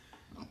 days.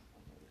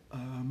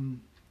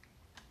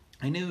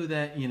 I knew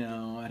that,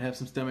 I'd have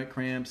some stomach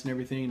cramps and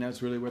everything. And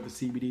that's really where the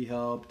CBD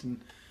helped.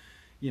 And,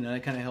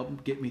 that kind of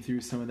helped get me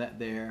through some of that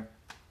there.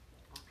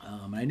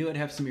 I knew I'd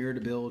have some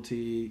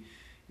irritability,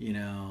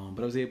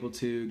 but I was able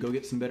to go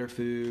get some better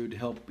food,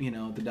 help,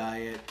 the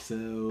diet.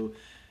 So,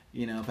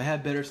 if I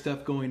have better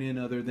stuff going in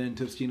other than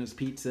Tostino's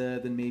Pizza,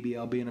 then maybe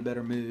I'll be in a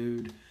better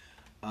mood.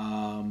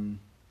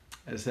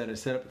 As I said, I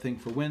set up a thing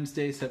for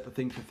Wednesday, set up a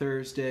thing for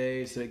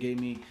Thursday. So it gave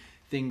me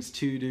things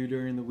to do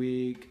during the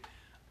week.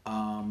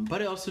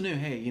 But I also knew,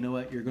 hey, you know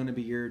what? You're going to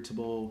be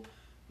irritable,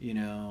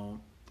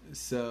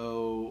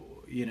 So,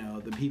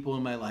 the people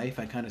in my life,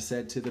 I kind of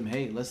said to them,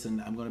 hey,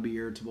 listen, I'm going to be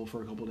irritable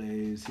for a couple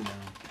days,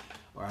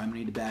 or I'm going to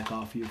need to back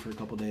off you for a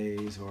couple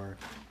days, or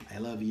I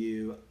love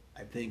you,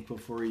 I'm thankful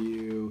for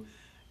you,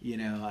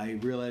 I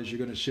realize you're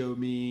going to show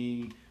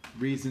me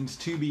reasons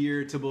to be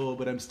irritable,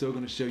 but I'm still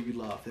going to show you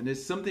love. And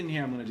there's something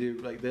here I'm going to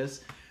do like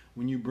this.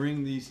 When you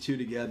bring these two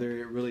together,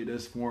 it really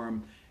does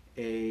form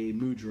a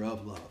mudra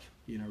of love.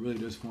 It really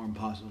does form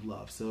positive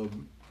love. So,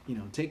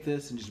 take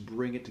this and just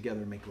bring it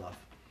together and make love.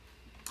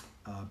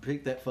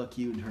 Pick that fuck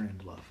you and turn it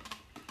into love.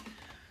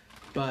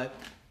 But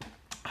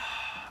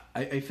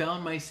I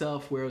found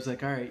myself where I was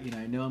like, all right,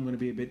 I know I'm going to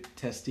be a bit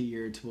testy,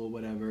 irritable,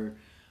 whatever.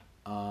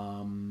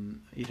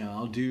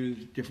 I'll do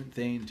different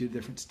things, do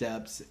different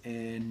steps,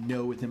 and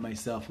know within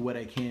myself what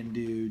I can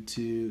do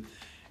to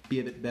be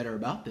a bit better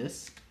about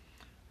this.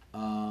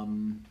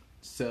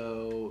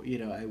 So,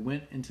 I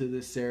went into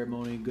this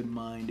ceremony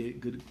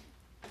good-minded, good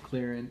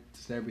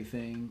clearance and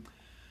everything.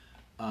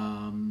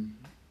 And,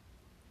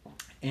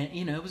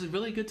 it was a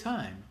really good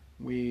time.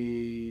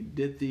 We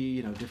did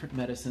the, different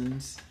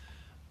medicines,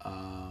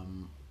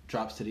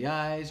 drops to the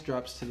eyes,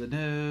 drops to the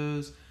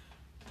nose,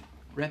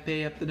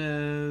 reppe up the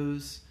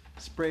nose,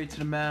 spray to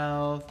the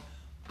mouth,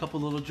 a couple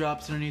little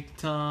drops underneath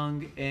the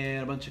tongue,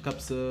 and a bunch of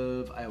cups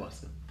of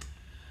ayahuasca.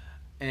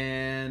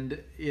 And,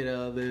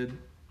 the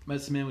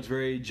medicine man was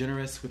very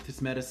generous with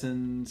his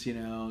medicines,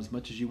 as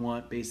much as you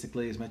want,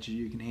 basically, as much as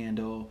you can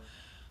handle.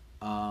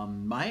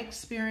 My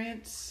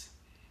experience,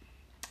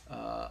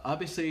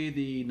 Obviously,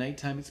 the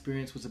nighttime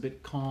experience was a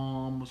bit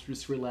calm, was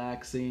just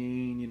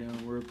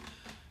relaxing. We're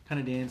kind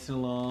of dancing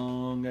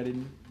along. I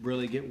didn't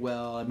really get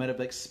well. I might have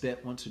like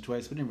spit once or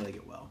twice, but didn't really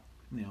get well.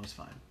 It was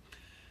fine.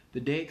 The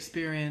day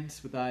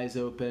experience with eyes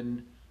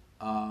open,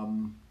 I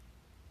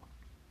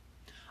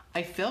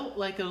felt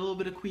like a little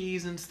bit of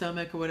queasy in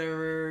stomach or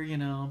whatever,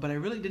 but I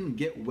really didn't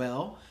get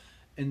well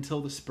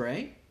until the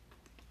spray.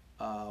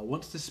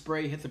 Once the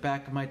spray hit the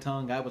back of my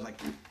tongue, I was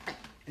like,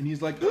 and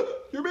he's like,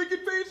 you're making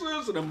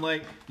faces. And I'm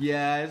like,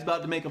 yeah, it's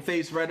about to make a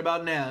face right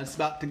about now. It's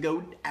about to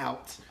go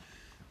out.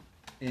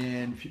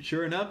 And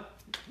sure enough,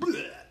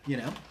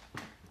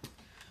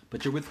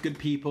 but you're with good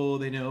people.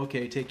 They know,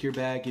 okay, take your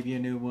bag, give you a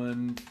new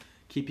one,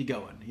 keep you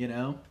going,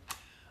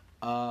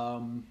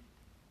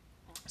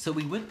 So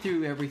we went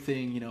through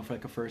everything, for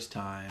like a first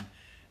time.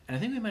 And I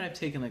think we might have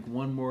taken like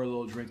one more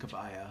little drink of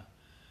Aya.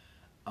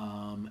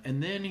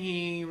 And then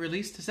he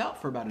released us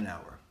out for about an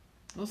hour.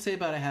 Let's say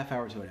about a half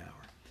hour to an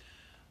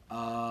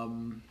hour.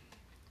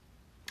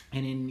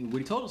 And what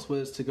he told us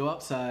was to go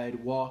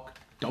outside, walk,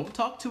 don't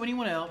talk to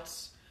anyone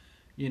else,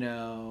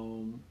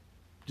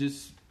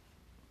 just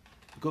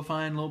go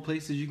find little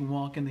places you can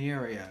walk in the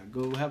area.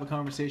 Go have a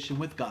conversation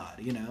with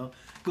God,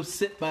 Go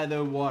sit by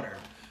the water,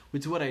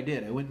 which is what I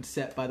did. I went and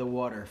sat by the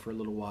water for a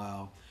little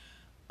while.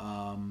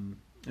 I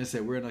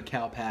said, we're in a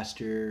cow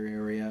pasture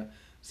area,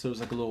 so it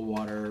was like a little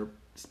water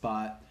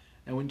spot.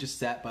 I went and just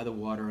sat by the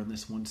water on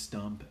this one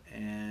stump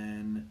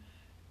and,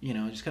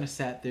 just kind of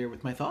sat there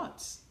with my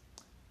thoughts.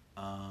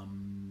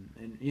 And,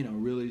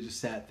 really just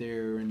sat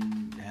there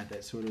and had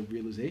that sort of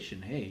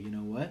realization, hey, you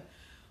know what?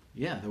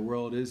 Yeah, the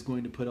world is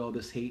going to put all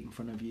this hate in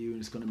front of you, and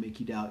it's going to make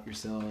you doubt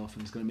yourself,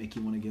 and it's going to make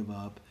you want to give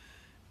up.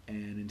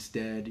 And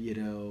instead,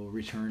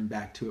 return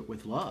back to it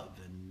with love,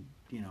 and,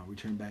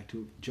 return back to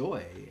it with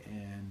joy,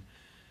 and,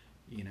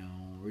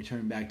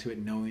 return back to it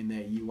knowing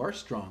that you are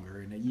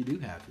stronger and that you do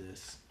have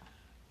this,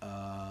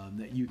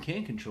 that you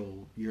can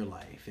control your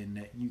life, and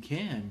that you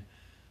can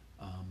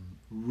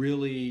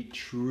really,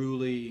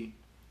 truly,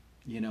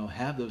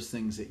 have those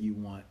things that you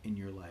want in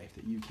your life,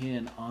 that you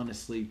can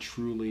honestly,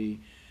 truly,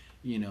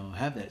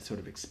 have that sort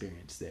of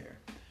experience there.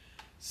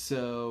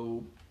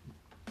 So,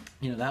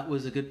 that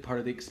was a good part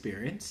of the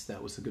experience.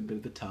 That was a good bit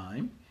of the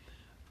time.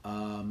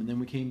 And then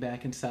we came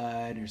back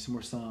inside, and there's some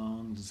more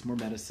songs and some more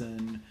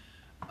medicine.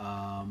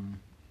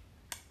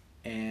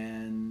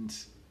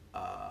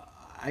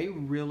 I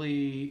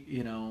really,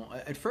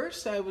 at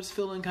first I was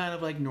feeling kind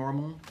of like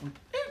normal,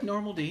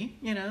 normal D,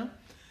 Yeah,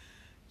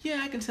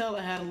 I can tell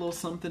I had a little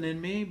something in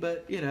me,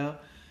 but,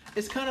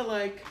 it's kind of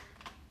like,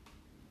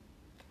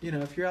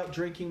 if you're out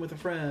drinking with a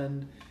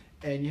friend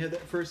and you have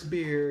that first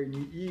beer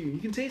and you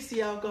can taste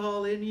the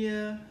alcohol in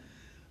you,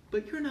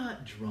 but you're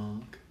not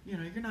drunk.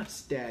 You're not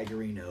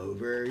staggering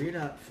over. You're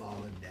not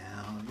falling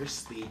down. Your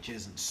speech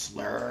isn't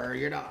slurred.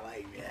 You're not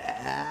like,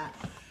 yeah.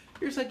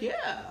 You're just like,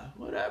 yeah,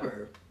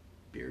 whatever.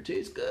 Beer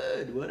tastes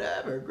good.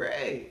 Whatever.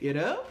 Great.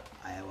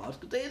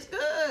 Ayahuasca tastes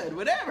good.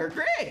 Whatever.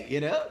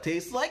 Great.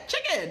 Tastes like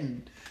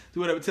chicken.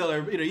 So what I would tell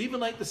her, even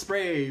like the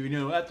spray,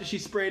 after she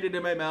sprayed it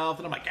in my mouth,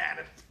 and I'm like, yeah,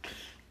 it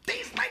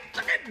tastes like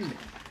chicken.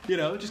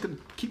 Just gonna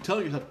keep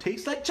telling yourself,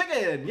 tastes like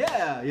chicken,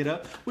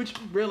 yeah, which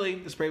really,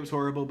 the spray was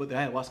horrible, but the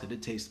ayahuasca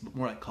did taste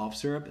more like cough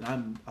syrup, and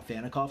I'm a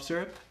fan of cough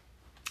syrup.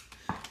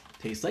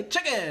 Tastes like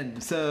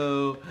chicken,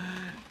 so,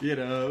 it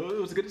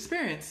was a good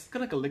experience.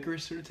 Kind of like a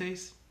licorice sort of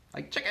taste,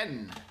 like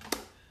chicken.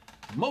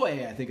 Moe,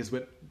 I think is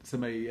what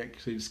somebody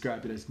actually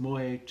described it as,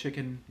 moe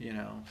chicken,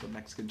 so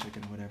Mexican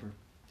chicken, whatever.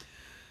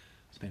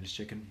 Spanish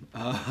chicken.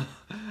 I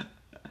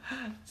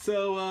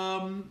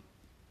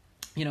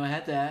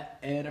had that,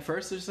 and at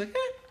first I was like,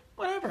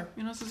 whatever,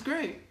 this is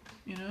great,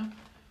 I'm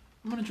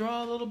gonna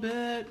draw a little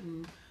bit,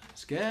 and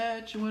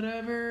sketch, and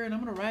whatever, and I'm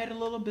gonna write a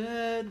little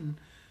bit, and,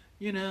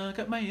 I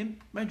got my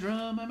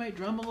drum, I might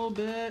drum a little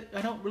bit,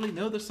 I don't really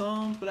know the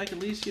songs, but I can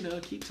at least,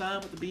 keep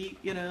time with the beat,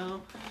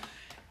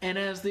 and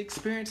as the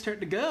experience started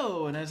to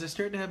go, and as I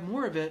started to have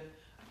more of it,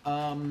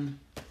 I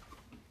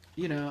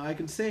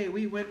can say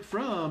we went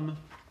from,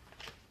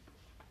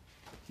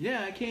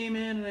 I came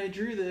in and I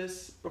drew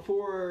this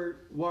before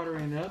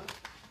watering up,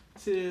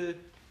 to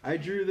I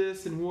drew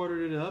this and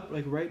watered it up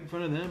like right in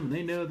front of them, and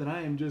they know that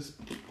I am just,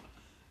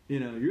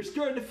 you're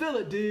starting to feel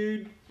it,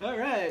 dude. All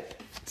right.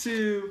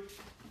 To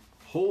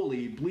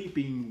holy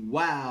bleeping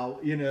wow,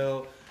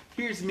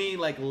 here's me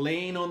like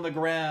laying on the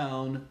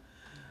ground,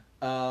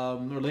 or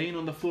laying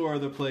on the floor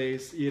of the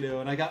place,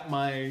 and I got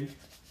my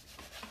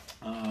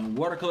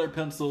watercolor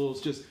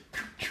pencils just.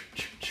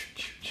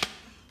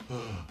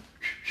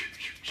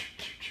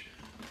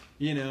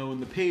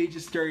 And the page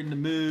is starting to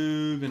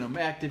move, and I'm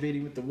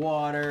activating with the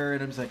water,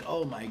 and I'm just like,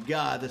 oh my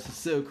God, this is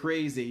so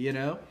crazy,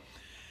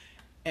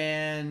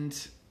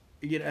 And,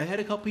 I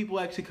had a couple people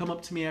actually come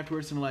up to me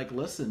afterwards and like,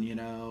 listen,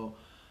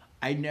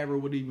 I never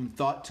would have even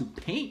thought to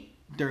paint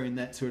during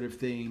that sort of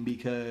thing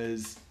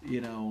because,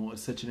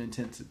 it's such an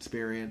intense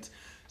experience.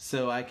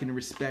 So I can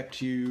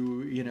respect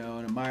you,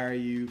 and admire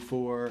you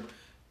for,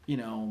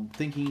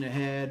 thinking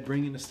ahead,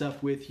 bringing the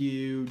stuff with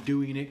you,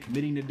 doing it,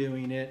 committing to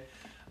doing it.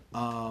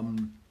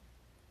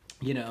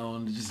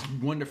 and just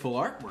wonderful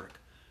artwork.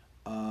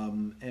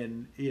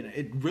 And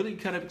it really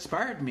kind of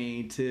inspired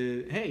me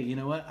to, hey, you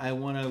know what? I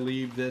want to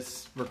leave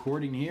this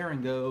recording here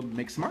and go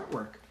make some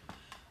artwork.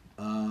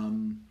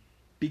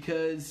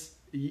 Because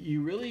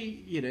you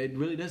really, it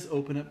really does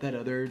open up that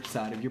other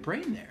side of your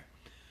brain there.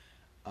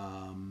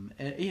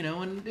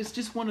 And it's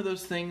just one of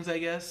those things, I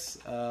guess.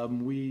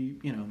 We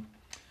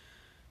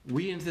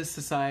in this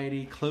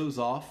society close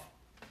off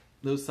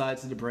those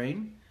sides of the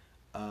brain.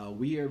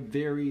 We are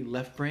very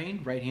left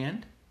brain, right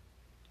hand,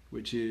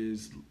 which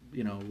is,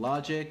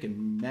 logic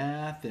and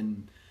math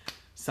and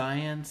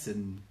science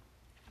and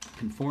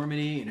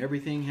conformity, and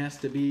everything has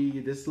to be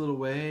this little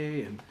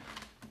way. And,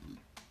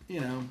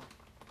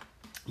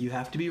 you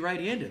have to be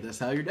right-handed. That's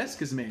how your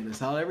desk is made. That's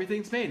how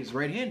everything's made, is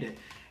right-handed.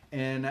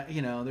 And,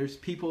 there's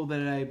people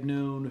that I've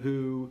known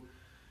who,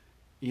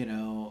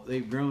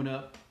 they've grown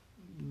up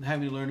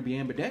having to learn to be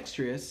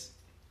ambidextrous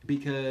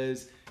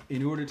because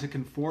in order to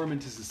conform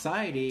into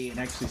society and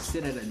actually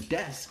sit at a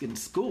desk in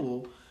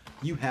school,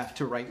 you have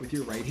to write with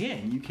your right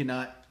hand. You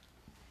cannot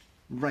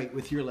write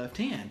with your left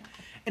hand.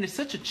 And it's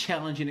such a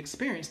challenging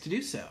experience to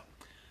do so.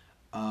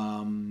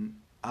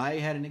 I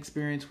had an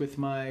experience with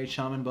my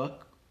shaman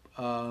book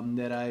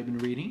that I've been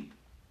reading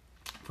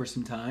for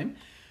some time,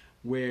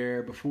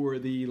 where before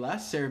the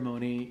last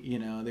ceremony,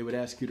 they would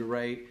ask you to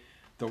write,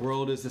 "The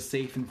world is a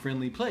safe and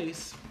friendly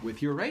place,"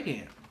 with your right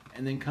hand,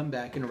 and then come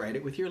back and write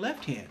it with your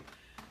left hand.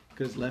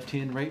 Because left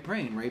hand, right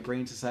brain. Right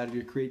brain's the side of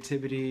your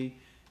creativity.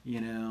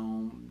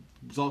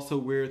 It's also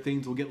where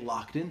things will get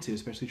locked into,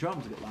 especially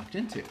traumas will get locked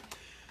into.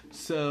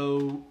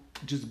 So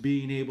just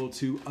being able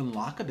to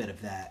unlock a bit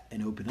of that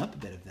and open up a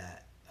bit of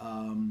that,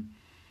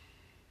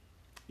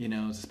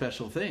 is a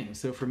special thing.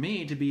 So for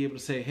me to be able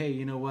to say, hey,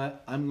 you know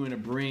what? I'm going to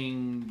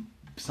bring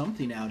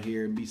something out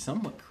here and be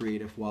somewhat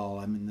creative while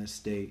I'm in this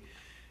state,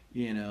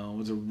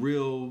 was a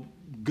real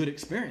good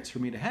experience for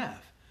me to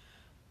have.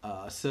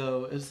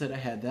 So as I said, I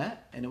had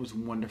that, and it was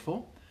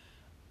wonderful.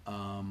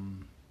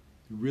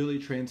 Really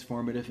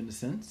transformative in a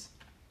sense.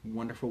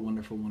 Wonderful,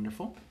 wonderful,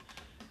 wonderful.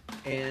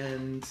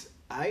 And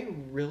I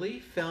really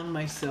found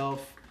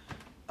myself,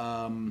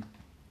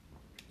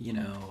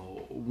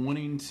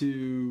 wanting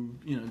to,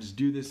 just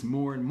do this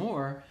more and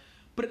more.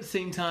 But at the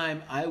same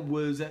time, I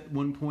was at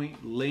one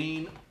point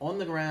laying on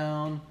the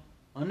ground,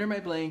 under my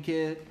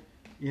blanket,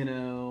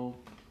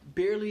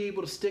 barely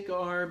able to stick an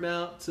arm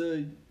out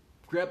to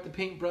grab the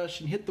paintbrush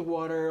and hit the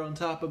water on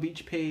top of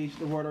each page,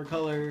 the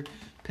watercolor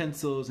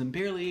pencils, and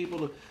barely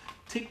able to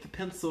take the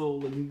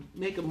pencil and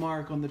make a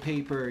mark on the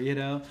paper,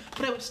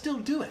 But I would still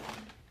do it.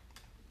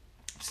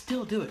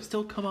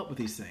 Still come up with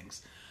these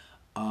things.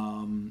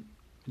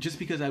 Just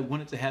because I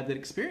wanted to have that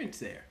experience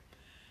there.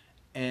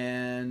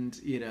 And,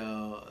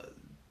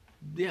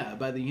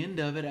 by the end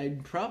of it, I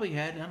probably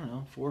had,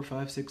 4,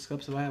 5, 6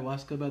 cups of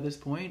ayahuasca by this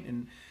point.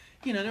 And,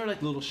 they were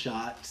like little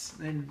shots.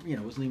 And,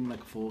 it wasn't even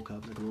like a full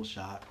cup, like a little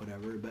shot,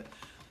 whatever. But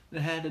it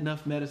had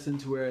enough medicine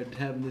to where I'd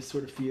have this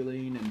sort of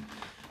feeling.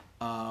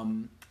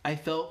 And I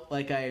felt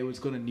like I was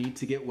going to need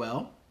to get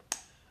well.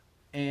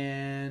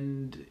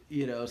 And,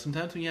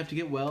 sometimes when you have to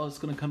get well, it's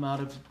going to come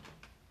out of,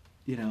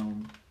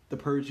 the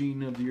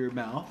purging of your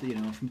mouth,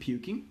 from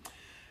puking.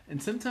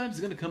 And sometimes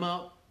it's going to come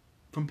out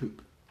from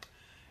poop.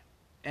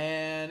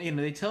 And,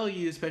 they tell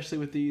you, especially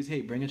with these,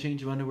 hey, bring a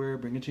change of underwear,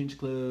 bring a change of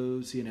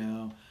clothes,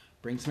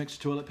 bring some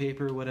extra toilet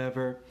paper,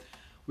 whatever.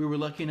 We were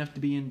lucky enough to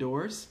be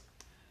indoors.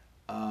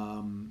 It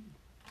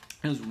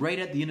was right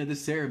at the end of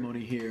this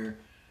ceremony here,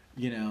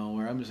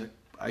 where I'm just like,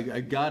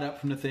 I got up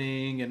from the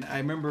thing, and I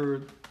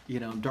remember,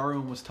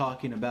 Darwin was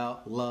talking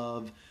about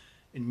love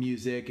and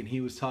music, and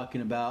he was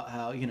talking about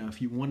how,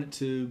 if you wanted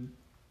to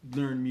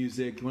learn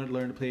music, you wanted to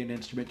learn to play an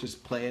instrument,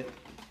 just play it,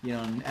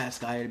 and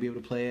ask Aya to be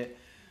able to play it.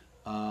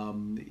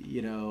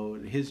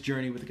 His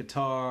journey with the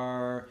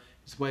guitar,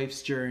 his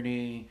wife's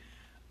journey,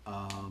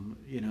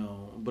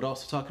 but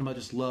also talking about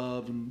just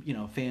love and,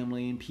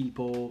 family and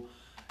people.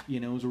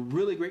 It was a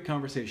really great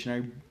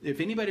conversation. If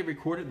anybody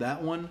recorded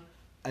that one,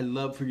 I'd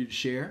love for you to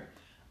share.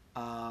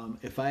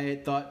 If I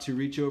had thought to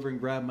reach over and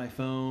grab my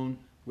phone,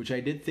 which I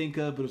did think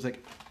of, but it was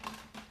like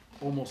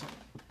almost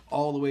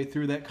all the way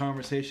through that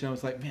conversation, I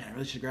was like, man, I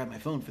really should grab my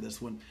phone for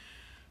this one.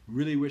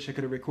 Really wish I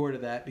could have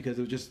recorded that because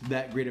it was just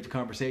that great of a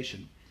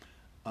conversation.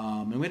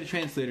 And we had a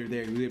translator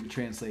there who was able to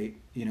translate,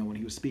 when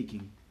he was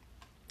speaking.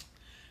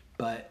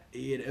 But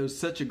it was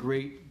such a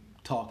great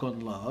talk on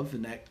love,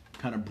 and that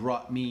kind of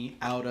brought me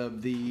out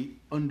of the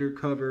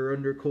undercover,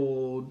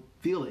 undercold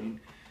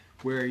feeling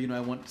where, I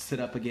want to sit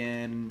up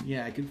again.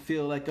 Yeah, I could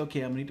feel like,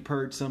 okay, I'm going to need to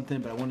purge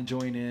something, but I want to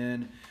join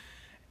in.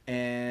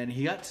 And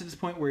he got to this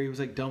point where he was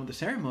like done with the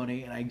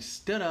ceremony, and I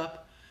stood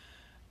up,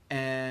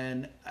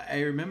 and I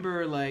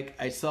remember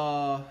I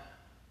saw,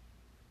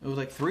 it was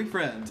like 3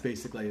 friends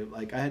basically.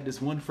 Like I had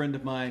this one friend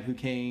of mine who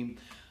came,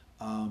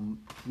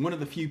 one of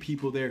the few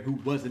people there who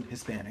wasn't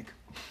Hispanic,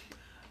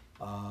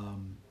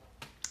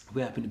 who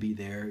happened to be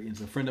there.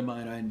 It's a friend of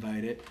mine I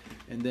invited,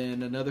 and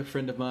then another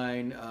friend of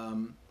mine,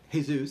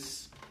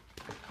 Jesus.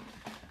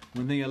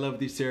 One thing I love with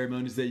these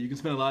ceremonies is that you can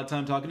spend a lot of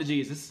time talking to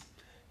Jesus.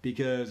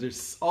 because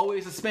there's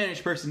always a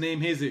Spanish person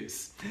named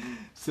Jesus.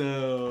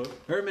 So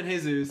Herman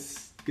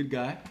Jesus, good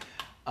guy.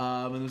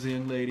 And there was a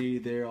young lady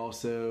there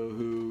also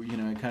who,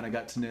 I kind of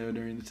got to know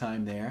during the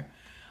time there.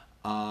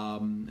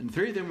 And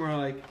three of them were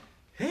like,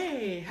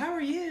 "Hey, how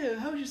are you?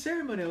 How was your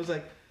ceremony?" I was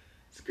like,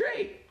 "It's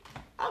great.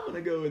 I'm going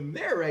to go in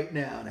there right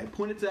now." And I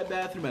pointed to that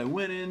bathroom. I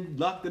went in,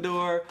 locked the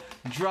door,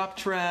 dropped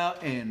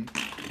trout, and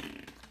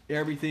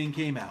everything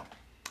came out.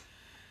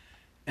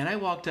 And I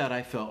walked out,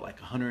 I felt like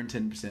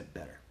 110%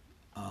 better.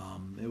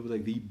 It was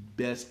like the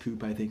best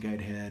poop I think I'd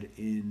had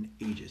in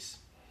ages.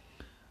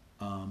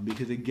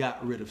 Because it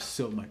got rid of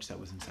so much that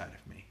was inside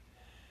of me.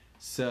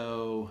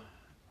 So,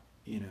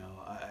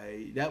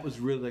 that was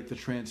really like the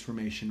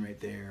transformation right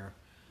there.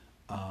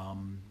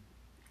 And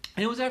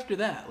it was after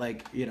that,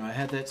 I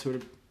had that sort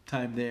of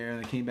time there,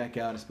 and I came back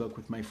out. I spoke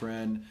with my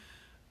friend,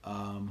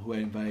 who I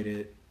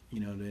invited,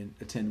 to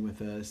attend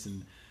with us,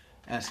 and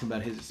asked him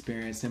about his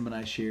experience. Him and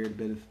I shared a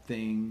bit of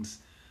things,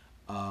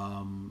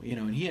 and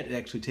he had to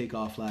actually take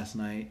off last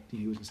night.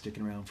 He wasn't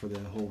sticking around for the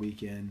whole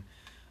weekend.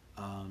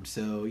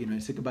 So, I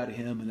said goodbye to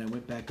him, and I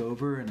went back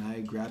over, and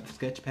I grabbed the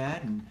sketch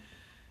pad, and,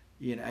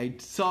 I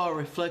saw a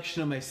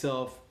reflection of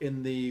myself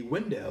in the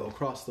window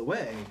across the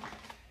way,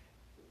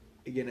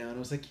 and I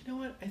was like, you know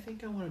what? I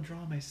think I want to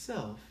draw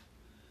myself.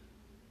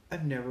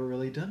 I've never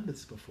really done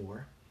this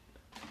before.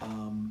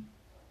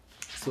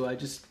 So I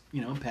just,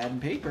 pad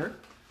and paper,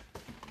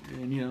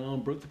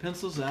 and, broke the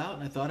pencils out,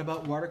 and I thought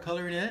about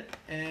watercoloring it,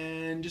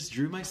 and just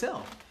drew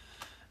myself.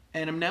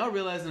 And I'm now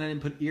realizing I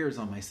didn't put ears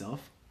on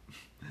myself.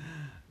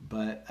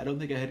 But I don't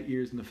think I had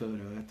ears in the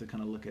photo. I have to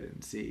kind of look at it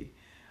and see.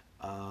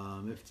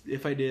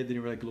 If I did, then they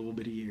were like little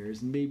bitty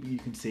ears. And maybe you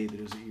can say that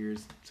there's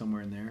ears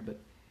somewhere in there. But,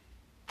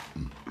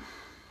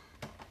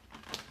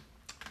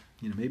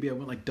 maybe I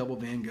went like double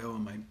Van Gogh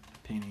on my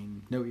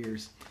painting. No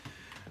ears.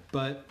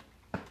 But,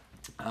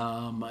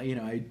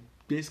 I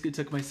basically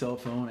took my cell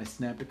phone. I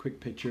snapped a quick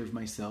picture of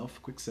myself, a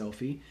quick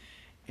selfie.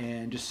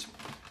 And just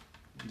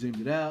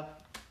zoomed it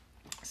out,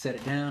 set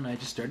it down. I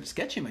just started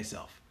sketching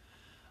myself.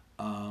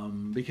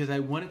 Because I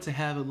wanted to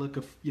have a look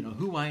of,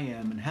 who I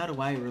am and how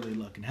do I really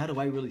look and how do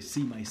I really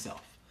see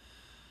myself.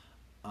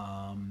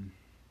 And,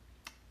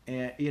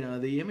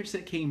 the image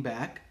that came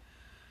back,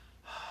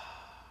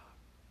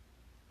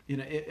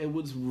 it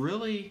was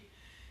really,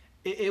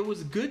 it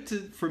was good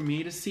for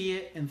me to see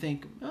it and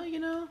think,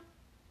 well,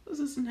 this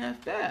isn't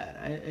half bad.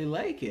 I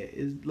like it.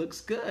 It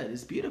looks good.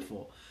 It's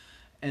beautiful.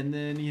 And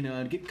then,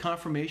 I'd get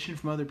confirmation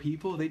from other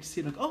people. They'd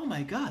see like, "Oh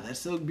my God, that's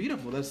so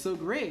beautiful. That's so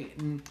great."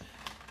 And,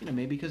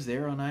 maybe because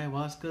they're on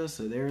ayahuasca,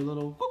 so they're a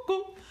little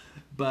cuckoo.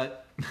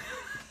 But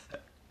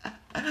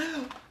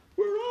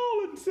we're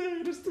all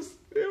insane.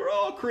 We're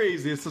all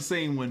crazy. It's the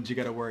same ones you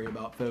got to worry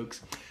about,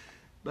 folks.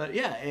 But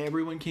yeah,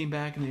 everyone came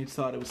back and they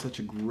thought it was such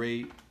a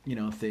great,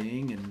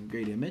 thing and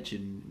great image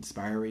and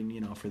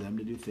inspiring, for them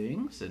to do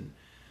things. And,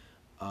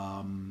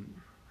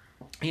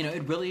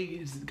 it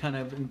really kind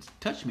of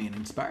touched me and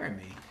inspired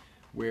me.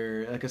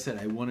 Where, like I said,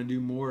 I want to do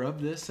more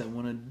of this. I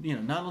want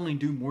to, not only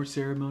do more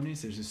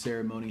ceremonies. There's a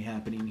ceremony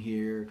happening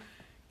here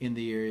in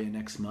the area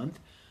next month.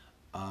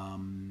 I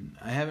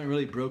haven't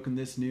really broken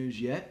this news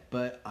yet,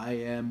 but I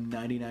am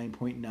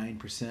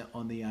 99.9%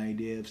 on the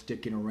idea of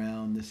sticking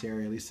around this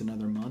area at least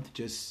another month,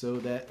 just so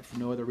that for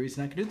no other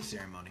reason I can do the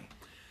ceremony.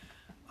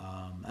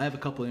 I have a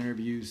couple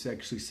interviews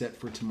actually set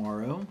for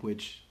tomorrow,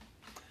 which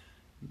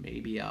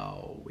maybe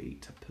I'll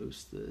wait to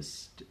post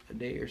this a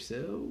day or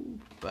so,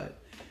 but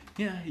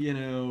yeah,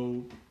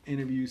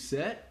 interview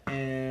set,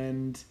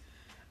 and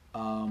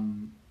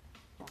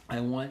I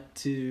want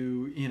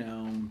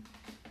to,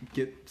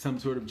 get some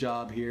sort of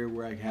job here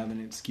where I have an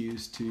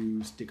excuse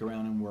to stick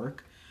around and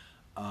work.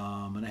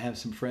 And I have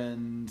some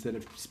friends that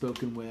I've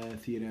spoken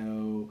with,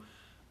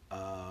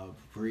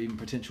 for even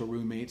potential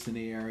roommates in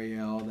the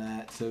area, all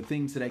that. So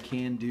things that I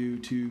can do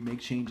to make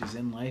changes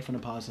in life in a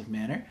positive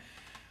manner.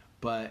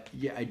 But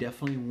yeah, I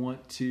definitely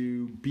want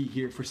to be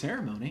here for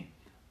ceremony.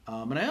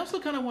 And I also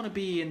kind of want to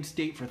be in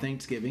state for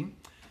Thanksgiving.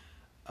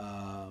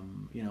 I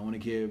want to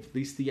give at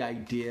least the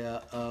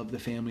idea of the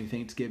family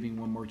Thanksgiving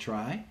one more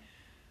try.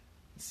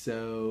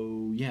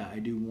 So yeah, I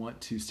do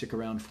want to stick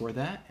around for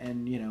that.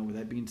 And, with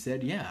that being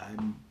said, yeah,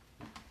 I'm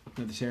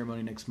at the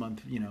ceremony next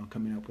month,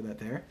 coming up with that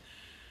there.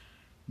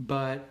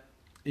 But,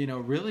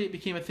 really it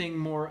became a thing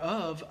more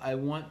of, I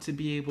want to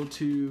be able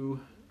to,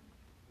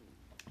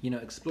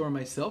 explore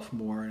myself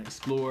more and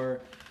explore,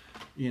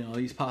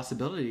 these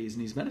possibilities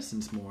and these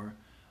medicines more.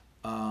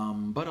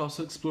 But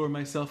also explore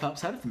myself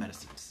outside of the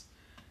medicines.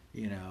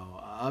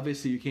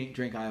 Obviously you can't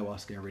drink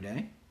ayahuasca every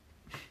day.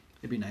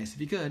 It'd be nice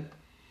if you could.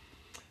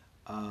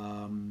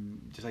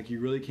 Just like you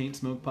really can't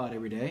smoke pot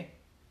every day.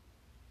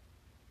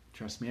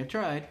 Trust me, I've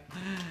tried.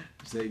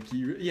 It's like,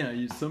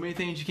 there's so many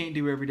things you can't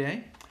do every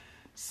day.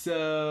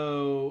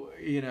 So,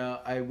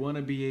 I want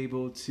to be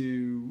able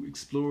to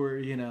explore,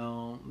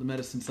 the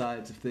medicine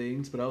sides of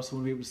things, but I also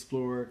want to be able to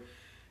explore,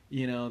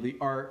 the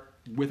art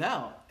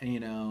without,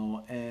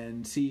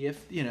 and see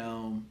if,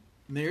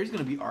 there's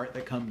going to be art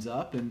that comes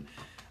up, and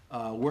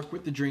work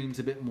with the dreams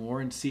a bit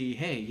more and see,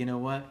 hey,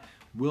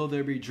 will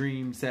there be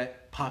dreams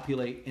that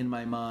populate in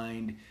my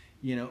mind,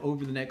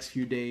 over the next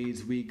few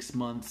days, weeks,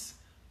 months,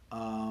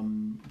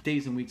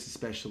 days and weeks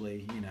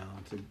especially,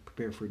 to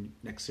prepare for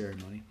next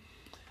ceremony.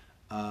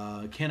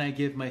 Can I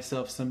give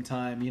myself some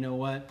time? You know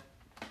what?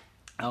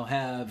 I'll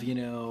have,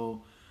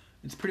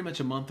 it's pretty much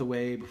a month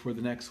away before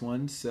the next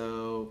one.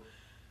 So,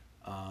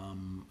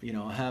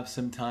 I'll have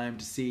some time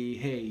to see,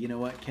 hey, you know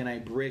what? Can I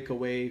break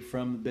away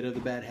from a bit of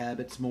the bad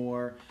habits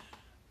more?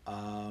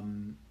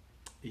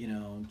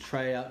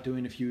 Try out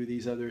doing a few of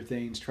these other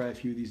things, try a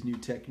few of these new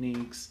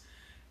techniques.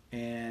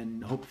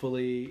 And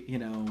hopefully,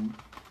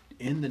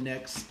 in the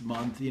next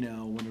month,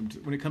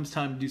 when it comes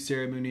time to do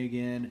ceremony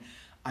again,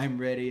 I'm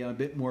ready. I'm a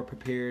bit more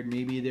prepared.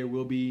 Maybe there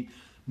will be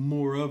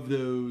more of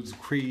those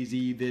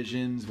crazy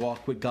visions,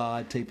 walk with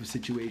God type of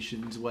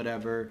situations,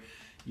 whatever,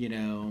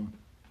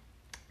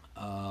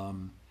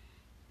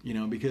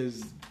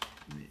 because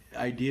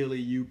ideally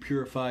you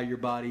purify your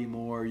body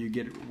more, you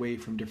get away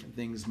from different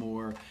things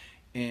more,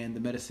 and the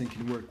medicine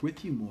can work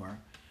with you more.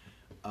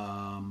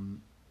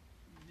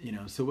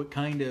 So what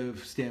kind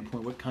of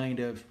standpoint, what kind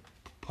of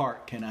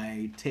part can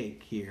I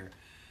take here?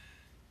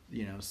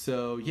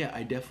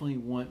 I definitely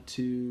want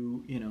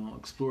to,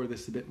 explore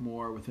this a bit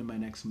more within my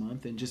next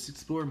month, and just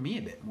explore me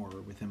a bit more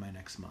within my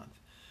next month.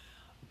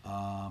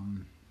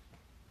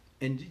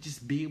 And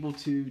just be able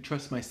to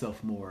trust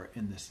myself more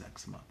in this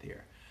next month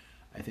here.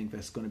 I think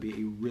that's going to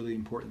be a really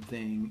important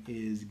thing,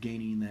 is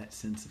gaining that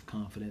sense of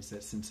confidence,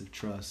 that sense of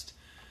trust,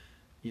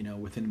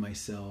 within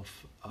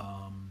myself.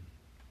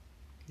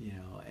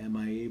 Am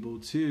I able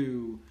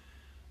to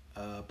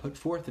put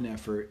forth an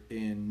effort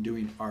in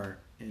doing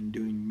art, in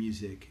doing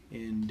music,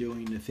 in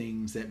doing the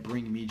things that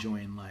bring me joy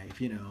in life?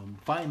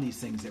 Find these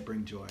things that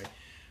bring joy.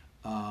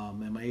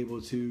 Am I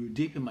able to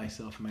deepen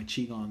myself in my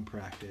Qigong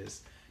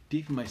practice?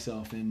 Deepen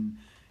myself in,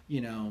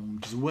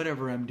 just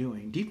whatever I'm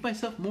doing. Deepen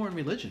myself more in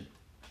religion,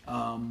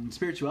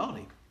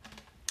 spirituality.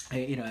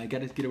 I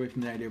got to get away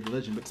from the idea of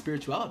religion, but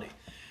spirituality.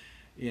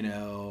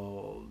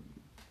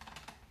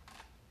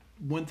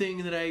 One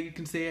thing that I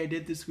can say I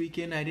did this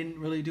weekend, I didn't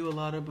really do a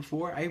lot of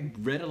before. I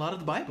read a lot of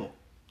the Bible.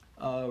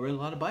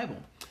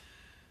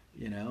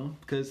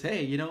 Because,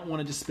 hey, you don't want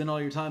to just spend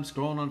all your time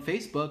scrolling on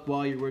Facebook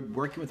while you're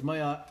working with my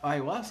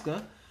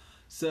ayahuasca.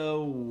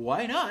 So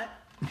why not?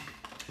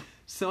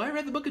 So I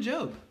read the book of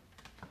Job.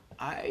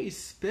 I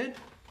spent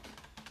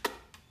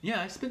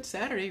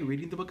Saturday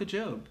reading the book of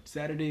Job.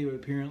 Saturday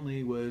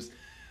apparently was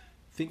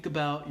Think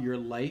About Your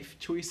Life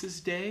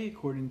Choices Day,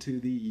 according to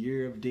the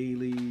Year of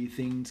Daily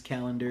Things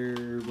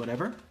calendar,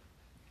 whatever.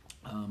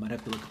 I'd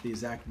have to look at the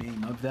exact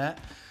name of that.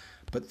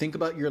 But Think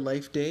About Your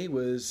Life Day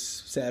was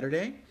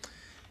Saturday.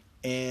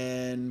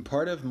 And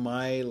part of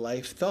my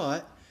life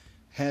thought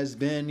has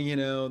been,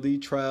 the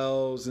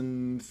trials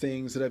and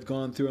things that I've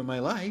gone through in my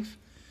life.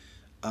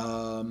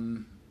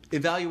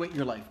 Evaluate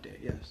your life day,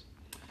 yes.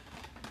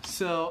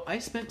 So I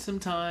spent some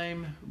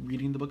time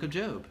reading the book of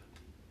Job.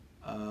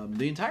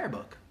 The entire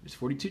book. There's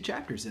 42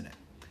 chapters in it.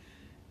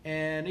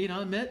 And,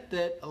 I admit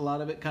that a lot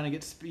of it kind of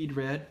gets speed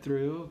read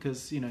through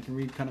because, I can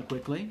read kind of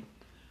quickly.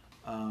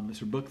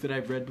 It's a book that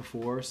I've read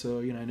before, so,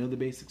 I know the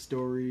basic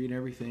story and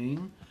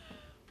everything.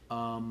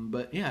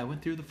 But, I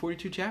went through the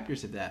 42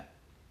 chapters of that.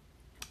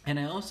 And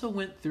I also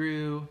went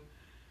through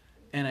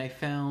and I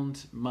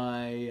found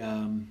my,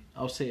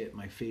 I'll say it,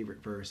 my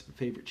favorite verse, my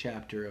favorite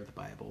chapter of the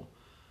Bible,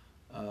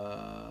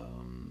 out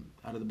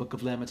of the book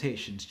of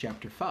Lamentations,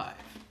 chapter 5.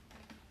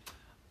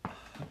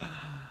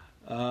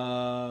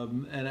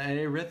 And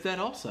I read that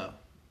also.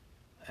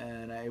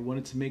 And I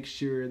wanted to make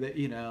sure that,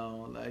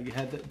 I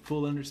had that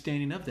full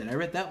understanding of that. I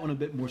read that one a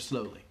bit more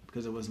slowly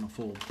because it wasn't a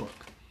full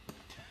book.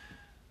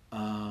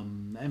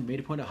 I made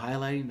a point of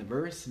highlighting the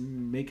verse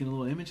and making a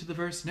little image of the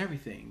verse and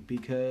everything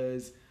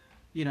because,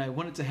 I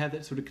wanted to have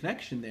that sort of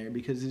connection there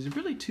because there's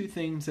really two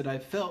things that I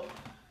felt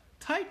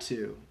tied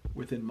to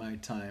within my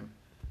time.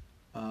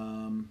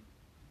 One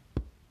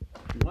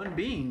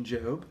being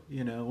Job,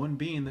 one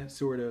being that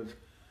sort of,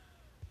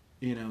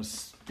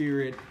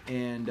 spirit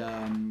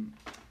and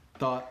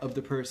thought of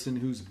the person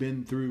who's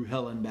been through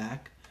hell and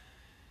back.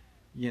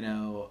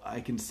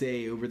 I can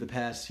say over the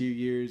past few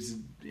years,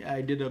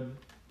 I did a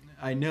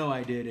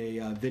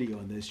video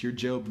on this, your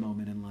Job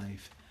moment in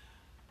life,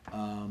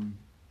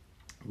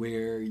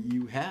 where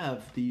you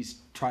have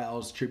these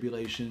trials,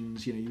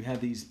 tribulations, you have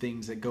these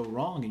things that go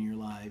wrong in your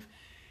life,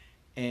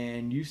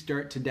 and you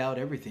start to doubt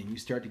everything. You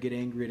start to get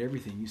angry at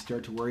everything. You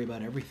start to worry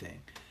about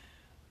everything.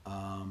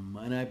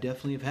 And I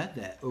definitely have had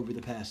that over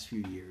the past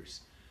few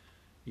years.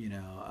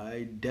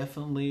 I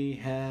definitely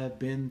have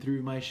been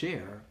through my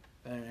share,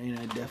 and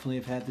I definitely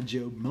have had the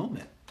Job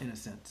moment, in a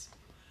sense.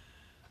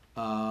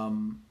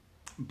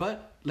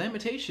 But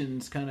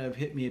Lamentations kind of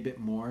hit me a bit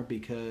more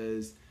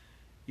because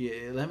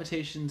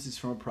Lamentations is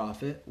from a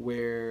prophet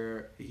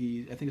where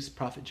I think it's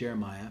prophet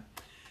Jeremiah,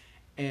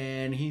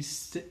 and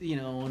he's,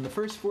 in the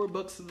first four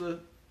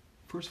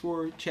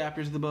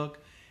chapters of the book,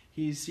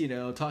 he's,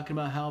 talking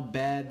about how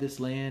bad this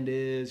land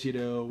is,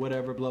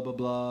 whatever, blah, blah,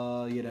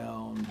 blah,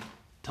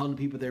 telling the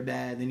people they're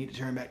bad, they need to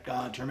turn back to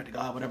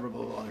God, whatever,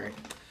 blah, blah, blah, right?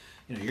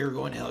 you're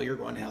going to hell, you're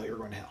going to hell, you're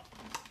going to hell.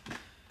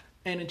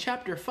 And in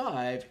chapter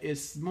 5,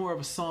 it's more of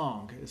a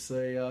song. It's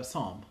a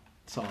song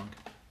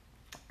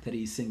that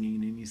he's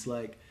singing, and he's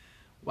like,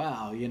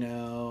 wow,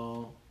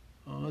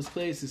 this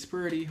place is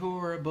pretty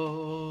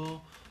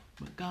horrible,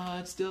 but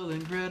God's still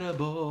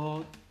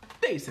incredible.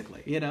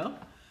 Basically,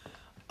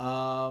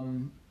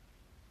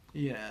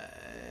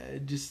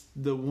 just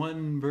the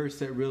one verse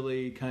that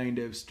really kind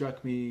of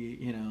struck me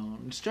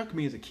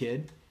as a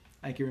kid.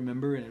 I can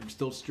remember, and it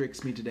still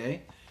strikes me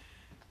today.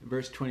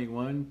 Verse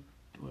 21.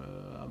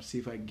 I'll see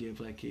if I can give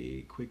like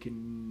a quick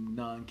and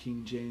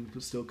non-King James,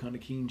 but still kind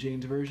of King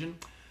James version.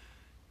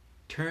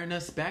 Turn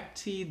us back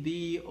to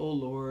thee, O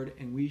Lord,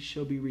 and we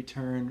shall be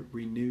returned,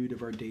 renewed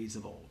of our days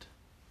of old.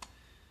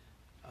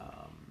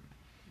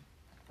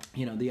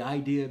 The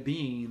idea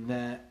being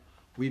that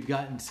we've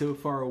gotten so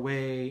far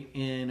away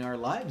in our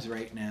lives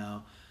right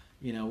now.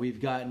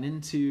 We've gotten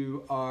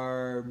into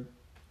our,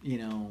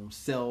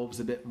 selves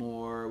a bit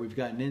more. We've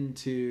gotten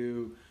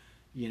into,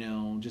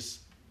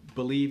 just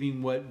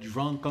believing what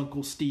drunk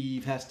Uncle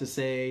Steve has to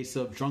say.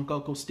 So if drunk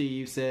Uncle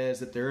Steve says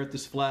that the earth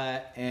is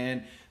flat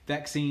and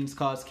vaccines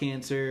cause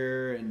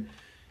cancer and,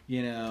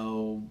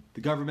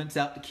 the government's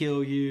out to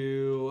kill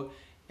you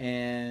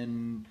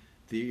and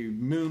the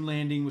moon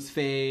landing was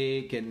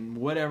fake and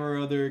whatever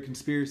other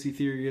conspiracy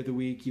theory of the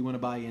week you want to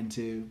buy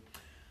into.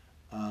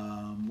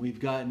 We've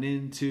gotten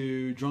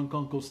into drunk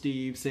Uncle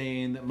Steve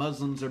saying that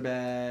Muslims are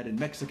bad and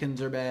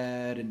Mexicans are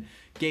bad and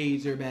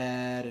gays are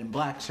bad and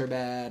blacks are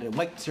bad and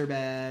whites are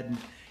bad and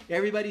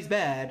everybody's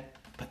bad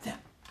but them.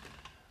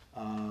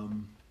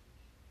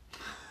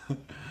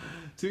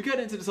 So we got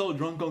into this whole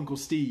drunk Uncle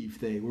Steve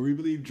thing where we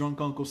believe drunk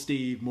Uncle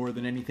Steve more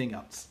than anything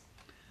else.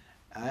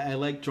 I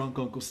like drunk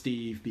Uncle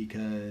Steve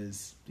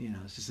because,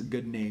 it's just a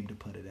good name to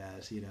put it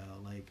as,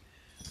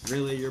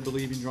 really you're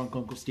believing drunk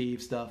Uncle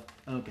Steve stuff?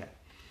 Okay.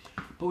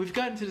 But we've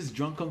gotten to this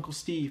drunk Uncle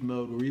Steve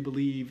mode where we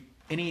believe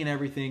any and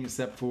everything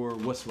except for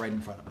what's right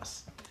in front of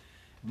us.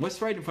 What's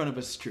right in front of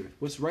us is truth.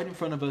 What's right in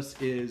front of us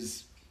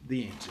is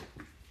the answer.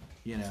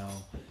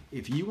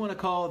 If you want to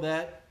call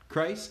that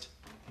Christ,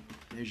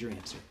 there's your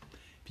answer.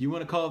 If you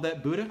want to call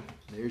that Buddha,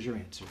 there's your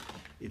answer.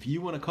 If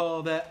you want to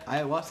call that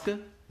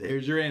ayahuasca,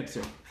 there's your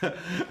answer.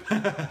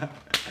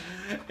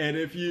 And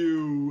if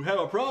you have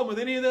a problem with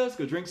any of those,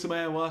 go drink some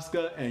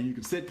ayahuasca and you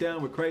can sit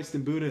down with Christ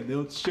and Buddha and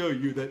they'll show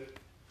you that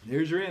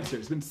there's your answer.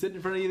 It's been sitting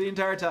in front of you the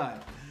entire time.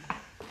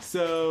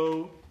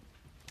 So,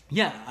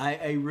 yeah,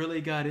 I really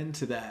got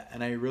into that.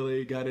 And I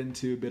really got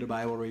into a bit of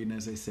Bible reading,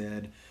 as I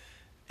said.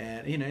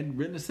 And,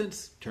 in a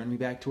sense, turned me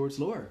back towards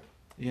Lord,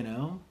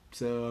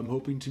 So I'm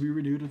hoping to be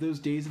renewed of those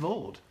days of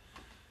old.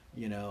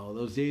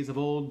 Those days of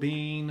old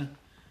being,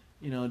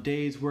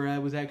 days where I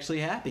was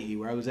actually happy,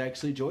 where I was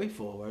actually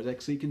joyful, where I was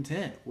actually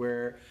content,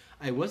 where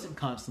I wasn't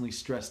constantly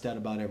stressed out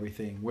about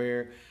everything,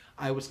 where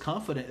I was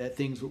confident that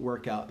things would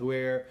work out,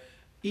 where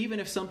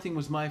even if something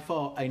was my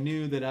fault, I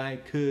knew that I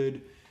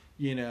could,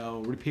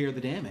 repair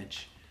the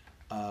damage,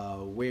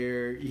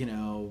 where,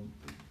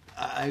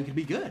 I could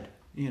be good,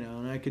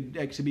 and I could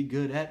actually be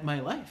good at my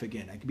life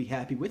again. I could be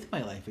happy with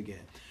my life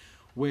again,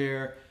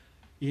 where,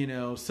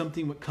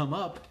 something would come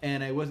up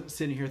and I wasn't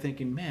sitting here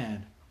thinking,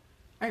 man,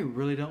 I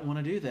really don't want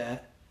to do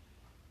that.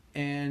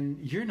 And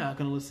you're not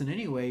going to listen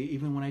anyway,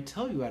 even when I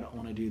tell you I don't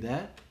want to do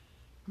that.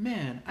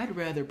 Man, I'd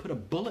rather put a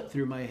bullet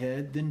through my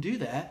head than do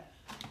that.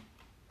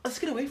 Let's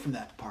get away from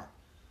that part.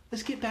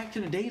 Let's get back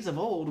to the days of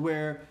old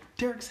where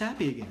Derek's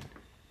happy again.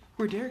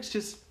 Where Derek's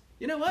just,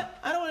 you know what?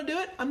 I don't want to do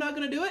it. I'm not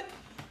going to do it.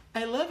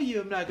 I love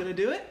you. I'm not going to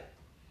do it.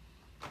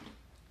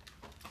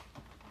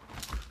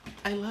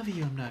 I love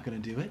you. I'm not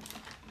going to do it.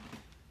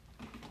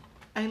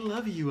 I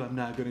love you. I'm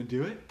not going to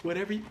do it.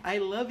 I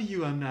love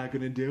you. I'm not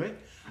going to do it.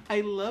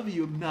 I love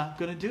you. I'm not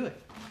going to do it.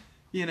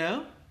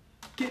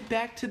 Get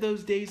back to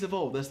those days of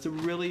old. That's the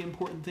really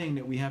important thing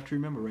that we have to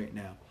remember right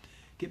now.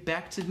 Get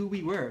back to who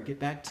we were. Get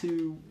back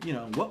to,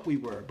 what we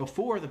were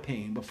before the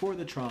pain, before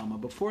the trauma,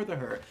 before the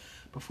hurt,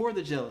 before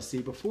the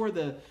jealousy, before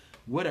the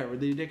whatever,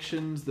 the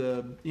addictions,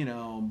 the,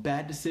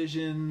 bad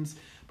decisions,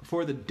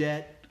 before the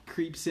debt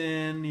creeps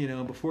in,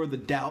 before the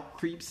doubt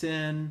creeps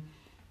in,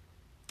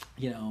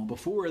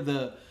 before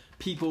the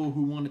people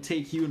who want to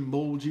take you and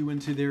mold you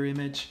into their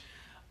image.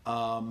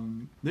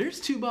 There's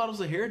 2 bottles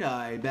of hair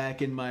dye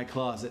back in my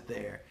closet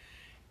there.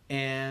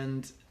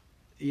 And,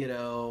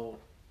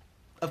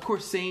 of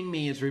course, sane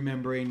me is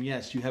remembering,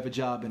 yes, you have a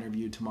job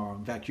interview tomorrow.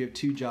 In fact, you have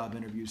 2 job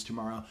interviews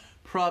tomorrow.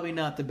 Probably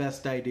not the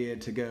best idea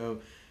to go,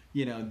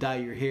 dye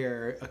your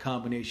hair a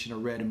combination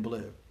of red and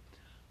blue.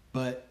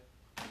 But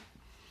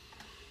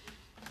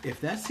if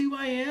that's who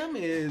I am,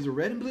 is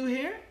red and blue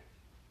hair,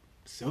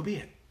 so be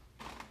it.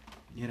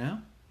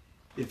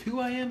 If who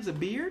I am is a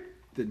beard,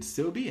 then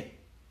so be it.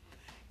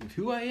 If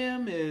who I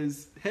am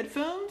is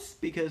headphones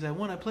because I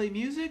want to play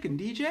music and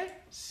DJ,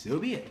 so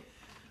be it.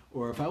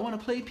 Or if I want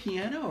to play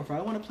piano, or if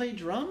I want to play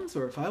drums,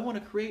 or if I want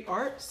to create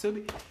art, so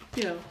be,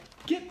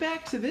 get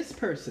back to this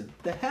person,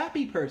 the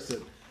happy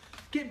person.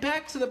 Get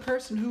back to the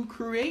person who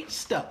creates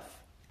stuff.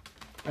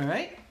 All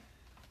right?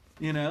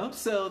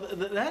 So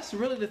that's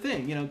really the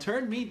thing.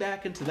 Turn me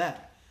back into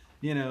that.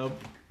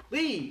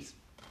 Please.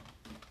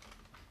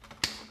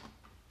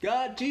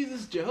 God,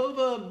 Jesus,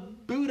 Jehovah,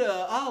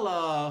 Buddha,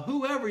 Allah,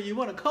 whoever you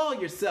want to call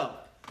yourself.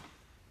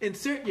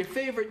 Insert your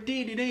favorite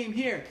deity name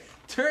here.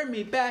 Turn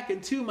me back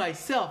into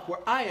myself where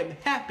I am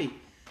happy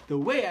the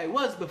way I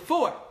was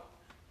before.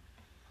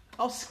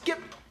 I'll skip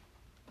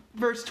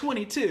verse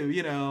 22,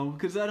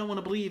 because I don't want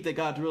to believe that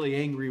God's really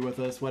angry with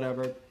us,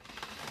 whatever.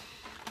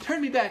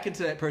 Turn me back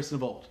into that person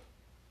of old.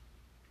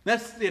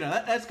 That's going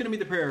to be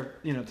the prayer,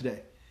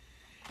 today.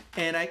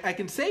 And I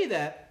can say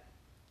that,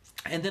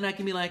 and then I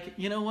can be like,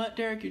 you know what,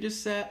 Derek, you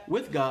just sat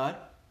with God,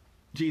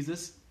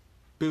 Jesus,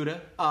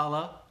 Buddha,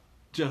 Allah,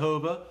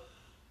 Jehovah,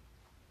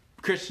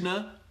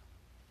 Krishna,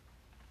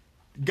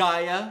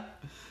 Gaia,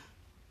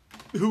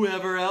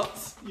 whoever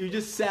else. You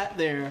just sat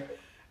there,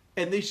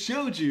 and they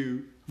showed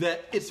you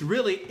that it's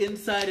really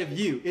inside of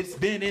you. It's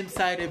been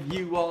inside of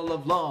you all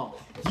along.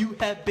 You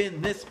have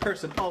been this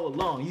person all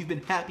along. You've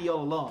been happy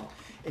all along.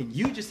 And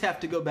you just have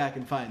to go back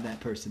and find that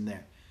person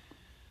there.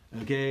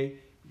 Okay?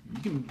 You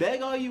can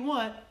beg all you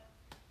want.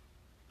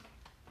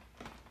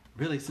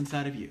 Really, it's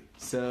inside of you.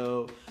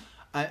 So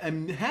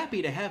I'm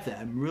happy to have that.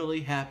 I'm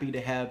really happy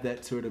to have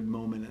that sort of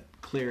moment of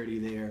clarity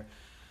there.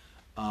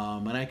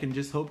 And I can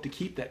just hope to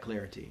keep that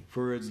clarity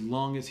for as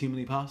long as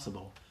humanly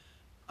possible.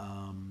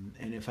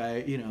 And if I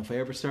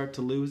ever start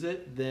to lose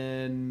it,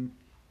 then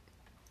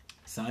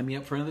sign me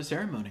up for another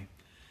ceremony.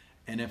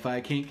 And if I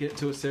can't get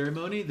to a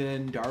ceremony,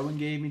 then Darwin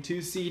gave me 2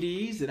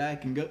 CDs that I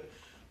can go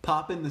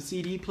pop in the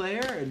CD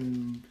player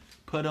and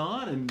put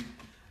on. And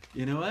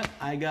you know what?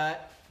 I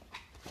got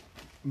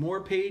more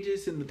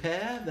pages in the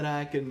pad that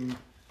I can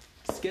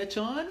sketch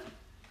on.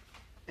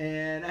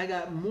 And I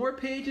got more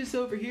pages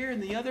over here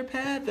in the other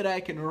pad that I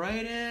can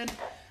write in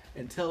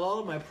and tell all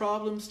of my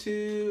problems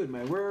to, and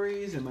my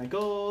worries, and my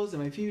goals,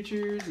 and my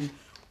futures, and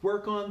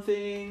work on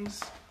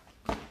things.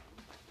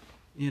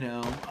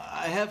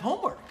 I have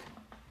homework.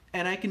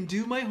 And I can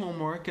do my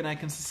homework, and I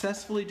can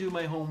successfully do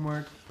my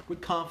homework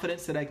with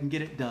confidence that I can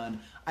get it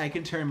done. I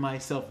can turn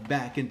myself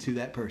back into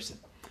that person.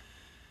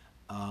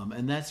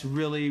 And that's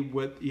really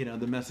what,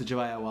 the message of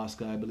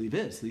ayahuasca, I believe,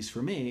 is, at least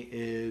for me,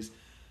 is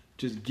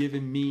just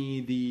giving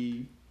me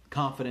the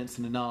confidence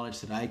and the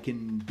knowledge that I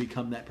can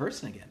become that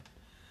person again.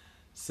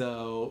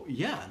 So,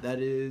 yeah,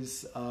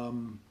 that's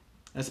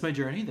my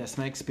journey. That's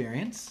my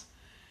experience.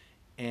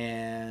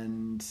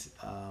 And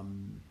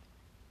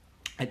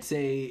I'd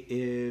say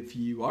if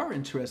you are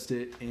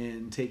interested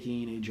in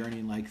taking a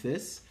journey like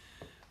this,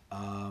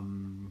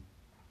 and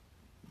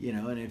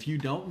if you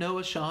don't know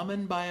a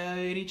shaman by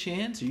any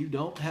chance, or you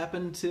don't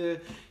happen to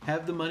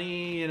have the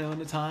money, and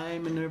the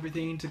time and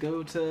everything to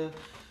go to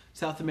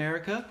South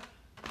America,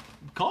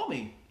 call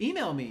me,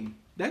 email me,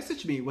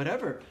 message me,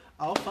 whatever.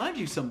 I'll find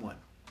you someone.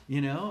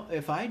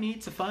 If I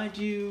need to find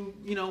you,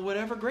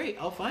 whatever, great.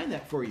 I'll find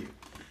that for you.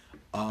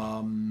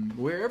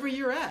 Wherever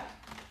you're at,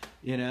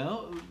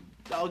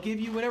 I'll give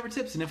you whatever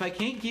tips. And if I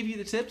can't give you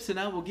the tips, then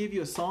I will give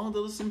you a song to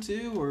listen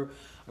to or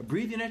a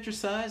breathing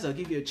exercise. I'll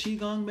give you a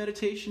Qigong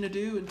meditation to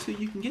do until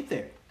you can get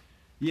there.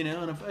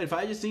 And if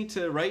I just need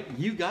to write,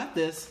 "You got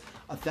this,"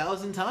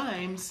 1,000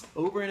 times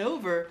over and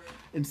over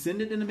and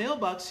send it in the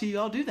mailbox to you,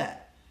 I'll do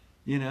that.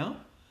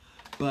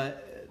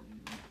 But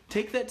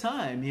take that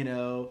time,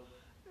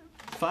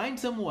 find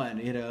someone,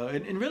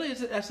 and really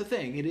that's the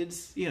thing. It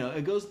is,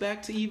 it goes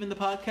back to even the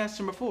podcast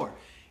from before.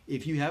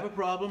 If you have a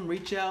problem,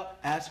 reach out,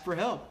 ask for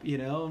help,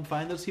 and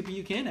find those people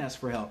you can ask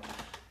for help.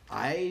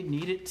 I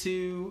needed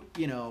to,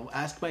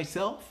 ask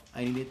myself.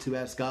 I needed to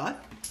ask God.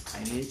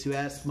 I needed to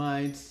ask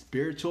my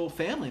spiritual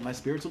family, my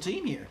spiritual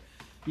team here,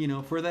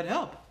 for that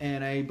help.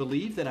 And I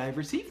believe that I've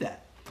received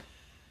that.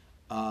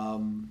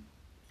 And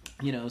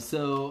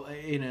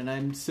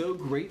I'm so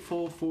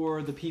grateful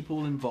for the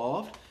people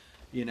involved,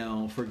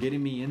 for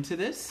getting me into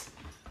this.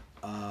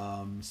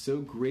 So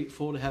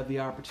grateful to have the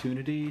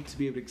opportunity to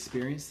be able to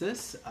experience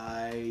this.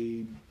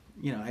 I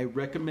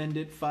recommend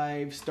it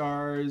 5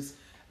 stars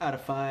out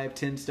of 5,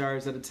 10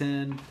 stars out of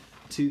 10,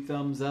 2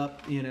 thumbs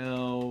up,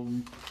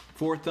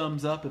 4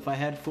 thumbs up if I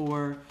had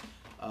 4,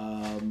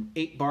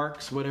 8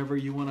 barks, whatever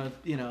you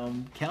want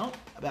to, count.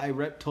 I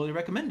totally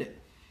recommend it.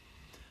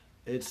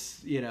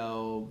 It's,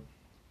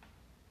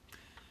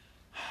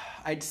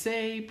 I'd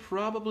say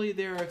probably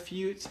there are a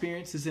few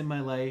experiences in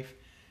my life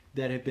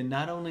that have been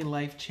not only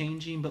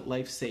life-changing, but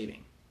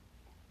life-saving.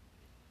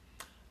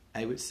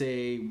 I would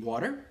say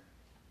water.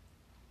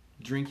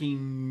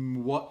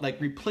 Drinking what,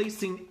 like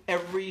replacing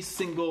every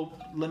single,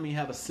 let me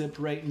have a sip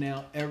right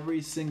now,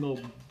 every single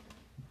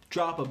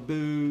drop of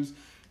booze,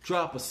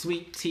 drop of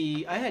sweet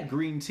tea. I had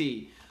green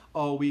tea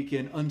all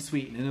weekend,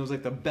 unsweetened, and it was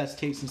like the best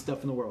tasting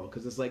stuff in the world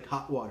because it's like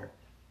hot water.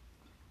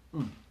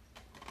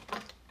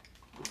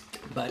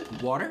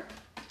 But water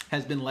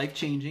has been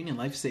life-changing and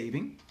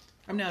life-saving.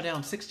 I'm now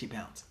down 60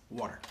 pounds.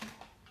 Water.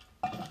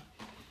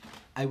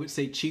 I would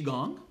say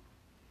Qigong.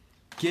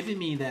 Giving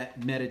me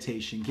that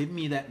meditation, giving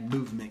me that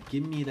movement,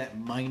 giving me that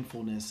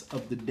mindfulness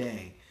of the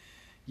day.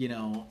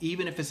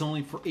 Even if it's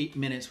only for 8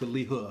 minutes with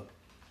Li He.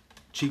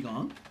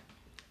 Qigong.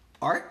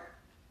 Art.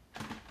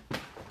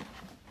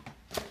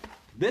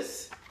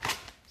 This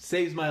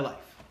saves my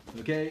life.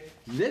 Okay?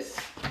 This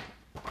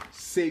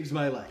saves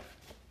my life.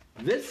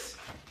 This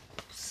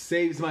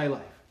saves my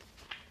life.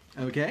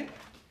 Okay?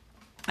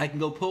 I can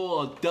go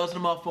pull a dozen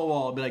of them off my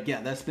wall and be like,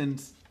 yeah, that's been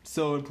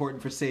so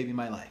important for saving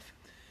my life.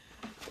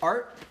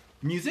 Art,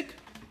 music,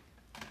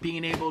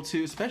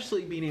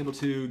 especially being able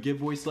to give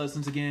voice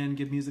lessons again,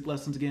 give music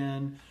lessons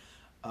again.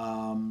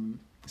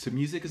 So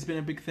music has been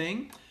a big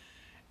thing.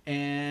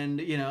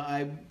 And,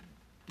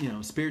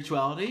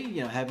 spirituality,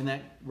 having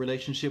that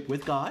relationship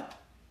with God,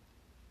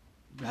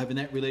 having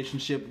that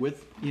relationship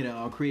with,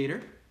 our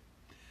creator.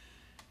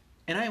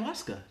 And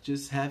ayahuasca,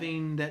 just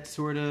having that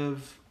sort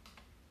of,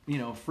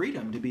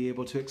 freedom to be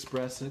able to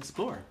express and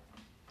explore.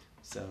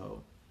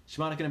 So,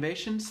 Shamanic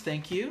Innovations,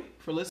 thank you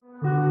for listening.